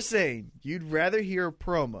 Yeah. You're saying you'd rather hear a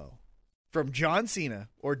promo from John Cena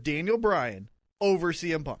or Daniel Bryan over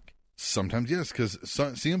CM Punk? Sometimes, yes, because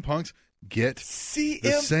CM Punks get CM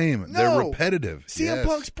the same. No. They're repetitive. CM Yes.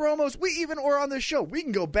 Punk's promos, we even are on this show. We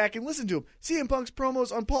can go back and listen to him. CM Punk's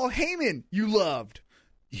promos on Paul Heyman, you loved.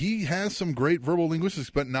 He has some great verbal linguistics,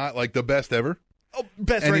 but not like the best ever. Oh,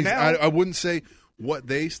 best And right he's- now. I wouldn't say what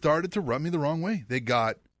they started to rub me the wrong way. They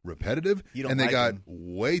got repetitive, You don't and they like got him.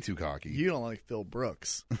 way too cocky. You don't like Phil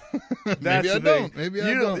Brooks. Maybe I the don't. thing. Maybe I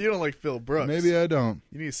you don't. You don't like Phil Brooks. Maybe I don't.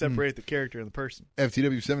 You need to separate the character and the person.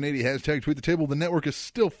 FTW780 hashtag tweet the table. The network is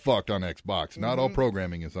still fucked on Xbox. Not all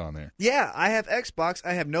programming is on there. Yeah, I have Xbox.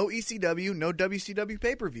 I have no ECW, no WCW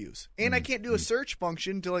pay-per-views. And I can't do a search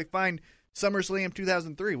function to find SummerSlam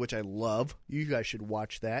 2003, which I love. You guys should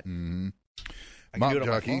watch that. Mm-hmm. I can Mop do it on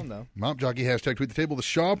my Jockey. phone, though. Mop Jockey hashtag tweet the table. The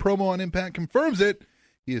Shaw promo on Impact confirms it.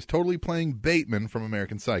 He is totally playing Bateman from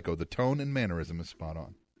American Psycho. The tone and mannerism is spot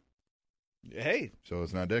on. Hey. So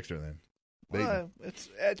it's not Dexter then. Bateman. Well,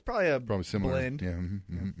 it's probably a Probably similar. blend. Yeah.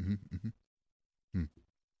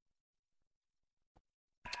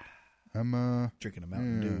 I'm drinking a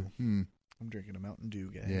Mountain Dew. I'm drinking a Mountain Dew,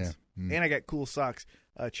 guys. Yeah. And I got cool socks.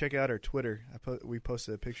 Check out our Twitter. We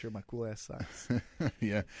posted a picture of my cool ass socks.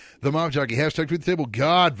 Yeah. The Mom Jockey, hashtag tweet the table.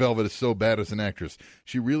 God, Velvet is so bad as an actress.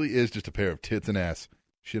 She really is just a pair of tits and ass.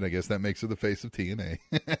 Shit, I guess that makes her the face of TNA.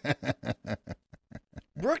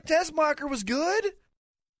 Brooke Tessmacher was good.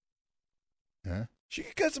 Yeah. She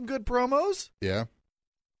could cut some good promos. Yeah.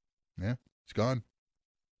 Yeah. She's gone.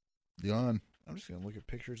 Gone. I'm just going to look at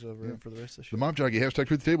pictures of her for the rest of the show. The Mom Jockey, hashtag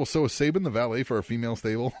tweet the table. So is Saban the valet for a female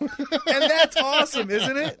stable. And that's awesome,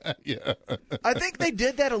 isn't it? Yeah. I think they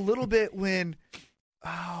did that a little bit when,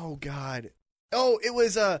 oh God, it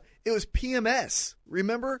was PMS.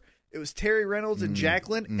 Remember, it was Terry Reynolds and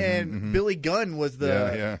Jacqueline, and Billy Gunn was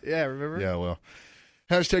the remember? Yeah, well,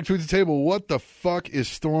 hashtag tweet the table. What the fuck is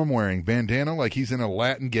Storm wearing? Bandana like he's in a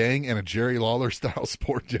Latin gang and a Jerry Lawler style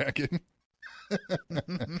sport jacket.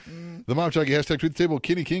 The Mom Jockey, hashtag tweet the table.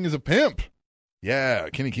 Kenny King is a pimp. Yeah,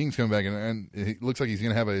 Kenny King's coming back, and it looks like he's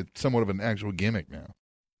going to have a somewhat of an actual gimmick now.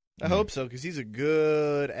 I hope so, because he's a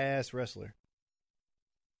good-ass wrestler.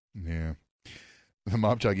 Yeah. The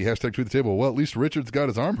Mom Jockey, hashtag tweet the table. Well, at least Richard's got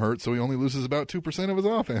his arm hurt, so he only loses about 2% of his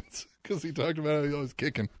offense, because he talked about how he was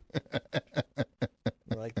kicking.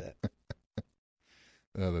 I like that.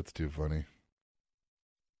 Oh, that's too funny.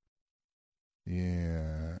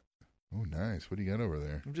 Yeah. Oh, nice. What do you got over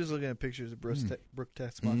there? I'm just looking at pictures of Brooke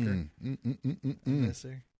Tessmacher.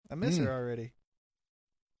 I miss her already.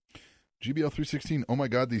 GBL 316. Oh my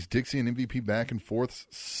God, these Dixie and MVP back and forths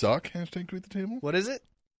suck. Hashtag tweet the table. What is it?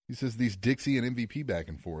 He says these Dixie and MVP back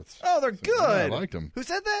and forths. Oh, they're good. Yeah, I liked them. Who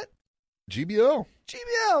said that? GBL.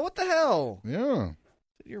 GBL. What the hell? Yeah.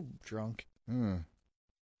 You're drunk. I'm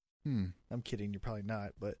kidding. You're probably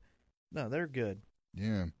not, but no, they're good.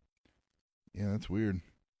 Yeah. Yeah, that's weird.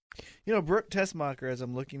 You know, Brooke Tessmacher, as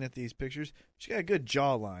I'm looking at these pictures, she got a good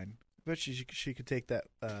jawline. I bet she could take that.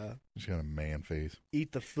 She's got a man face.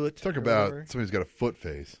 Eat the foot. Talk about somebody's got a foot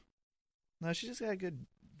face. No, she just got a good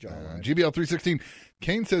jawline. GBL 316.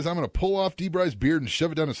 Kane says, I'm going to pull off D-Bry's beard and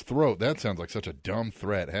shove it down his throat. That sounds like such a dumb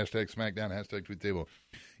threat. Hashtag SmackDown. Hashtag tweet table.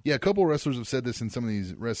 Yeah, a couple wrestlers have said this in some of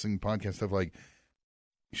these wrestling podcast stuff, like,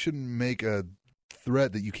 you shouldn't make a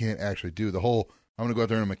threat that you can't actually do. The whole, I'm going to go out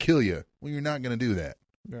there and I'm going to kill you. Well, you're not going to do that.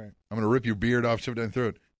 Right. I'm going to rip your beard off, shove it down your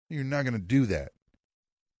throat. You're not going to do that.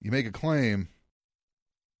 You make a claim.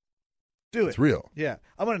 Do it. It's real. Yeah.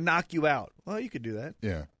 I'm going to knock you out. Well, you could do that.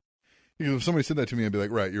 Yeah. Because if somebody said that to me, I'd be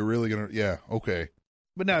like, right, you're really going to, yeah, okay.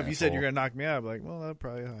 But now if you said you're going to knock me out, I'd be like, well, that'll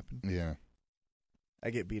probably happen. Yeah.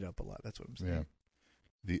 I get beat up a lot. That's what I'm saying. Yeah.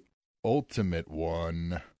 The ultimate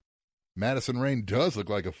one. Madison Rain does look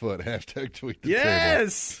like a foot. Hashtag tweet the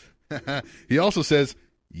yes! table. He also says,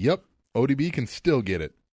 yep, ODB can still get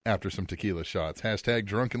it after some tequila shots. Hashtag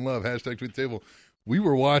drunken love. Hashtag tweet the table. We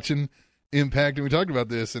were watching Impact and we talked about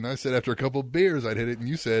this, and I said after a couple of beers I'd hit it, and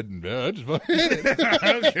you said, I just fucking hit it.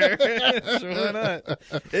 I don't care. Sure, why not?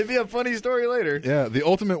 It'd be a funny story later. Yeah, the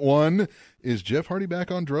ultimate one is Jeff Hardy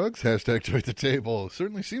back on drugs? Hashtag tweet the table.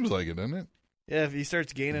 Certainly seems like it, doesn't it? Yeah, if he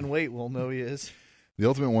starts gaining weight, we'll know he is. The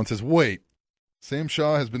ultimate one says, wait, Sam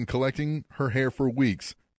Shaw has been collecting her hair for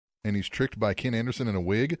weeks, and he's tricked by Ken Anderson in a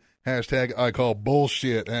wig. Hashtag I call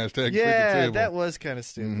bullshit. Hashtag tweet the table. That was kind of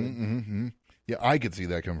stupid. Yeah, I could see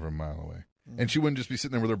that coming from a mile away. And she wouldn't just be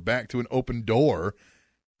sitting there with her back to an open door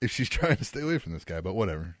if she's trying to stay away from this guy. But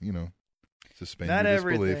whatever, suspend not your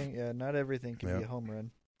everything. disbelief. Yeah, not everything can be a home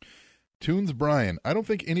run. Tunes Brian, I don't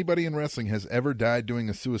think anybody in wrestling has ever died doing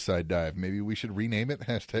a suicide dive. Maybe we should rename it.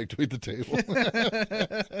 Hashtag tweet the table.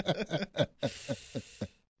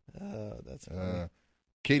 Oh, that's funny.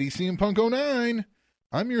 Katie CM Punk 09.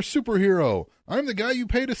 I'm your superhero. I'm the guy you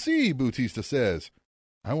pay to see, Bautista says.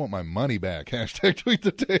 I want my money back. Hashtag tweet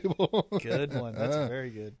the table. Good one. That's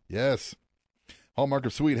very good. Yes. Hallmark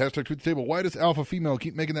of Sweet. Hashtag tweet the table. Why does Alpha Female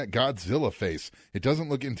keep making that Godzilla face? It doesn't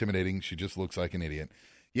look intimidating. She just looks like an idiot.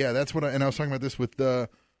 Yeah, that's what I was talking about this with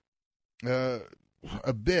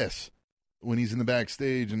Abyss when he's in the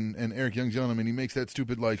backstage and Eric Young's yelling at him and he makes that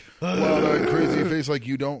stupid, like, wild-eyed, crazy face like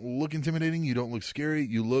you don't look intimidating, you don't look scary,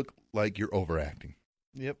 you look like you're overacting.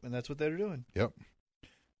 Yep, and that's what they're doing. Yep.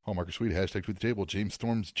 Hallmark of Sweet. Hashtag tweet the table. James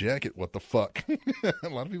Storm's jacket. What the fuck? A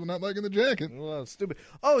lot of people not liking the jacket. Well, stupid.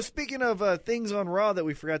 Oh, speaking of things on Raw that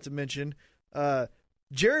we forgot to mention,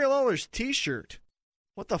 Jerry Lawler's T-shirt.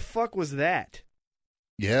 What the fuck was that?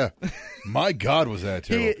 Yeah. My God, was that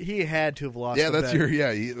terrible. He had to have lost the bet.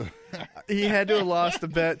 He had to have lost the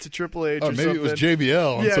bet to Triple H or maybe something. it was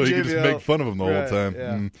JBL, and so he could just make fun of him the whole time.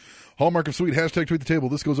 Yeah. Hallmark of Sweet. Hashtag tweet the table.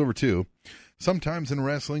 This goes over too. Sometimes in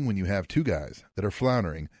wrestling, when you have two guys that are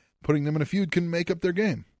floundering, putting them in a feud can make up their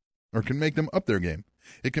game, or can make them up their game.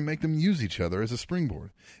 It can make them use each other as a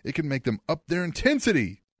springboard. It can make them up their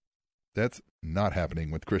intensity. That's not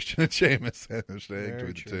happening with Christian and Sheamus. Hashtag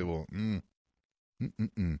tweet the table.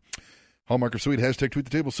 Hallmark of Sweet. Hashtag tweet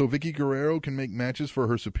the table. So Vicky Guerrero can make matches for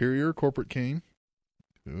her superior, Corporate Kane.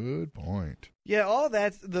 Good point. Yeah, all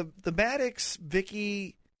that. The Maddox,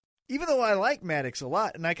 Vicky, even though I like Maddox a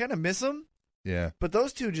lot, and I kind of miss him. Yeah. But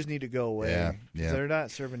those two just need to go away. Yeah. They're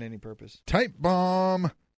not serving any purpose. Type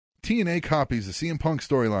Bomb. TNA copies the CM Punk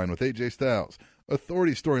storyline with AJ Styles.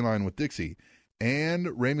 Authority storyline with Dixie.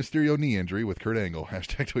 And Rey Mysterio knee injury with Kurt Angle.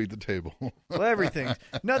 Hashtag tweet the table. Well, everything.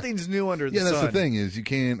 Nothing's new under the sun. Yeah, that's the thing is you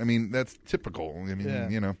can't, I mean, that's typical. I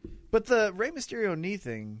mean, you know. But the Rey Mysterio knee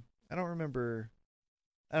thing, I don't remember.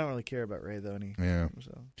 I don't really care about Rey, though. Yeah.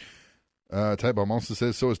 So. Type Bomb also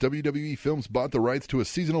says, so has WWE Films bought the rights to a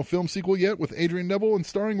seasonal film sequel yet with Adrian Neville in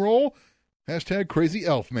starring role? Hashtag Crazy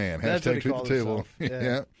Elf Man. Hashtag tweet the table.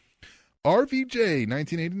 Yeah. RVJ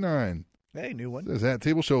 1989. Hey, new one. Says at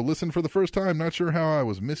Table Show, listen for the first time. Not sure how I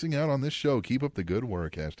was missing out on this show. Keep up the good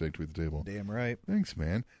work. Hashtag tweet the table. Damn right. Thanks,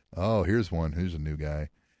 man. Oh, here's one. Here's a new guy.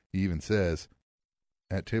 He even says,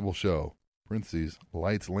 at Table Show, parentheses,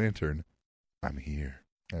 lights, lantern, I'm here.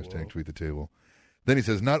 Hashtag tweet the table. Then he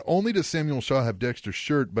says, not only does Samuel Shaw have Dexter's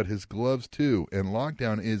shirt, but his gloves too. And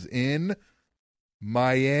Lockdown is in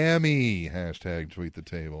Miami. Hashtag tweet the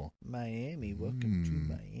table. Miami. Welcome to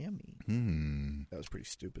Miami. That was pretty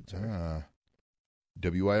stupid. Sorry.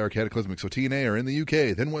 WIR Cataclysmic. So TNA are in the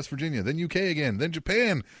UK, then West Virginia, then UK again, then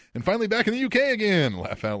Japan, and finally back in the UK again.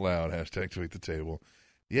 Laugh out loud. Hashtag tweet the table.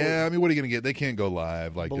 Yeah, I mean, what are you going to get? They can't go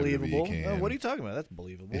live like believable. WWE can. Oh, what are you talking about? That's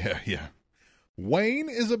believable. Yeah. Wayne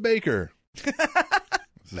is a baker.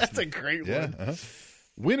 That's a great one. Uh-huh.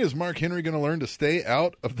 When is Mark Henry going to learn to stay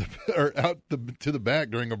out of to the back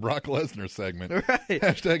during a Brock Lesnar segment? Right.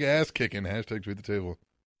 Hashtag ass kicking. Hashtag tweet the table.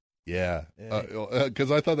 Yeah. Because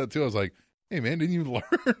I thought that too. I was like, hey man, didn't you learn?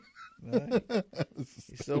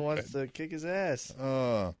 He still wants to kick his ass.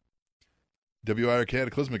 WIR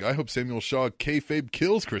Cataclysmic. I hope Samuel Shaw kayfabe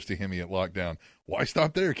kills Christy Hemme at Lockdown. Why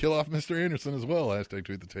stop there? Kill off Mr. Anderson as well. Hashtag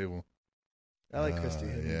tweet the table. I like Christy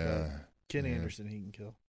Hemme. Yeah. Ken Anderson, he can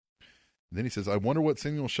kill. Then he says, I wonder what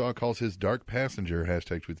Samuel Shaw calls his dark passenger.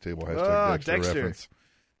 Hashtag tweet the table. Hashtag Dexter reference.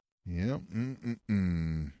 Yep.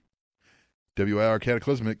 WIR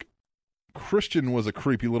Cataclysmic. Christian was a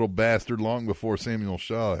creepy little bastard long before Samuel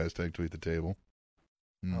Shaw. Hashtag tweet the table.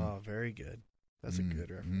 Oh, very good. That's a good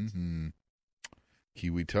reference.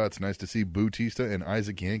 Kiwi Tuts. Nice to see Bautista and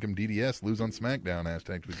Isaac Yankem DDS lose on SmackDown.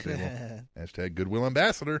 Hashtag tweet the table. Hashtag Goodwill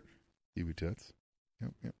Ambassador. Kiwi Tuts.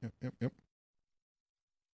 Yep.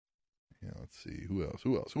 Yeah, let's see. Who else?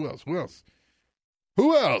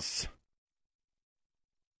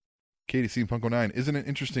 Katie CM Punk 09. Isn't it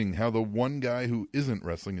interesting how the one guy who isn't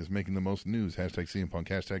wrestling is making the most news? Hashtag CM Punk.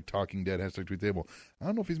 Hashtag Talking Dead. Hashtag Tweet Table. I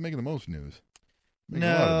don't know if he's making the most news.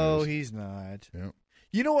 No, he's not. Yep.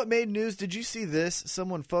 You know what made news? Did you see this?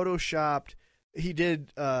 Someone photoshopped. He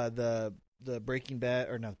did the Breaking Bad,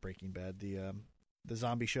 or not Breaking Bad, the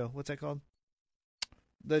zombie show. What's that called?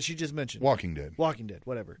 That she just mentioned. Walking Dead,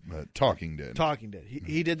 whatever. Talking Dead.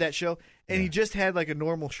 He did that show, and he just had like a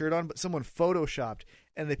normal shirt on, but someone photoshopped,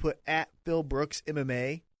 and they put at Phil Brooks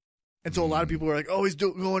MMA. And so a lot of people were like, oh, he's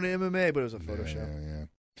going to MMA, but it was a Photoshop. Yeah.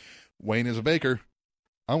 Wayne is a baker.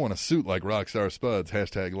 I want a suit like Rockstar Spuds.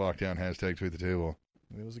 Hashtag Lockdown. Hashtag Tweet the Table.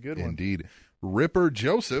 It was a good one. Indeed. Ripper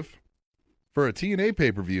Joseph for a TNA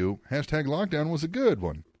pay-per-view. Hashtag Lockdown was a good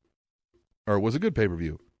one. Or was a good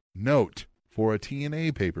pay-per-view. Note. For a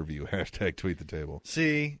TNA pay-per-view. Hashtag Tweet the Table.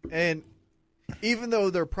 See, and even though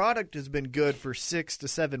their product has been good for 6 to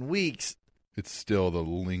 7 weeks, it's still the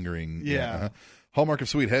lingering. Yeah. Hallmark of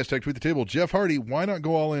Sweet. Hashtag Tweet the Table. Jeff Hardy, why not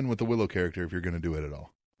go all in with the Willow character if you're going to do it at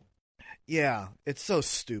all? Yeah, it's so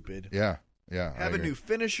stupid. Yeah. Have a new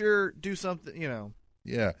finisher, do something,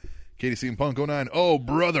 Yeah. Katie CM Punk 09. Oh,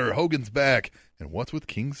 brother, Hogan's back. And what's with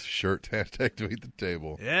King's shirt? Hashtag Tweet the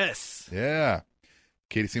Table. Yes. Yeah.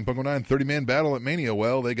 Katie CM Punk 09, 30-man battle at Mania.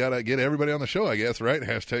 Well, they got to get everybody on the show, I guess, right?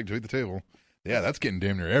 Hashtag Tweet the Table. Yeah, that's getting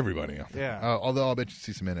damn near everybody. Yeah. Although I'll bet you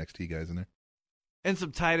see some NXT guys in there. And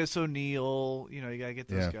some Titus O'Neil. You got to get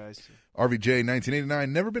those guys. RVJ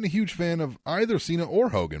 1989. Never been a huge fan of either Cena or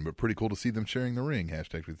Hogan, but pretty cool to see them sharing the ring.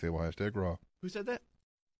 Hashtag Tweet the Table. Hashtag Raw. Who said that?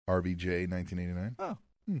 RVJ 1989. Oh.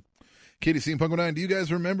 Katie CM Punk 09. Do you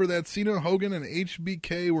guys remember that Cena, Hogan, and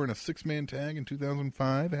HBK were in a 6-man tag in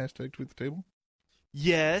 2005? Hashtag Tweet the Table.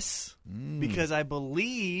 Yes, because I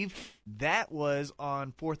believe that was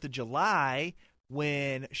on 4th of July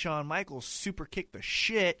when Shawn Michaels super kicked the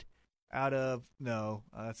shit out of... No,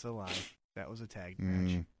 that's a lie. That was a tag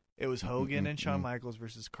match. It was Hogan and Shawn Michaels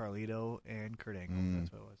versus Carlito and Kurt Angle.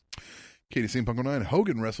 That's what it was. Katie St. Punk 09.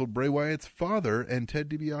 Hogan wrestled Bray Wyatt's father and Ted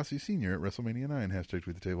DiBiase Sr. at WrestleMania 9. Hashtag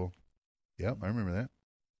tweet the table. Yep, I remember that.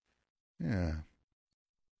 Yeah.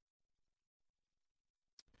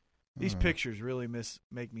 These pictures really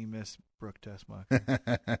make me miss Brooke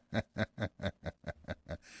Tessmacher.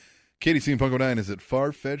 Katie St. Punk 09. Is it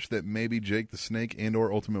far-fetched that maybe Jake the Snake and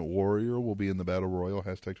or Ultimate Warrior will be in the Battle Royal?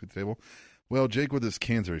 Hashtag tweet the table. Well, Jake with his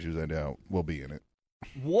cancer issues, I doubt, will be in it.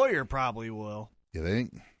 Warrior probably will. You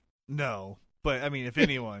think? No. But, I mean, if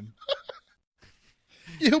anyone.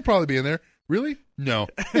 Yeah, he'll probably be in there. Really? No.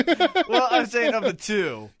 Well, I'm saying of the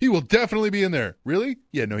two. He will definitely be in there. Really?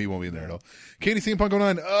 Yeah, no, he won't be in there at all. Katie St. Punk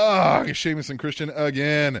 09. Ugh, Sheamus and Christian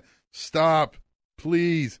again. Stop.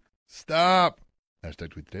 Please. Stop.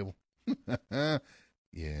 Hashtag tweet the table.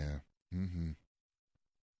 Yeah. Mm-hmm.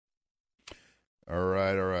 All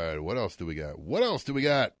right. What else do we got?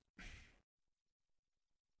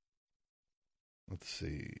 Let's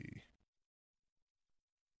see.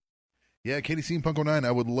 Yeah, Katie St. Punk 09.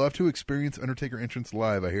 I would love to experience Undertaker entrance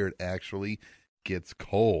live. I hear it actually gets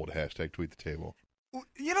cold. Hashtag tweet the table.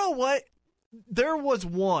 You know what? There was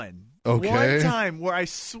one time where I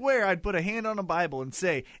swear I'd put a hand on a Bible and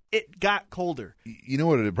say it got colder. You know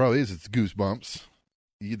what it probably is? It's goosebumps.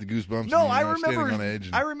 You get the goosebumps. No, and I you're remember. Standing on edge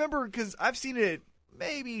and... I remember because I've seen it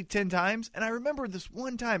maybe 10 times, and I remember this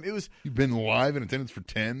one time. It was. You've been live in attendance for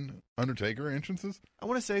 10 Undertaker entrances? I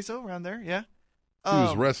want to say so, around there. Yeah. He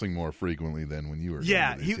was wrestling more frequently than when you were.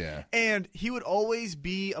 Yeah, and he would always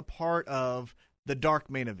be a part of the dark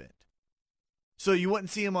main event. So you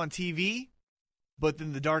wouldn't see him on TV, but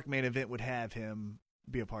then the dark main event would have him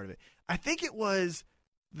be a part of it. I think it was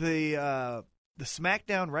the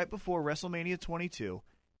SmackDown right before WrestleMania 22,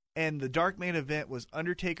 and the dark main event was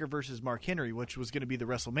Undertaker versus Mark Henry, which was going to be the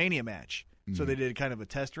WrestleMania match. So they did kind of a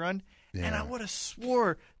test run, and I would have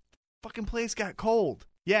swore fucking place got cold.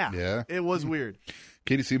 Yeah. It was weird.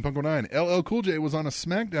 Katie C. Punk 09. LL Cool J was on a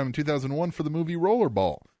SmackDown in 2001 for the movie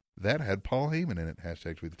Rollerball. That had Paul Heyman in it.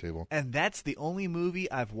 Hashtag tweet the table. And that's the only movie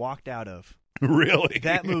I've walked out of. Really?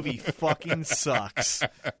 That movie fucking sucks.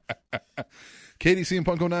 Katie C.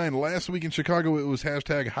 Punk 09. Last week in Chicago, it was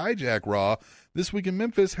hashtag hijack Raw. This week in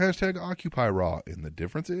Memphis, hashtag Occupy Raw. And the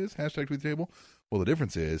difference is, hashtag tweet the table. Well, the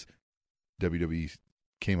difference is WWE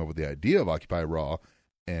came up with the idea of Occupy Raw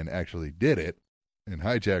and actually did it. And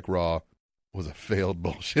Hijack Raw was a failed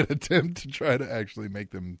bullshit attempt to try to actually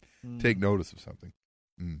make them take notice of something.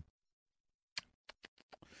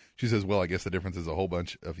 She says, well, I guess the difference is a whole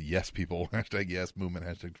bunch of yes people. Hashtag yes movement.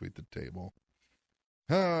 Hashtag tweet the table.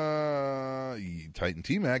 Titan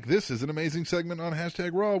T-Mac. This is an amazing segment on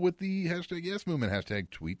hashtag Raw with the hashtag yes movement.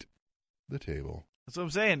 Hashtag tweet the table. That's what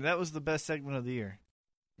I'm saying. That was the best segment of the year.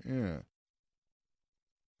 Yeah.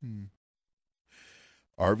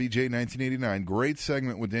 RVJ 1989, great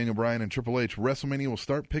segment with Daniel Bryan and Triple H. WrestleMania will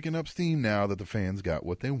start picking up steam now that the fans got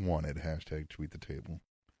what they wanted. Hashtag tweet the table.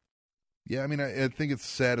 Yeah, I mean, I think it's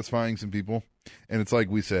satisfying some people. And it's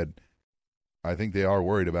like we said, I think they are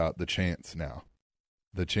worried about the chants now.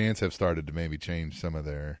 The chants have started to maybe change some of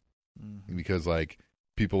their, because like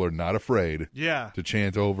people are not afraid to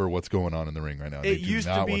chant over what's going on in the ring right now. They do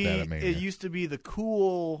not want that at Mania. It used to be the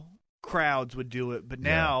cool crowds would do it, but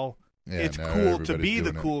now... Yeah, it's cool to be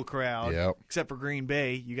the cool crowd, except for Green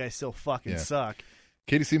Bay. You guys still fucking suck.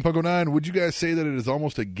 Katie C. Punk 09, would you guys say that it is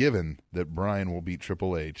almost a given that Bryan will beat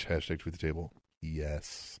Triple H? Hashtag tweet the table.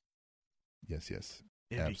 Yes. Yes.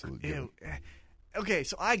 Absolutely. Okay,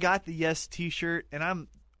 so I got the yes t-shirt, and I'm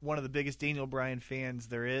one of the biggest Daniel Bryan fans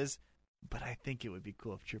there is, but I think it would be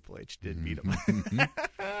cool if Triple H did beat him.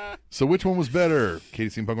 So which one was better? Katie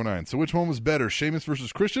C. Punk 09. So which one was better, Sheamus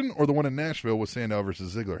versus Christian or the one in Nashville with Sandow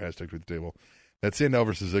versus Ziggler? Hashtag tweet the table. That Sandow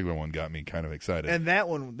versus Ziggler one got me kind of excited. And that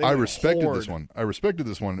one, I respected this one. It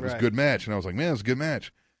was a good match, and I was like, man, it was a good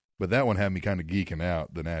match. But that one had me kind of geeking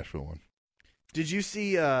out, the Nashville one. Did you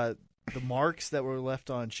see the marks that were left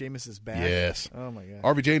on Sheamus's back? Yes. Oh, my God.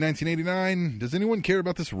 RVJ 1989. Does anyone care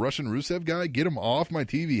about this Russian Rusev guy? Get him off my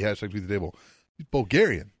TV. Hashtag tweet the table. He's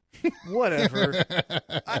Bulgarian. Whatever.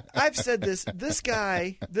 I've said this. This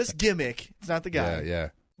guy, this gimmick, it's not the guy. Yeah.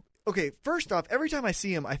 Okay, first off, every time I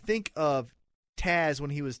see him, I think of Taz when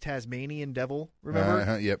he was Tasmanian Devil.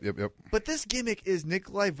 Remember? Yep. But this gimmick is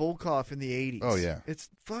Nikolai Volkov in the 80s. Oh, yeah. It's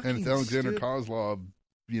fucking And it's Alexander Kozlov.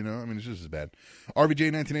 You know, I mean, it's just as bad.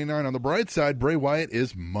 RVJ 1989. On the bright side, Bray Wyatt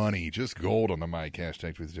is money. Just gold on the mic.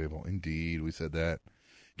 Hashtag tweet the table. Indeed, we said that.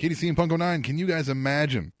 Katie C. and Punk 09. Can you guys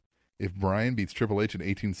imagine if Bryan beats Triple H in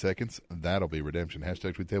 18 seconds? That'll be redemption.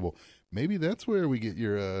 Hashtag tweet the table. Maybe that's where we get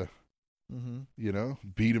your You know,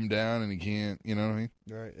 beat him down and he can't, you know what I mean?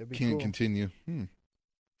 Right. It'd be Can't cool. continue.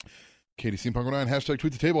 Katie Steampunk09, hashtag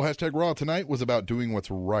tweet the table, hashtag Raw tonight was about doing what's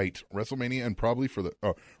right. WrestleMania and probably for the,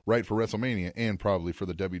 right for WrestleMania and probably for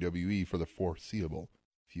the WWE for the foreseeable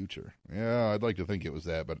future. Yeah, I'd like to think it was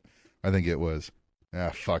that, but I think it was,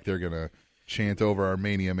 fuck, they're going to chant over our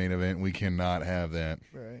Mania main event. We cannot have that.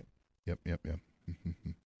 Right. Yep.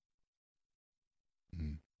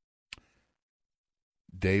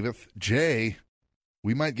 David J.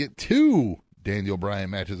 We might get 2 Daniel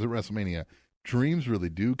Bryan matches at WrestleMania. Dreams really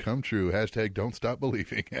do come true. Hashtag don't stop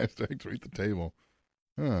believing. Hashtag tweet the table.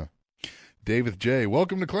 David J.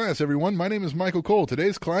 Welcome to class, everyone. My name is Michael Cole.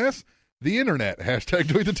 Today's class, the internet. Hashtag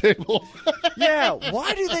tweet the table. Yeah,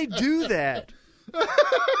 why do they do that?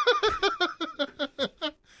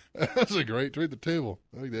 That's a great tweet the table.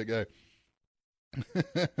 I like that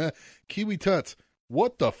guy. Kiwi Tuts.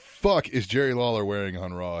 What the fuck is Jerry Lawler wearing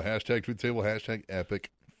on Raw? Hashtag tweet the table. Hashtag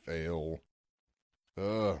epic fail.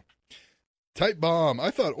 Type Bomb. I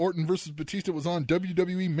thought Orton versus Batista was on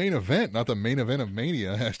WWE main event, not the main event of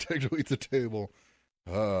Mania. Hashtag tweet the table.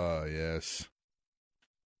 Yes.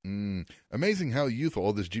 Amazing how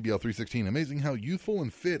youthful, this GBL 316, amazing how youthful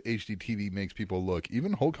and fit HDTV makes people look.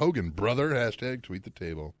 Even Hulk Hogan, brother. Hashtag tweet the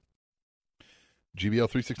table. GBL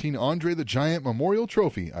 316, Andre the Giant Memorial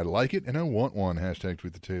Trophy. I like it and I want one. Hashtag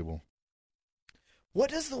tweet the table. What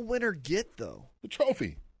does the winner get, though? The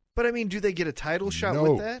trophy. But, I mean, do they get a title shot No.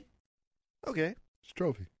 with that? Okay. It's a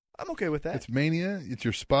trophy. I'm okay with that. It's Mania. It's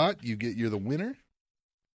your spot. You're the winner.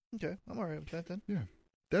 Okay. I'm all right with that, then. Yeah.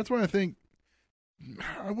 That's why I think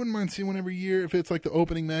I wouldn't mind seeing one every year if it's like the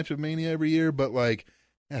opening match of Mania every year, but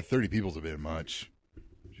 30 people's a bit much.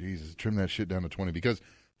 Jesus, trim that shit down to 20 because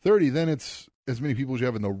 30, then it's as many people as you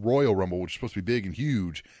have in the Royal Rumble, which is supposed to be big and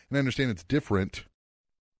huge. And I understand it's different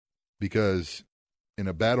because in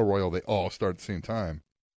a Battle Royal, they all start at the same time.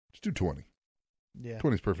 Just do 20. Yeah.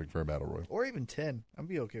 20 is perfect for a Battle Royal. Or even 10. I'd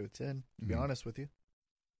be okay with 10, to be honest with you.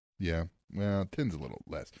 Yeah. Well, 10's a little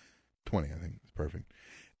less. 20, I think, is perfect.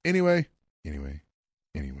 Anyway.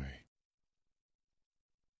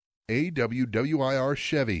 AWWIR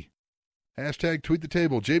Chevy. Hashtag tweet the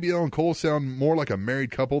table. JBL and Cole sound more like a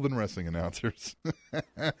married couple than wrestling announcers.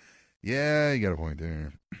 Yeah, you got a point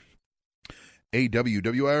there.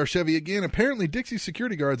 AWWIR Chevy again. Apparently, Dixie's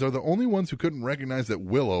security guards are the only ones who couldn't recognize that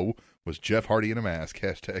Willow was Jeff Hardy in a mask.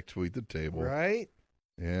 Hashtag tweet the table. Right?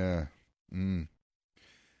 Yeah.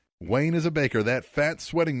 Wayne is a baker. That fat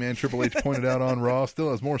sweating man Triple H pointed out on Raw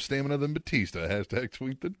still has more stamina than Batista. Hashtag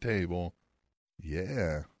tweet the table.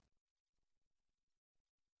 Yeah.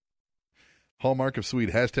 Hallmark of Sweet.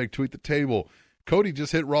 Hashtag tweet the table. Cody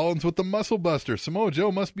just hit Rollins with the Muscle Buster. Samoa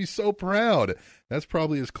Joe must be so proud. That's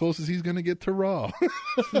probably as close as he's going to get to Raw.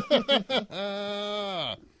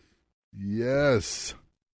 Yes.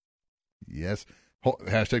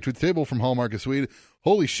 Hashtag tweet the table from Hallmark of Sweet.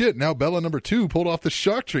 Holy shit, now Bella number 2 pulled off the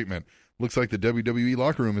shock treatment. Looks like the WWE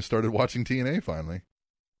locker room has started watching TNA finally.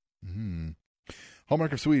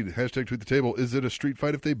 Hallmark of Sweet. Hashtag tweet the table. Is it a street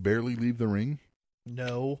fight if they barely leave the ring?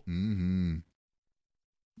 No.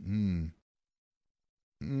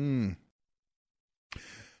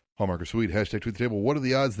 Hallmark of Sweet. Hashtag tweet the table. What are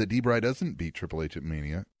the odds that D-Bry doesn't beat Triple H at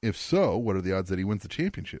Mania? If so, what are the odds that he wins the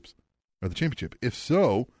championships? Or the championship? If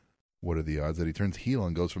so, what are the odds that he turns heel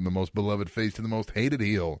and goes from the most beloved face to the most hated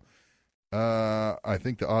heel? I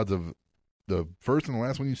think the odds of the first and the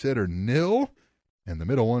last one you said are nil, and the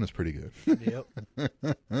middle one is pretty good. Yep.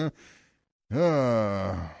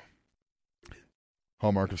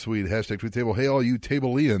 Hallmark of Sweet. Hashtag tweet the table. Hey, all you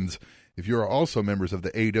Tableians. If you are also members of the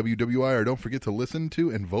AWWIR, don't forget to listen to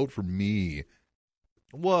and vote for me.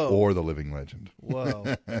 Whoa. Or the Living Legend.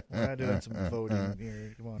 Whoa. We're not doing some voting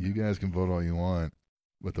here. Come on. You guys can vote all you want,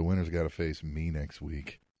 but the winner's got to face me next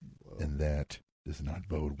week. Whoa. And that does not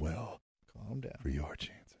bode well. Calm down. For your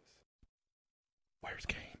chances. Where's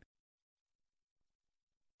Kane?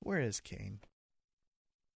 Where is Kane?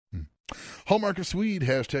 Hallmark of Swede.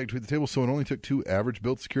 Hashtag tweet the table. So it only took 2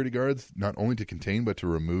 average-built security guards, not only to contain, but to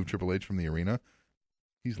remove Triple H from the arena.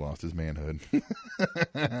 He's lost his manhood.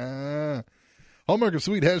 Hallmark of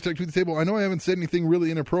Swede. Hashtag tweet the table. I know I haven't said anything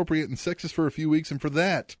really inappropriate and sexist for a few weeks, and for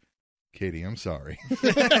that, Katie, I'm sorry.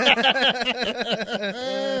 Yes.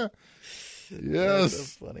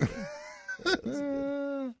 That's so funny.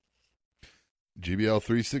 GBL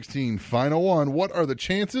 316, final one. What are the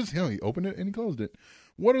chances? Hell, he opened it and he closed it.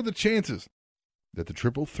 What are the chances that the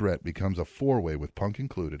triple threat becomes a 4-way with Punk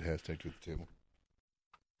included? Hashtag tweet the table.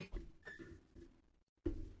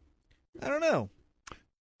 I don't know.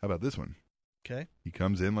 How about this one? Okay. He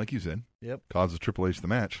comes in, like you said. Yep. Causes Triple H the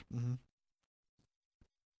match. Mm-hmm.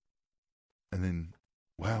 And then,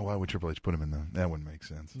 wow, why would Triple H put him in that wouldn't make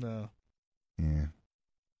sense. No. Yeah.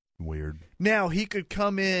 Weird. Now, he could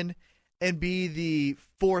come in and be the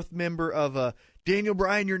fourth member of Daniel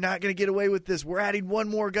Bryan, you're not going to get away with this. We're adding one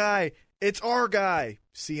more guy. It's our guy,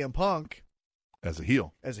 CM Punk. As a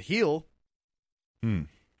heel.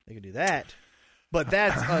 They could do that. But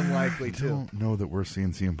that's unlikely, too. I don't know that we're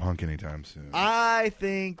seeing CM Punk anytime soon. I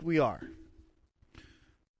think we are.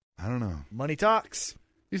 I don't know. Money talks.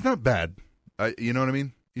 He's not bad. You know what I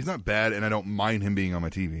mean? He's not bad, and I don't mind him being on my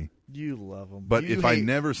TV. You love him. But if I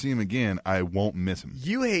never see him again, I won't miss him.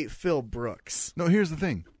 You hate Phil Brooks. No, here's the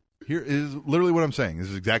thing. Here is literally what I'm saying. This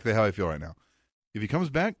is exactly how I feel right now. If he comes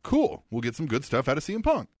back, cool. We'll get some good stuff out of CM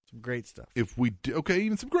Punk. Some great stuff. If we do, okay,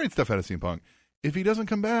 even some great stuff out of CM Punk. If he doesn't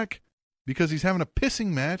come back because he's having a pissing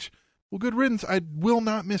match, well, good riddance. I will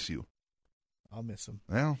not miss you. I'll miss him.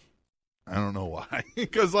 Well, I don't know why.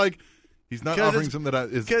 Because, like, he's not offering something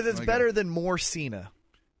that is... Because it's better than more Cena.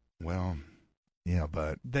 Well, yeah,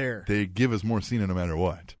 but... There. They give us more Cena no matter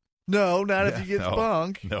what. No, not if you get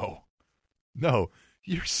Punk. No.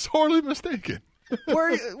 You're sorely mistaken. Where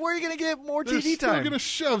are you going to get more TV They're time? They're going to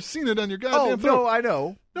shove Cena down your goddamn throat. No, I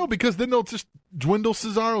know. No, because then they'll just dwindle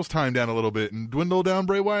Cesaro's time down a little bit and dwindle down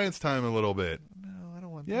Bray Wyatt's time a little bit. No, I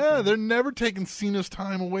don't want that. Yeah, they're never taking Cena's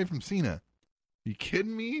time away from Cena. You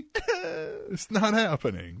kidding me? It's not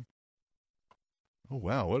happening. Oh,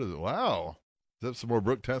 wow. What is it? Wow. Is that some more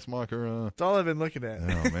Brooke Tessmacher? That's all I've been looking at.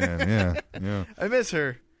 Oh, man. Yeah. I miss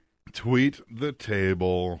her. Tweet the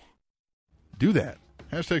table. Do that.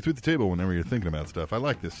 Hashtag tweet the table whenever you're thinking about stuff. I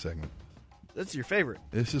like this segment. That's your favorite.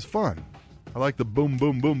 This is fun. I like the boom,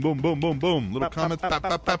 boom, boom, boom, boom, boom, boom. Little comments.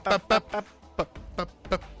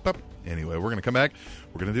 Anyway, we're going to come back.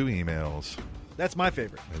 We're going to do emails. That's my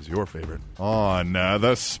favorite. That's your favorite. On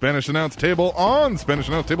the Spanish Announce Table on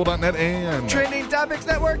SpanishAnnounceTable.net and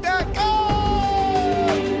TrendingTopicsNetwork.com.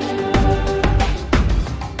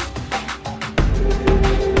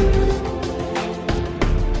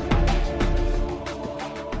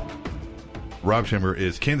 Rob Schamberger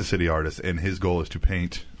is Kansas City artist, and his goal is to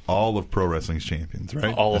paint all of pro wrestling's champions,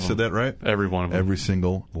 right? All of them. I said that right? Every one of them. Every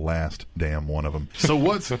single last damn one of them. So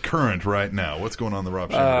what's current right now? What's going on in the Rob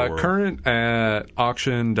Schamberger world? Current at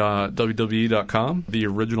auction.wwe.com. The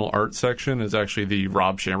original art section is actually the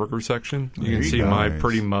Rob Schamberger section. You can see my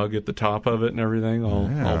pretty mug at the top of it and everything, all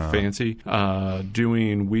fancy.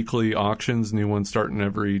 Doing weekly auctions, new ones starting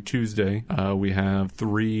every Tuesday. We have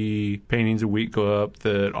 3 paintings a week go up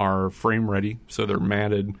that are frame ready, so they're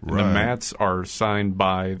matted. Right. And the mats are signed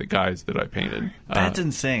by the guys that I painted. That's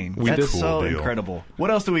insane. That's so incredible. What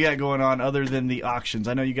else do we got going on other than the auctions?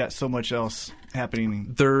 I know you got so much else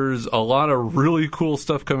happening. There's a lot of really cool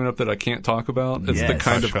stuff coming up that I can't talk about. It's the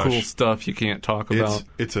kind of cool stuff you can't talk about.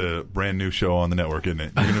 It's a brand new show on the network, isn't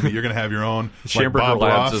it? You're gonna have your own Schamberger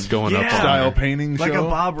Labs is going up style painting show, like a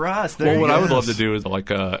Bob Ross. Well, what I would love to do is like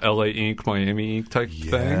a LA Ink, Miami Ink type thing.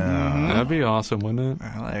 Mm-hmm. That'd be awesome, wouldn't it?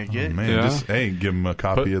 I like it. Man, just give them a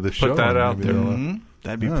copy of the show. Put that out there.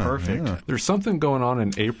 That'd be perfect. Yeah. There's something going on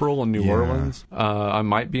in April in New Orleans. I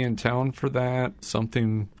might be in town for that.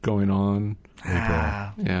 Something going on.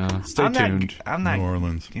 April. Yeah. Stay tuned. New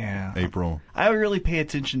Orleans. Yeah. April. I would really pay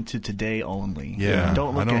attention to today only. Yeah.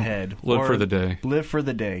 Don't look ahead. Live for the day. Live for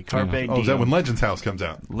the day. Carpe diem. Oh, is that when Legends House comes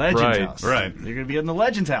out? Legends House. Right. You're going to be in the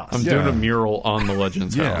Legends House. I'm doing a mural on the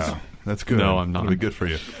Legends House. Yeah. That's good. No, I'm not. That'll be good for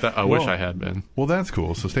you. I wish I had been. Well, that's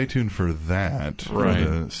cool. So stay tuned for that. Right. For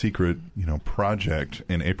the secret, project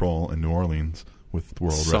in April in New Orleans with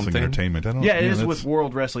World Wrestling Entertainment. It is with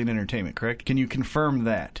World Wrestling Entertainment, correct? Can you confirm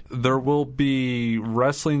that? There will be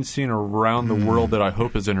wrestling scene around the world that I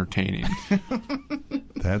hope is entertaining.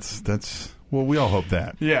 That's well, we all hope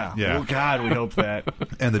that. Yeah. Oh, God, we hope that.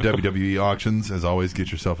 And the WWE auctions, as always,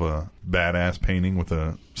 get yourself a badass painting with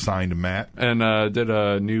a signed mat. And did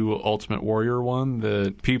a new Ultimate Warrior one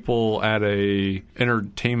that people at a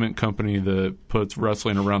entertainment company that puts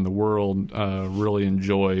wrestling around the world really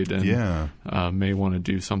enjoyed and may want to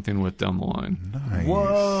do something with down the line. Nice.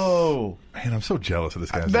 Whoa. Man, I'm so jealous of this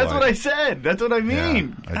guy's That's life. what I said. That's what I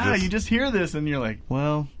mean. Yeah, you just hear this and you're like,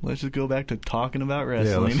 well, let's just go back to talking about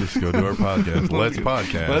wrestling. Yeah, let's just go do our podcast. Let's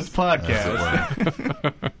podcast. Let's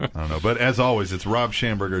podcast. I don't know. But as always, it's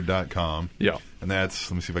robschamberger.com. Yeah. And that's,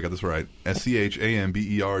 let me see if I got this right,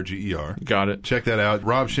 SCHAMBERGER. Got it. Check that out.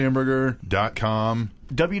 robschamberger.com.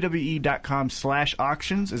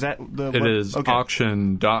 WWE.com/auctions. Is that the It is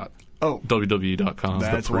auction.wwe.com. WWE.com.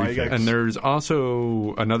 That's why you got. And there's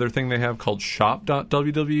also another thing they have called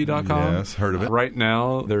shop.wwe.com. Yes, heard of it. Right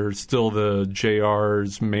now, there's still the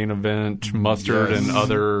JR's main event, mustard, and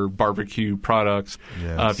other barbecue products.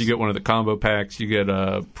 Yes. If you get one of the combo packs, you get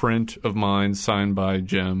a print of mine signed by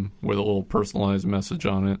Jim with a little personalized message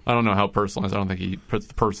on it. I don't know how personalized. I don't think he puts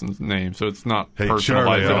the person's name, so it's not Hey, personalized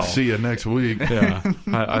Charlie, at I'll all. see you next week. Yeah,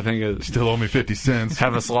 I think it's Still owe me 50 cents.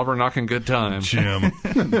 have a slobber knocking good time. Jim.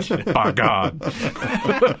 By God.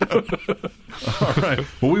 All right.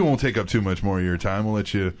 Well, we won't take up too much more of your time. We'll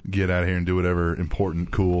let you get out of here and do whatever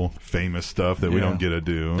important, cool, famous stuff that we don't get to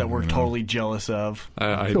do. That we're totally jealous of.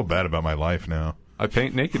 I feel bad about my life now. I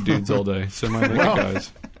paint naked dudes all day. Semi-naked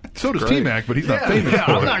guys. So does Great. T-Mac, but he's not famous for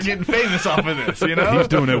I'm it. not getting famous off of this, you know? He's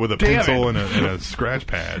doing it with a Damn pencil it. and a scratch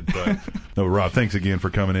pad. But no, Rob, thanks again for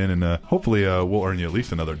coming in, and hopefully we'll earn you at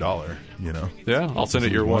least another $1. You know, Yeah, I'll send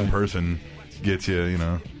it your one way. person gets you. You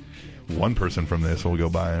know, one person from this will go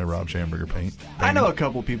buy a Rob Schamberger paint. I know a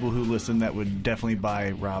couple people who listen that would definitely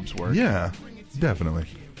buy Rob's work. Yeah, definitely.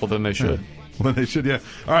 Well, then they should. Well, they should. Yeah.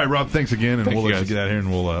 All right, Rob. Thanks again, and Thank we'll you, let you guys. get out here,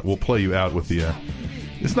 and we'll play you out with the.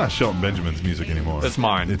 It's not Shelton Benjamin's music anymore. It's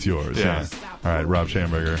mine. It's yours. Yeah. All right, Rob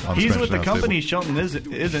Schamberger. On He's Spanish with the Announce company Table. Shelton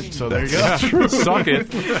isn't, so there you That's go. true. Suck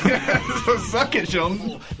it. So suck it,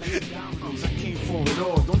 Shelton.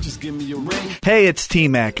 Don't just give me your ring. Hey, it's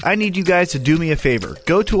T-Mac. I need you guys to do me a favor.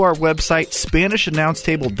 Go to our website,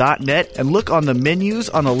 SpanishAnnounceTable.net, and look on the menus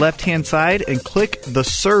on the left-hand side and click the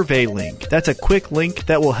survey link. That's a quick link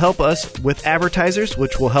that will help us with advertisers,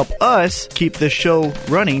 which will help us keep this show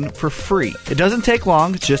running for free. It doesn't take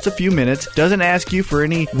long. It's just a few minutes. Doesn't ask you for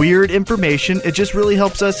any weird information. It just really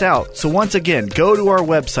helps us out. So once again, go to our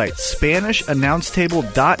website,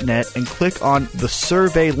 SpanishAnnounceTable.net, and click on the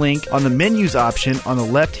survey link on the menus option on the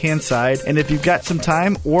left-hand side. And if you've got some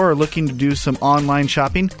time or are looking to do some online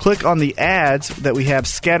shopping, click on the ads that we have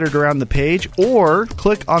scattered around the page, or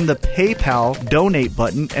click on the PayPal donate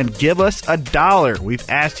button and give us $1. We've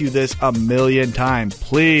asked you this a million times.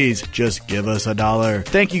 Please just give us $1.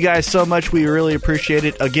 Thank you guys so much. We really appreciate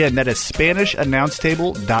it. Again, that is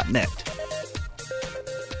SpanishAnnounceTable.net.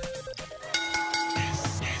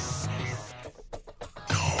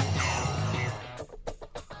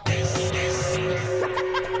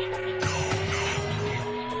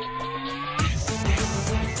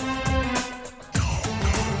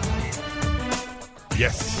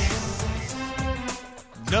 Yes.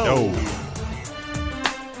 No.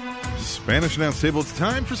 Spanish Announce Table. It's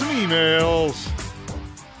time for some emails.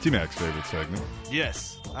 T-Mac's favorite segment.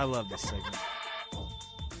 Yes, I love this segment.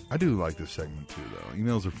 I do like this segment too, though.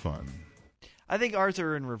 Emails are fun. I think ours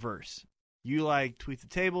are in reverse. You like Tweet the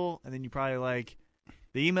Table, and then you probably like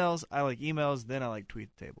the emails. I like emails, then I like Tweet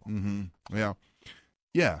the Table. Mm-hmm. Yeah.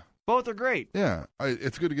 Yeah. Both are great. Yeah.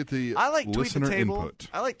 It's good to get the I like Tweet the listener Table. input.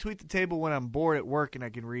 I like Tweet the Table when I'm bored at work and I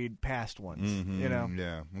can read past ones. Mhm. You know.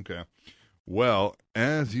 Yeah. Okay. Well,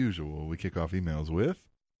 as usual, we kick off emails with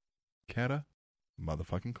Kata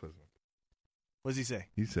motherfucking Klizma. What does he say?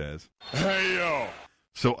 He says, Hey, yo.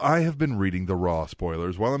 so I have been reading the Raw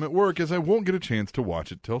spoilers while I'm at work, as I won't get a chance to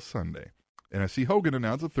watch it till Sunday. And I see Hogan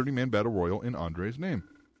announce a 30-man battle royal in Andre's name.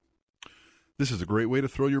 This is a great way to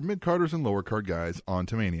throw your mid-carders and lower-card guys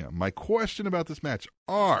onto Mania. My questions about this match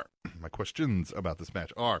are,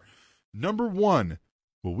 number one,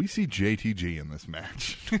 will we see JTG in this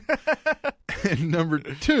match? And number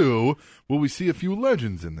two, will we see a few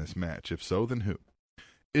legends in this match? If so, then who?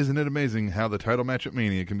 Isn't it amazing how the title match at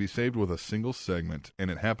Mania can be saved with a single segment,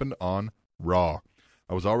 and it happened on Raw?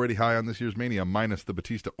 I was already high on this year's Mania minus the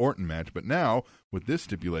Batista-Orton match, but now, with this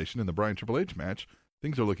stipulation in the Bryan Triple H match,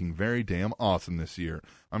 things are looking very damn awesome this year.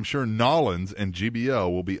 I'm sure Nollins and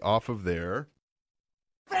GBL will be off of their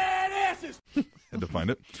Fat asses. had to find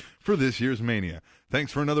it for this year's Mania.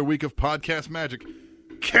 Thanks for another week of podcast magic.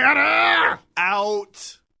 Kata!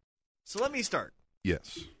 Out. So let me start.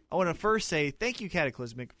 Yes. I want to first say thank you,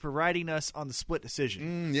 Cataclysmic, for writing us on the Split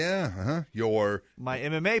Decision. Your my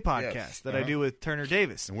MMA podcast that I do with Turner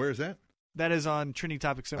Davis. And where is that? That is on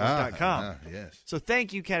TrinityTopicsNetwork.com. Yes. So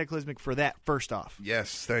thank you, Cataclysmic, for that first off.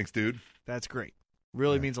 Yes, thanks, dude. That's great.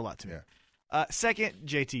 Really means a lot to me. Second,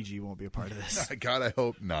 JTG won't be a part of this. God, I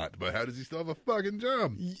hope not. But how does he still have a fucking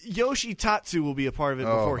job? Yoshi Tatsu will be a part of it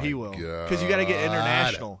before he will. Because you got to get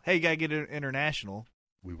international. Hey, you got to get international.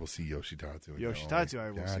 We will see Yoshitatsu. Yoshitatsu,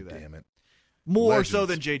 I will see that. Damn it. More Legends. so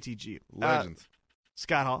than JTG. Legends.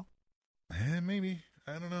 Scott Hall. Maybe.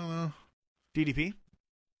 I don't know. DDP?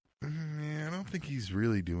 Yeah, I don't think he's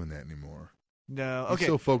really doing that anymore. No. He's Okay.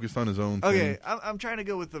 so focused on his own thing. Okay, I'm trying to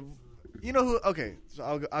go with the... You know who... Okay,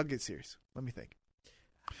 so I'll get serious. Let me think.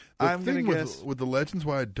 The thing with the Legends,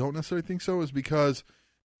 why I don't necessarily think so, is because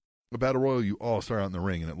the Battle Royal, you all start out in the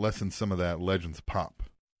ring, and it lessens some of that Legends pop.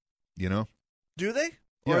 You know? Do they?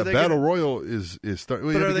 Or yeah, Battle Royal is start.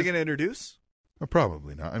 But are they going to introduce?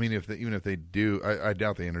 Probably not. I mean, even if they do, I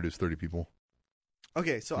doubt they introduce 30 people.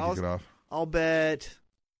 Okay, so I'll bet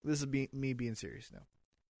this is me being serious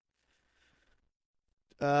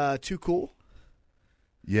now. Too Cool.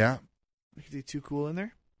 Yeah, I could see Too Cool in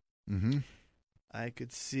there. Mm-hmm. I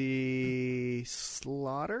could see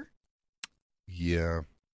Slaughter. Yeah.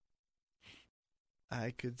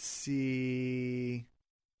 I could see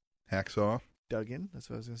Hacksaw. Duggan. That's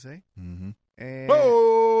what I was going to say. Mm-hmm.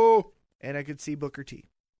 And I could see Booker T.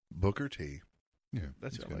 Booker T. Yeah,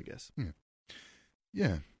 that's all I guess.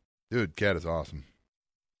 Yeah, dude, Cat is awesome.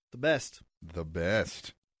 The best. The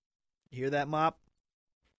best. You hear that, Mop?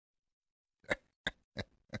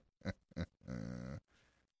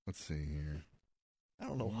 Let's see here. I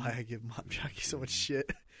don't know why I give Mop Jockey so much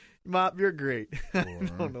shit. Mop, you're great. I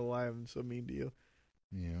don't know why I'm so mean to you.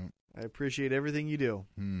 Yeah. I appreciate everything you do.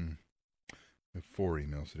 We have 4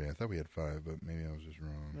 emails today. I thought we had 5, but maybe I was just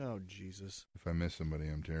wrong. Oh, Jesus. If I missed somebody,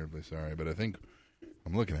 I'm terribly sorry. But I think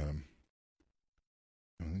I'm looking at them.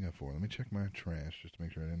 I think I got 4. Let me check my trash just to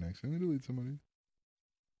make sure I didn't accidentally delete somebody.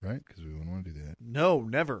 Right? Because we wouldn't want to do that. No,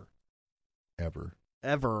 never. Ever.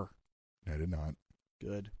 I did not.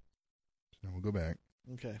 Good. So now we'll go back.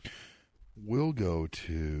 Okay. We'll go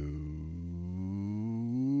to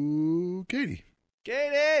Katie.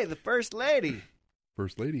 Katie, the First Lady.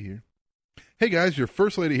 First Lady here. Hey guys, your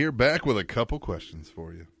First Lady here, back with a couple questions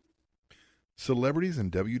for you. Celebrities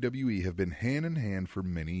in WWE have been hand in hand for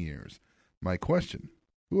many years. My question,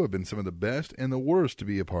 who have been some of the best and the worst to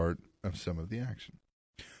be a part of some of the action?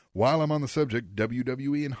 While I'm on the subject,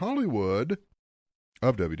 WWE in Hollywood,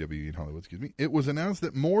 it was announced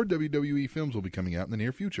that more WWE films will be coming out in the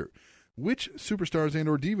near future. Which superstars and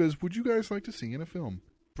or divas would you guys like to see in a film?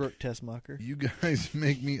 Brooke Tessmacher. You guys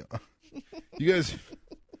make me... You guys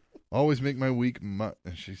always make my week...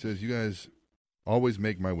 She says, you guys always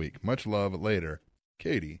make my week. Much love. Later.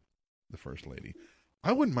 Katie, the First Lady.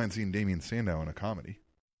 I wouldn't mind seeing Damian Sandow in a comedy.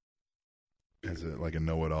 As a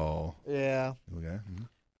know-it-all. Yeah. Okay.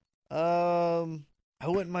 Mm-hmm. I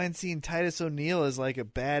wouldn't mind seeing Titus O'Neil as like a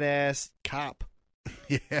badass cop.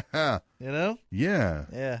 Yeah. You know? Yeah.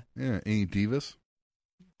 Yeah. Yeah. Any divas?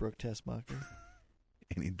 Brooke Tessmacher.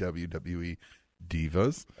 Any WWE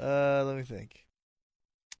divas? Let me think.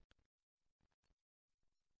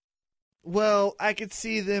 Well, I could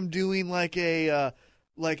see them doing like a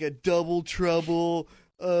double trouble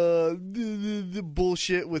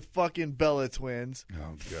bullshit with fucking Bella Twins.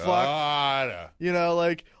 Oh God! Fuck. You know,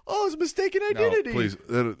 like, oh, it's mistaken identity. No, please,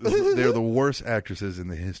 they're the worst actresses in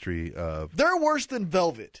the history of. They're worse than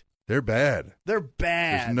Velvet. They're bad. They're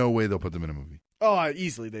bad. There's no way they'll put them in a movie. Oh,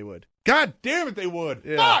 easily they would. God damn it, they would.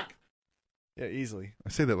 Yeah. Fuck. Yeah, easily. I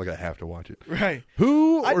say that like I have to watch it. Right. I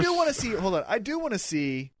do want to see. Hold on. I do want to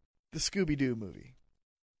see the Scooby-Doo movie.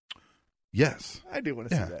 Yes. I do want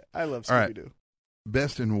to see that. I love Scooby-Doo. Right.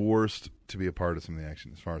 Best and worst to be a part of some of the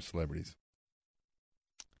action as far as celebrities.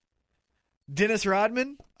 Dennis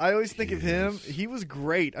Rodman. I always think of him. He was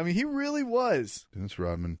great. I mean, he really was. Dennis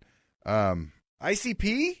Rodman.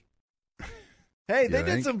 ICP? Hey, they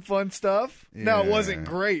did some fun stuff. Yeah. No, it wasn't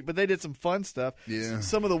great, but they did some fun stuff. Yeah.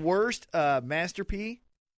 Some of the worst, Master P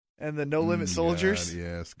and the No Limit Soldiers. God,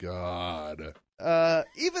 yes, God.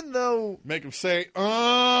 Even though... Make them say,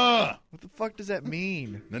 What the fuck does that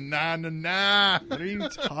mean? Nah. What are you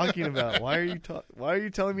talking about? Why are you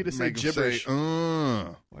telling me to say gibberish?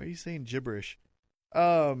 Why are you saying gibberish?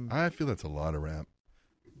 I feel that's a lot of rap.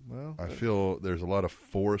 Well, I feel there's a lot of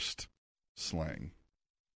forced slang.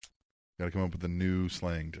 Got to come up with a new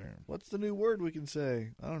slang term. What's the new word we can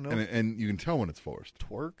say? I don't know. And you can tell when it's forced.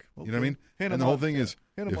 Twerk? Okay. You know what I mean? And the whole thing is,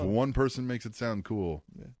 if one person makes it sound cool,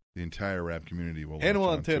 the entire rap community will. Hannah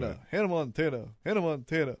Montana. It's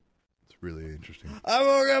really interesting. I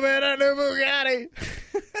woke up in a new Bugatti.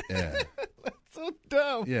 Yeah. That's so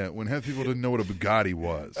dumb. Yeah, when half people didn't know what a Bugatti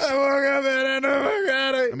was. I woke up in a new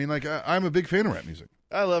Bugatti. I mean, like, I'm a big fan of rap music.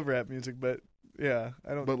 I love rap music, but... Yeah,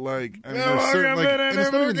 I don't. But like, I mean, there's certain, like, and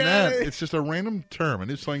it's not even that. It's just a random term, a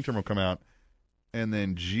new slang term will come out, and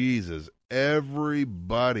then Jesus,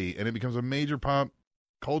 everybody, and it becomes a major pop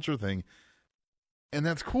culture thing, and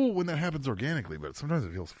that's cool when that happens organically. But sometimes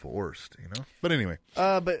it feels forced, you know. But anyway,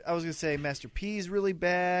 but I was gonna say Master P is really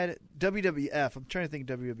bad. WWF. I'm trying to think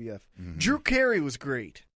of WWF. Mm-hmm. Drew Carey was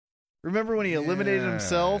great. Remember when he eliminated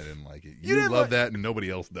himself? I didn't like it. You You didn't love like- that, and nobody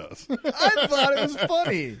else does. I thought it was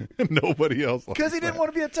funny. Nobody else likes Because he didn't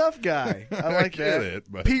want to be a tough guy. I like get that.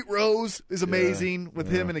 it, but- Pete Rose is amazing with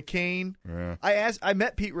him yeah. and a cane. Yeah. I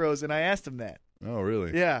met Pete Rose and I asked him that. Oh,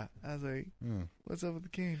 really? Yeah. I was like, Hmm. what's up with the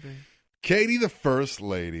cane, babe? Katie, the First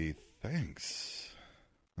Lady. Thanks.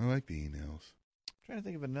 I like the emails. Trying to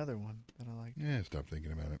think of another one that I like. Yeah, stop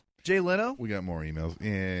thinking about it. Jay Leno? We got more emails.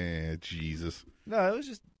 Yeah, Jesus. No, it was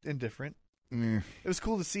just indifferent. Eh, It was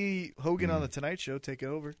cool to see Hogan on the Tonight Show take it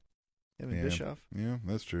over. Him and yeah. Bischoff. Yeah,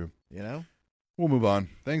 that's true. You know? We'll move on.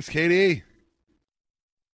 Thanks, Katie.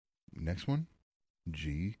 Next one.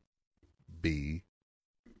 GBL.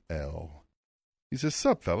 He says,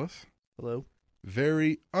 sup, fellas? Hello.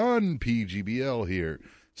 Very un-PGBL here.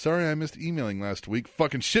 Sorry I missed emailing last week.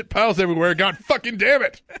 Fucking shit piles everywhere. God fucking damn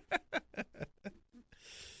it.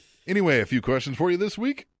 Anyway, a few questions for you this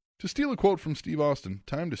week. To steal a quote from Steve Austin,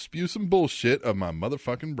 time to spew some bullshit of my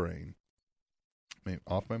motherfucking brain. Maybe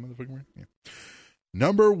off my motherfucking brain? Yeah.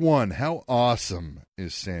 Number 1, how awesome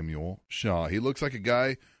is Samuel Shaw? He looks like a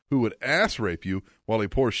guy who would ass rape you while he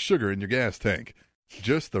pours sugar in your gas tank.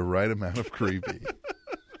 Just the right amount of creepy.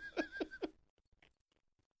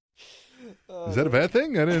 Is that a bad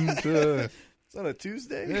thing? I didn't... It's on a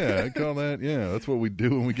Tuesday? Yeah, I call that, that's what we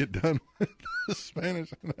do when we get done with the Spanish.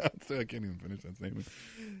 I can't even finish that statement.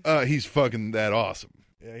 He's fucking that awesome.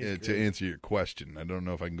 Yeah, he's To great. answer your question, I don't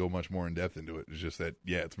know if I can go much more in depth into it. It's just that,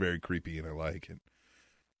 it's very creepy and I like it.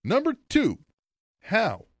 Number 2,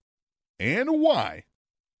 how and why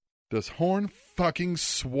does Horn fucking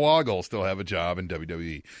Swoggle still have a job in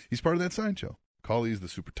WWE? He's part of that sideshow. Colley's the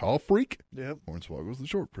super tall freak. Yep. Hornswoggle's the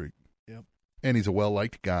short freak. Yep. And he's a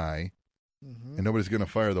well-liked guy. Mm-hmm. And nobody's going to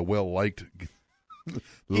fire the well-liked He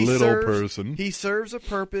little serves- person. He serves a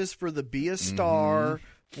purpose for the be a star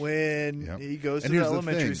when Yep. he goes to And the here's the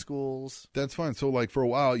elementary thing. schools. That's fine. So, like, for a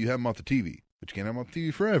while, you have him off the TV. But you can't have him off the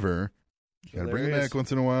TV forever. You got to bring him there he back is.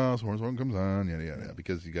 once in a while so Hornswoggle comes on, yada, yada, yada,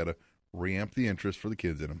 because you got to reamp the interest for the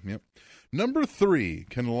kids in him. Yep. Number 3,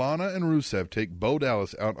 can Lana and Rusev take Bo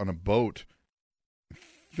Dallas out on a boat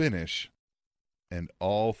finish and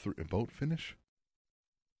all three... A boat finish?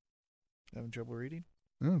 Having trouble reading?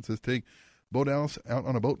 No, it says take Bo Dallas out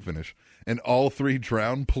on a boat finish and all 3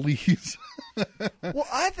 drown, please. Well,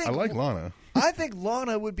 I think I like Lana. I think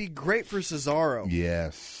Lana would be great for Cesaro.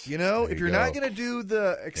 Yes. You know, There if you you're not go. going to do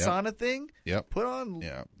the Exana thing, Yep. put on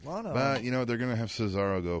Yeah. Lana. But, they're going to have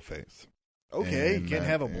Cesaro go face. Okay, And you can't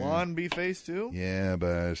have a that- blonde be face too? Yeah,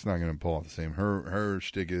 but it's not going to pull off the same. Her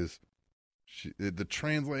shtick is the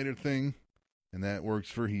translator thing, and that works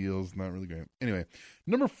for heels. Not really great. Anyway,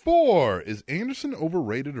 number 4, is Anderson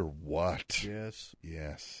overrated or what? Yes.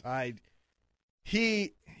 Yes.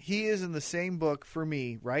 He is in the same book for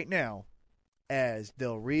me right now as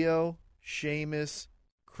Del Rio, Sheamus,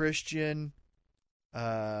 Christian,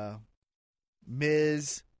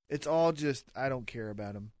 Miz. It's all just I don't care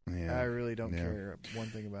about him. Yeah. I really don't Yeah. care one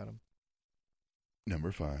thing about him.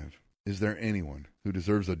 Number 5, is there anyone who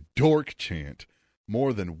deserves a dork chant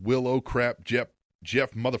more than Willow Crap Jeff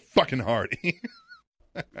motherfucking Hardy?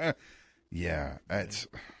 Yeah,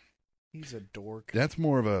 He's a dork. that's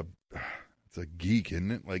more of a... It's a geek,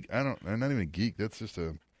 isn't it? Like, I'm not even a geek. That's just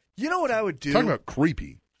a... You know what I would do? Talk about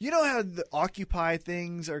creepy. You know how the Occupy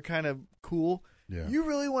things are kind of cool? Yeah. You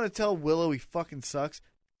really want to tell Willow he fucking sucks?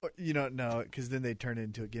 Or, no, because then they turn it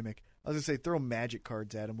into a gimmick. I was going to say, throw magic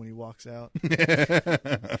cards at him when he walks out.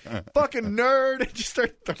 Fucking nerd. And just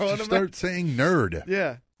start throwing them Start saying nerd.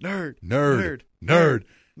 Yeah. Nerd. Nerd.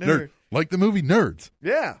 Like the movie Nerds.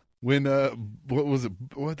 Yeah. When, what was it?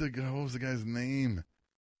 What was the guy's name?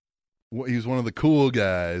 He was one of the cool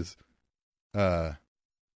guys. But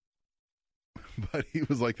he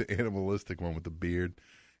was like the animalistic one with the beard.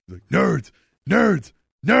 He's like, nerds.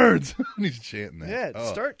 And he's chanting that. Yeah,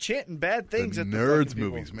 Oh. start chanting bad things The at the Nerds fucking people.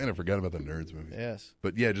 movies. Man, I forgot about the Nerds movies. Yes.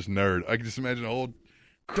 But yeah, just nerd. I can just imagine a whole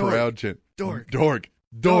crowd chant. Dork. Dork.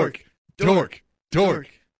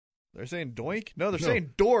 They're saying doink? No, they're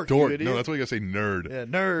saying dork. Dork. You idiot. No, that's why you gotta say nerd. Yeah,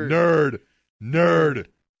 nerd.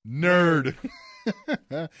 Nerd.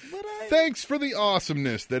 Thanks for the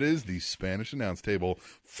awesomeness that is the Spanish announce table.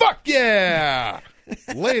 Fuck yeah!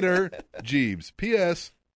 Later, Jeebs.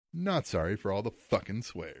 P.S. Not sorry for all the fucking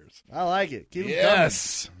swears. I like it. Keep 'em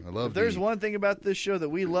Yes! coming. I love If there's the- one thing about this show that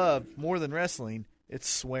we love more than wrestling, it's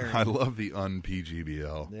swearing. I love the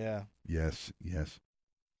un-PGBL. Yeah. Yes.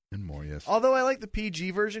 And more, yes. Although I like the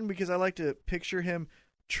PG version because I like to picture him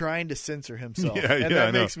trying to censor himself. Yeah, and I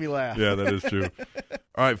that know. makes me laugh. Yeah, that is true.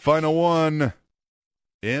 All right, final one.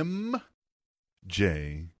 MJR.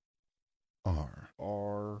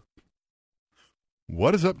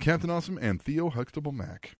 What is up, Captain Awesome and Theo Huxtable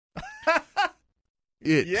Mac?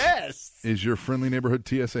 It is your friendly neighborhood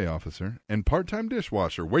TSA officer and part-time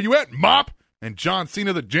dishwasher. Where you at, Mop? And John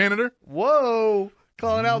Cena, the janitor. Whoa.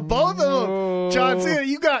 Calling out both of them. John Cena,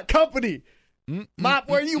 you got company. Mop,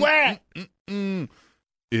 where you at?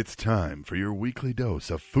 It's time for your weekly dose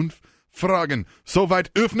of 5 Fragen. So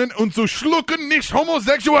weit öffnen und so schlucken, nicht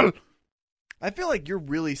homosexual. I feel like you're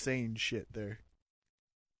really saying shit there.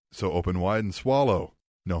 So open wide and swallow.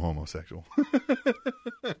 No homosexual.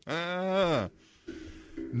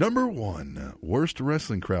 Number 1, worst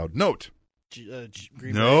wrestling crowd. Note.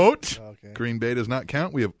 Green Note. Bay? Oh, okay. Green Bay does not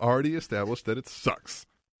count. We have already established that it sucks.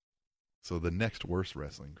 So the next worst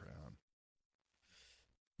wrestling crowd.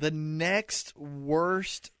 The next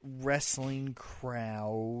worst wrestling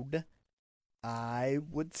crowd, I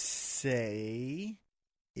would say,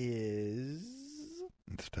 is...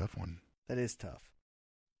 It's a tough one. That is tough.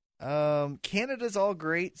 Canada's all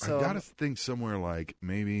great, so... I've got to think somewhere like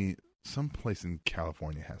maybe someplace in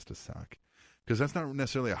California has to suck. Because that's not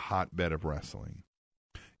necessarily a hotbed of wrestling.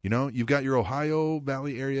 You know, you've got your Ohio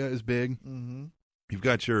Valley area is big. Mm-hmm. You've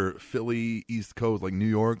got your Philly, East Coast, like New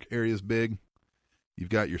York area is big. You've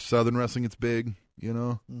got your Southern wrestling, it's big, you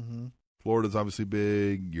know. Mm-hmm. Florida's obviously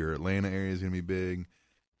big. Your Atlanta area is going to be big.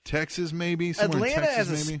 Texas, maybe. Atlanta as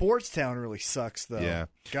a sports town really sucks, though. Yeah.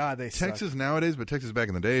 God, they suck. Texas nowadays, but Texas back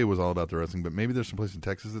in the day was all about the wrestling. But maybe there's some places in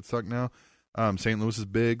Texas that suck now. St. Louis is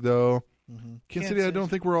big, though. Mm-hmm. Kansas City, I don't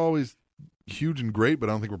think we're always huge and great, but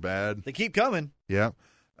I don't think we're bad. They keep coming. Yeah.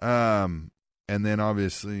 And then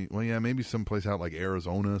obviously, well, yeah, maybe someplace out like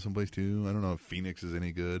Arizona, someplace too. I don't know if Phoenix is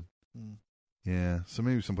any good. Yeah, so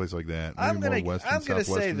maybe someplace like that. Maybe more Western, I'm gonna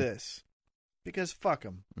say Southwestern. this because fuck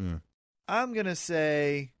them. Yeah. I'm gonna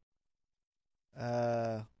say,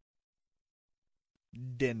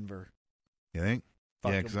 Denver. You think?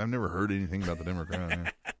 Fuck yeah, 'em. because I've never heard anything about the Denver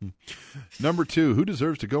crowd. Yeah. Number 2, who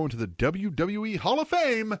deserves to go into the WWE Hall of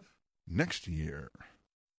Fame next year?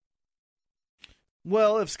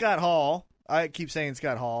 Well, if Scott Hall, I keep saying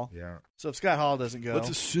Scott Hall. Yeah. So if Scott Hall doesn't go, Let's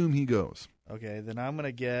assume he goes. Okay, then I'm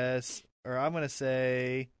gonna guess, or I'm gonna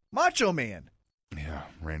say Macho Man. Yeah,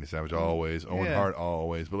 Randy Savage always, Owen Hart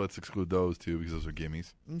always, but let's exclude those two because those are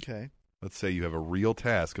gimmies. Okay. Let's say you have a real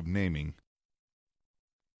task of naming.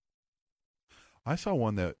 I saw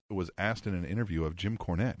one that was asked in an interview of Jim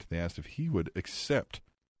Cornette. They asked if he would accept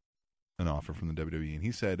an offer from the WWE, and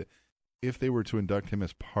he said if they were to induct him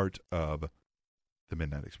as part of the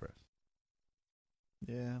Midnight Express.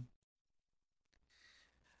 Yeah.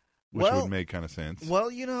 Which would make kind of sense.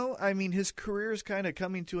 Well, you know, I mean, his career is kind of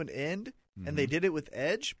coming to an end, and they did it with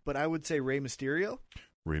Edge, but I would say Rey Mysterio.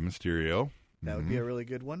 Rey Mysterio. That would be a really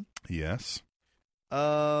good one. Yes. Who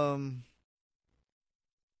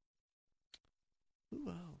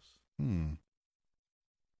else?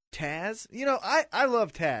 Taz. You know, I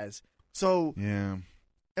love Taz. So yeah.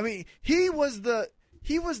 I mean, he was the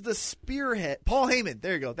spearhead. Paul Heyman.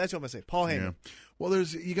 There you go. That's what I'm gonna say. Paul Heyman. Yeah. Well,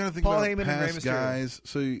 you got to think Paul about Heyman past and Rey Mysterio. guys.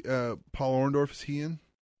 So Paul Orndorff, is he in?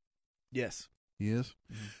 Yes. He is.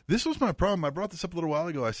 Mm-hmm. This was my problem. I brought this up a little while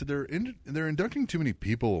ago. I said they're inducting too many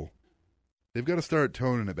people. They've got to start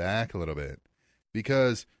toning it back a little bit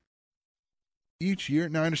because each year.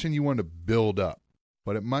 Now I understand you want to build up,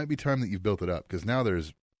 but it might be time that you've built it up because now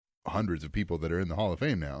there's hundreds of people that are in the Hall of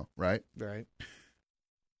Fame now, right? Right.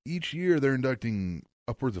 Each year they're inducting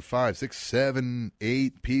upwards of 5, 6, 7,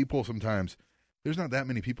 8 people. Sometimes there's not that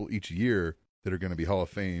many people each year that are going to be Hall of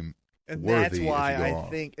Fame. And that's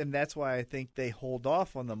why I think they hold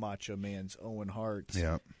off on the Macho Man's Owen Hart's.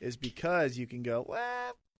 Yeah. Is because you can go,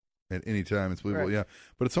 well, at any time it's believable, right. Yeah.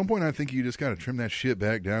 But at some point I think you just got to trim that shit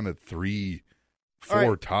back down to 3, 4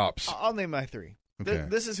 right. tops. I'll name my 3. Okay.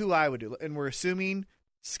 This is who I would do. And we're assuming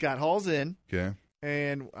Scott Hall's in. Okay.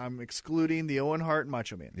 And I'm excluding the Owen Hart and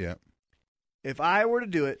Macho Man. Yeah. If I were to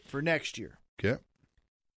do it for next year, okay,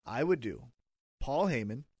 I would do Paul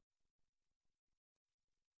Heyman,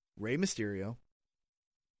 Rey Mysterio,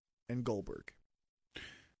 and Goldberg.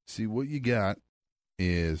 See, what you got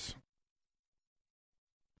is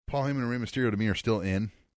Paul Heyman and Rey Mysterio to me are still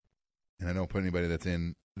in, and I don't put anybody that's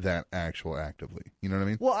in that actively. You know what I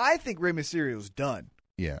mean? Well, I think Rey Mysterio's done.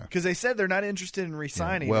 Yeah. Because they said they're not interested in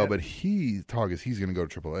re-signing. Yeah. Well, but he's going to go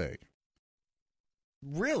to AAA.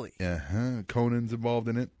 Really? Uh-huh. Conan's involved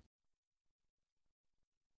in it.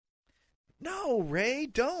 No, Ray,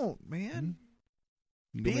 don't, man.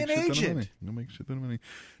 Be an agent. You'll make shit ton of money.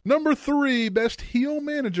 Number 3, best heel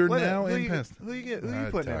manager now and past. Who you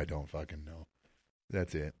putting in? I don't fucking know.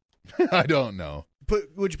 That's it. I don't know.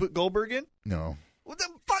 Would you put Goldberg in? No. What the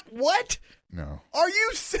fuck? What? No. Are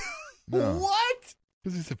you? No. What?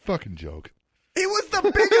 Because it's a fucking joke. He was the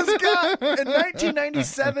biggest guy in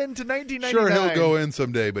 1997 to 1999. Sure, he'll go in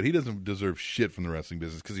someday, but he doesn't deserve shit from the wrestling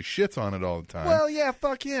business because he shits on it all the time. Well, yeah,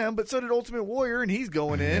 fuck him, but so did Ultimate Warrior, and he's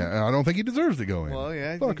going in. Yeah, I don't think he deserves to go in. Well,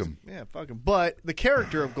 yeah. Fuck him. Yeah, fuck him. But the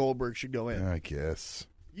character of Goldberg should go in. I guess.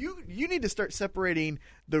 You need to start separating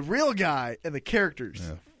the real guy and the characters.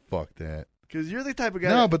 Yeah, fuck that. Because you're the type of guy.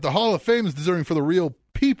 No, but the Hall of Fame is deserving for the real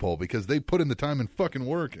people because they put in the time and fucking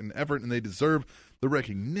work and effort, and they deserve the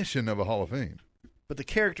recognition of a Hall of Fame. But the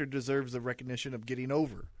character deserves the recognition of getting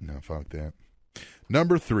over. No, fuck that.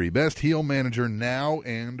 Number 3, best heel manager now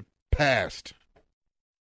and past.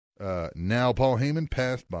 Now Paul Heyman,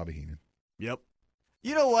 past Bobby Heenan. Yep.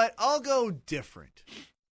 You know what? I'll go different.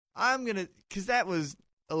 I'm going to, because that was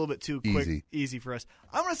a little bit too quick, easy for us.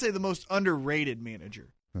 I'm going to say the most underrated manager.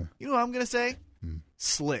 Huh. You know what I'm going to say?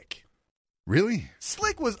 Slick. Really?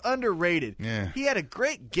 Slick was underrated. Yeah. He had a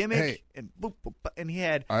great gimmick, and boop, boop, boop, and he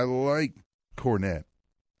had... I like Cornette.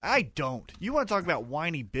 I don't. You want to talk about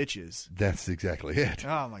whiny bitches. That's exactly it.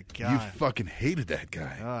 Oh, my God. You fucking hated that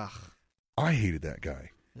guy. Ugh. I hated that guy.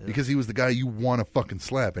 Because he was the guy you want to fucking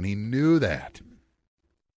slap, and he knew that.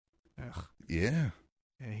 Ugh. Yeah.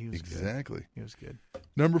 Yeah, he was exactly. Good. He was good.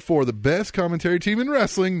 Number 4, the best commentary team in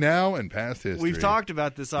wrestling now and past history. We've talked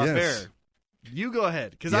about this off air. You go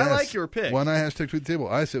ahead, because I like your pick. When I hashtag tweet the table,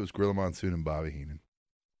 I said it was Gorilla Monsoon and Bobby Heenan.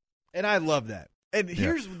 And I love that. And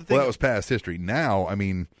here's the thing. Well, that was past history. Now, I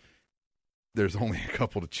mean, there's only a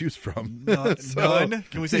couple to choose from. None?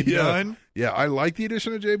 Can we say none? Yeah, I like the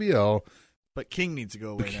addition of JBL. But King needs to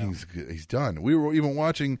go away now. He's done. We were even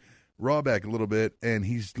watching Raw back a little bit, and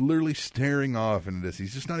he's literally staring off into this.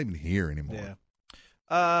 He's just not even here anymore.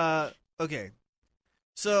 Yeah. Okay.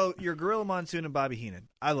 So, you're Gorilla Monsoon and Bobby Heenan.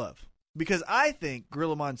 I love. Because I think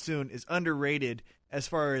Gorilla Monsoon is underrated as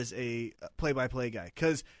far as a play-by-play guy.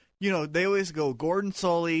 Because, you know, they always go Gordon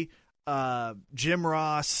Solie, Jim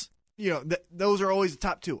Ross. You know, those are always the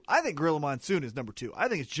top 2. I think Gorilla Monsoon is number 2. I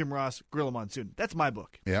think it's Jim Ross, Gorilla Monsoon. That's my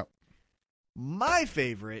book. Yeah. My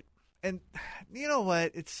favorite, and you know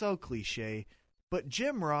what? It's so cliche, but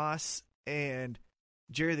Jim Ross and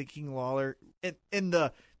Jerry the King Lawler, in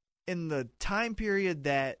the time period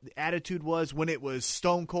that the Attitude was when it was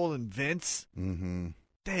Stone Cold and Vince,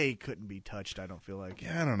 they couldn't be touched, I don't feel like.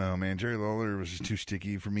 Yeah, I don't know, man. Jerry Lawler was just too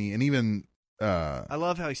sticky for me. And even... I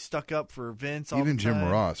love how he stuck up for Vince all the time. Even Jim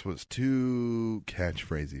Ross was too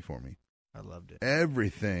catchphrasy for me. I loved it.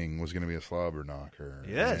 Everything was going to be a slobber knocker.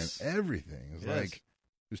 Yes. And everything. It was like,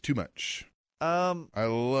 it was too much. I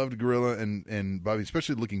loved Gorilla and Bobby,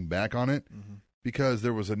 especially looking back on it, because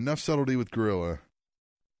there was enough subtlety with Gorilla,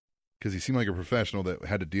 because he seemed like a professional that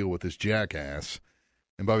had to deal with this jackass,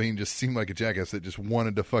 and Bobby Heenan just seemed like a jackass that just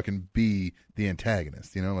wanted to fucking be the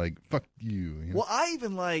antagonist, you know, like, fuck you. You know? Well, I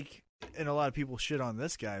even like, and a lot of people shit on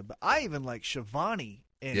this guy, but I even like Shivani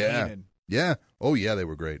and Heenan. Yeah. Oh, yeah, they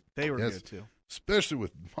were great. They were good, too. Especially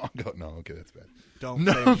with Mongo. No, okay, that's bad. Don't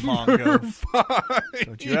say Mongo. 5.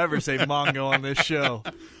 Don't you ever say Mongo on this show.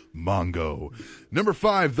 Mongo. Number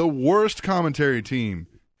 5, the worst commentary team.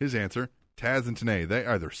 His answer, Taz and Tenay. They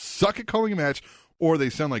either suck at calling a match or they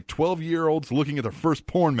sound like 12-year-olds looking at their first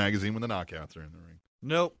porn magazine when the knockouts are in the ring.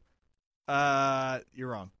 Nope. You're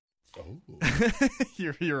wrong. Oh.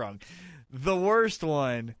 You're wrong. The worst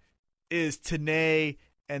one is Tenay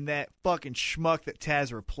and that fucking schmuck that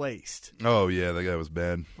Taz replaced. Oh, yeah, that guy was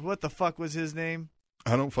bad. What the fuck was his name?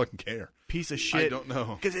 I don't fucking care. Piece of shit. I don't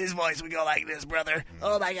know. Because his voice would go like this, brother.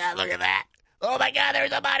 Oh, my God, look at that. Oh, my God,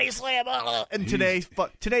 there's a body slam. Oh. And today's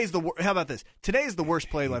the worst. How about this? Today's the worst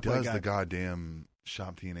play-by-play guy. He does the goddamn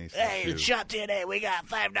Shop TNA stuff, Hey, too. Shop TNA, we got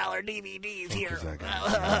 $5 DVDs here.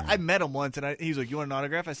 I met him once, and he was like, you want an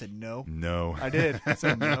autograph? I said, no. No. I did. I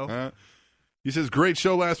said, no. He says, great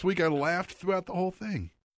show last week. I laughed throughout the whole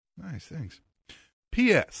thing. Nice, thanks.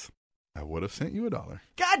 P.S. I would have sent you $1.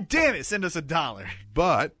 God damn it, send us $1.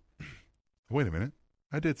 But, wait a minute.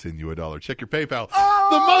 I did send you $1. Check your PayPal. Oh!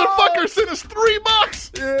 The motherfucker sent us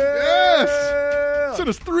 $3. Yeah! Yes! Sent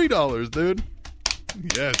us $3, dude.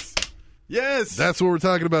 Yes. Yes. That's what we're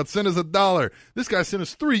talking about. Send us $1. This guy sent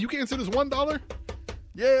us $3. You can't send us $1?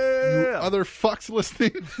 Yeah. You other fucks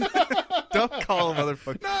listening. Don't call them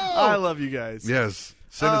motherfuckers. No. I love you guys. Yes.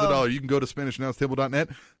 Send us $1. You can go to SpanishAnnounceTable.net,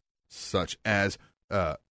 such as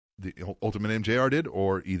the Ultimate MJR did,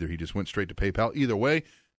 or either he just went straight to PayPal. Either way,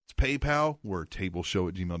 it's PayPal. We're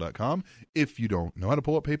tableshow@gmail.com. If you don't know how to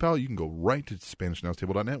pull up PayPal, you can go right to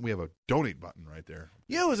SpanishAnnounceTable.net. We have a donate button right there.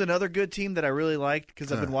 You know, it was another good team that I really liked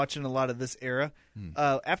because I've been watching a lot of this era.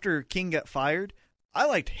 After King got fired, I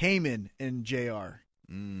liked Heyman and JR.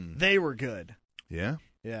 They were good. Yeah?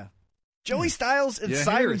 Yeah. Joey Styles and yeah,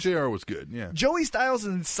 Cyrus. JR was good. Yeah. Joey Styles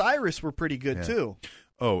and Cyrus were pretty good too.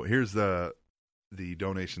 Oh, here's the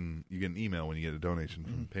donation. You get an email when you get a donation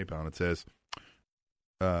from PayPal, and it says,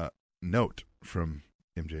 note from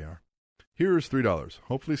MJR. Here's $3.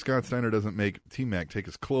 Hopefully Scott Steiner doesn't make T-Mac take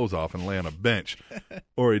his clothes off and lay on a bench,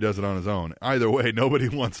 or he does it on his own. Either way, nobody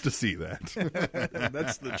wants to see that.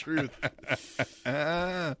 That's the truth.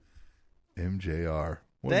 MJR.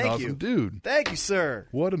 What Thank an awesome you. dude. Thank you, sir.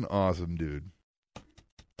 What an awesome dude.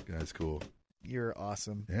 Guy's cool. You're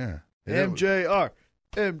awesome. Yeah. MJR.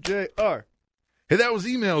 MJR. Hey, that was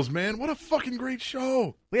emails, man. What a fucking great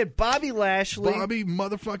show. We had Bobby Lashley. Bobby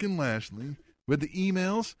motherfucking Lashley. We had the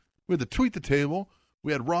emails. We had the tweet the table.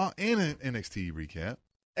 We had Raw and an NXT recap.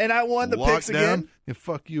 And I won the picks again. Yeah,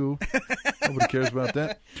 fuck you. Nobody cares about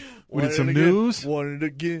that. We did some again. news. Won it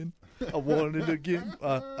again. I won it again.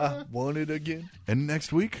 I won it again. And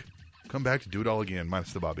next week, come back to do it all again,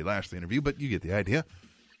 minus the Bobby Lashley interview, but you get the idea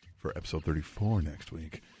for episode 34 next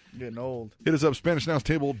week. Getting old. Hit us up,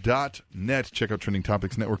 SpanishNowsTable.net. Check out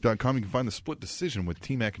TrendingTopicsNetwork.com. You can find the split decision with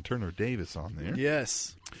T-Mac and Turner Davis on there.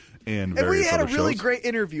 Yes. And we had a really shows. great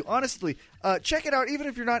interview. Honestly, check it out. Even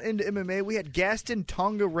if you're not into MMA, we had Gaston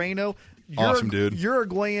Tonga Reno. Awesome dude.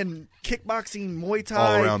 Uruguayan kickboxing, Muay Thai.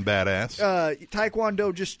 All around badass.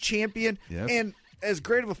 Taekwondo just champion. Yes. And as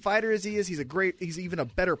great of a fighter as he is, he's even a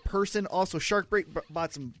better person. Also, Sharkbait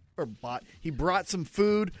he brought some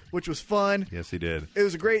food, which was fun. Yes, he did. It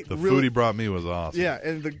was a great. The food he brought me was awesome. Yeah,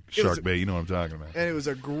 and Sharkbait, you know what I'm talking about. And it was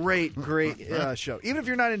a great show. Even if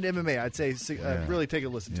you're not into MMA, I'd say really take a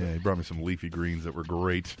listen to it. Yeah, he brought me some leafy greens that were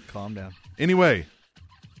great. Calm down. Anyway.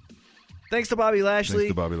 Thanks to Bobby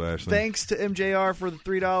Lashley. Thanks to MJR for the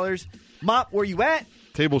 $3. Mop, where you at?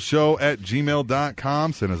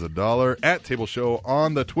 Tableshow@gmail.com. Send us $1 at Tableshow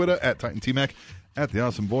on the Twitter at Titan T-Mac at The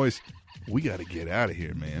Awesome Voice. We got to get out of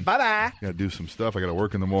here, man. Bye-bye. Got to do some stuff. I got to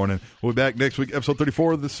work in the morning. We'll be back next week, episode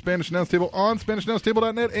 34 of the Spanish Announce Table on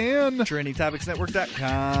SpanishAnnounceTable.net and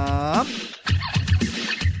TrendingTopicsNetwork.com.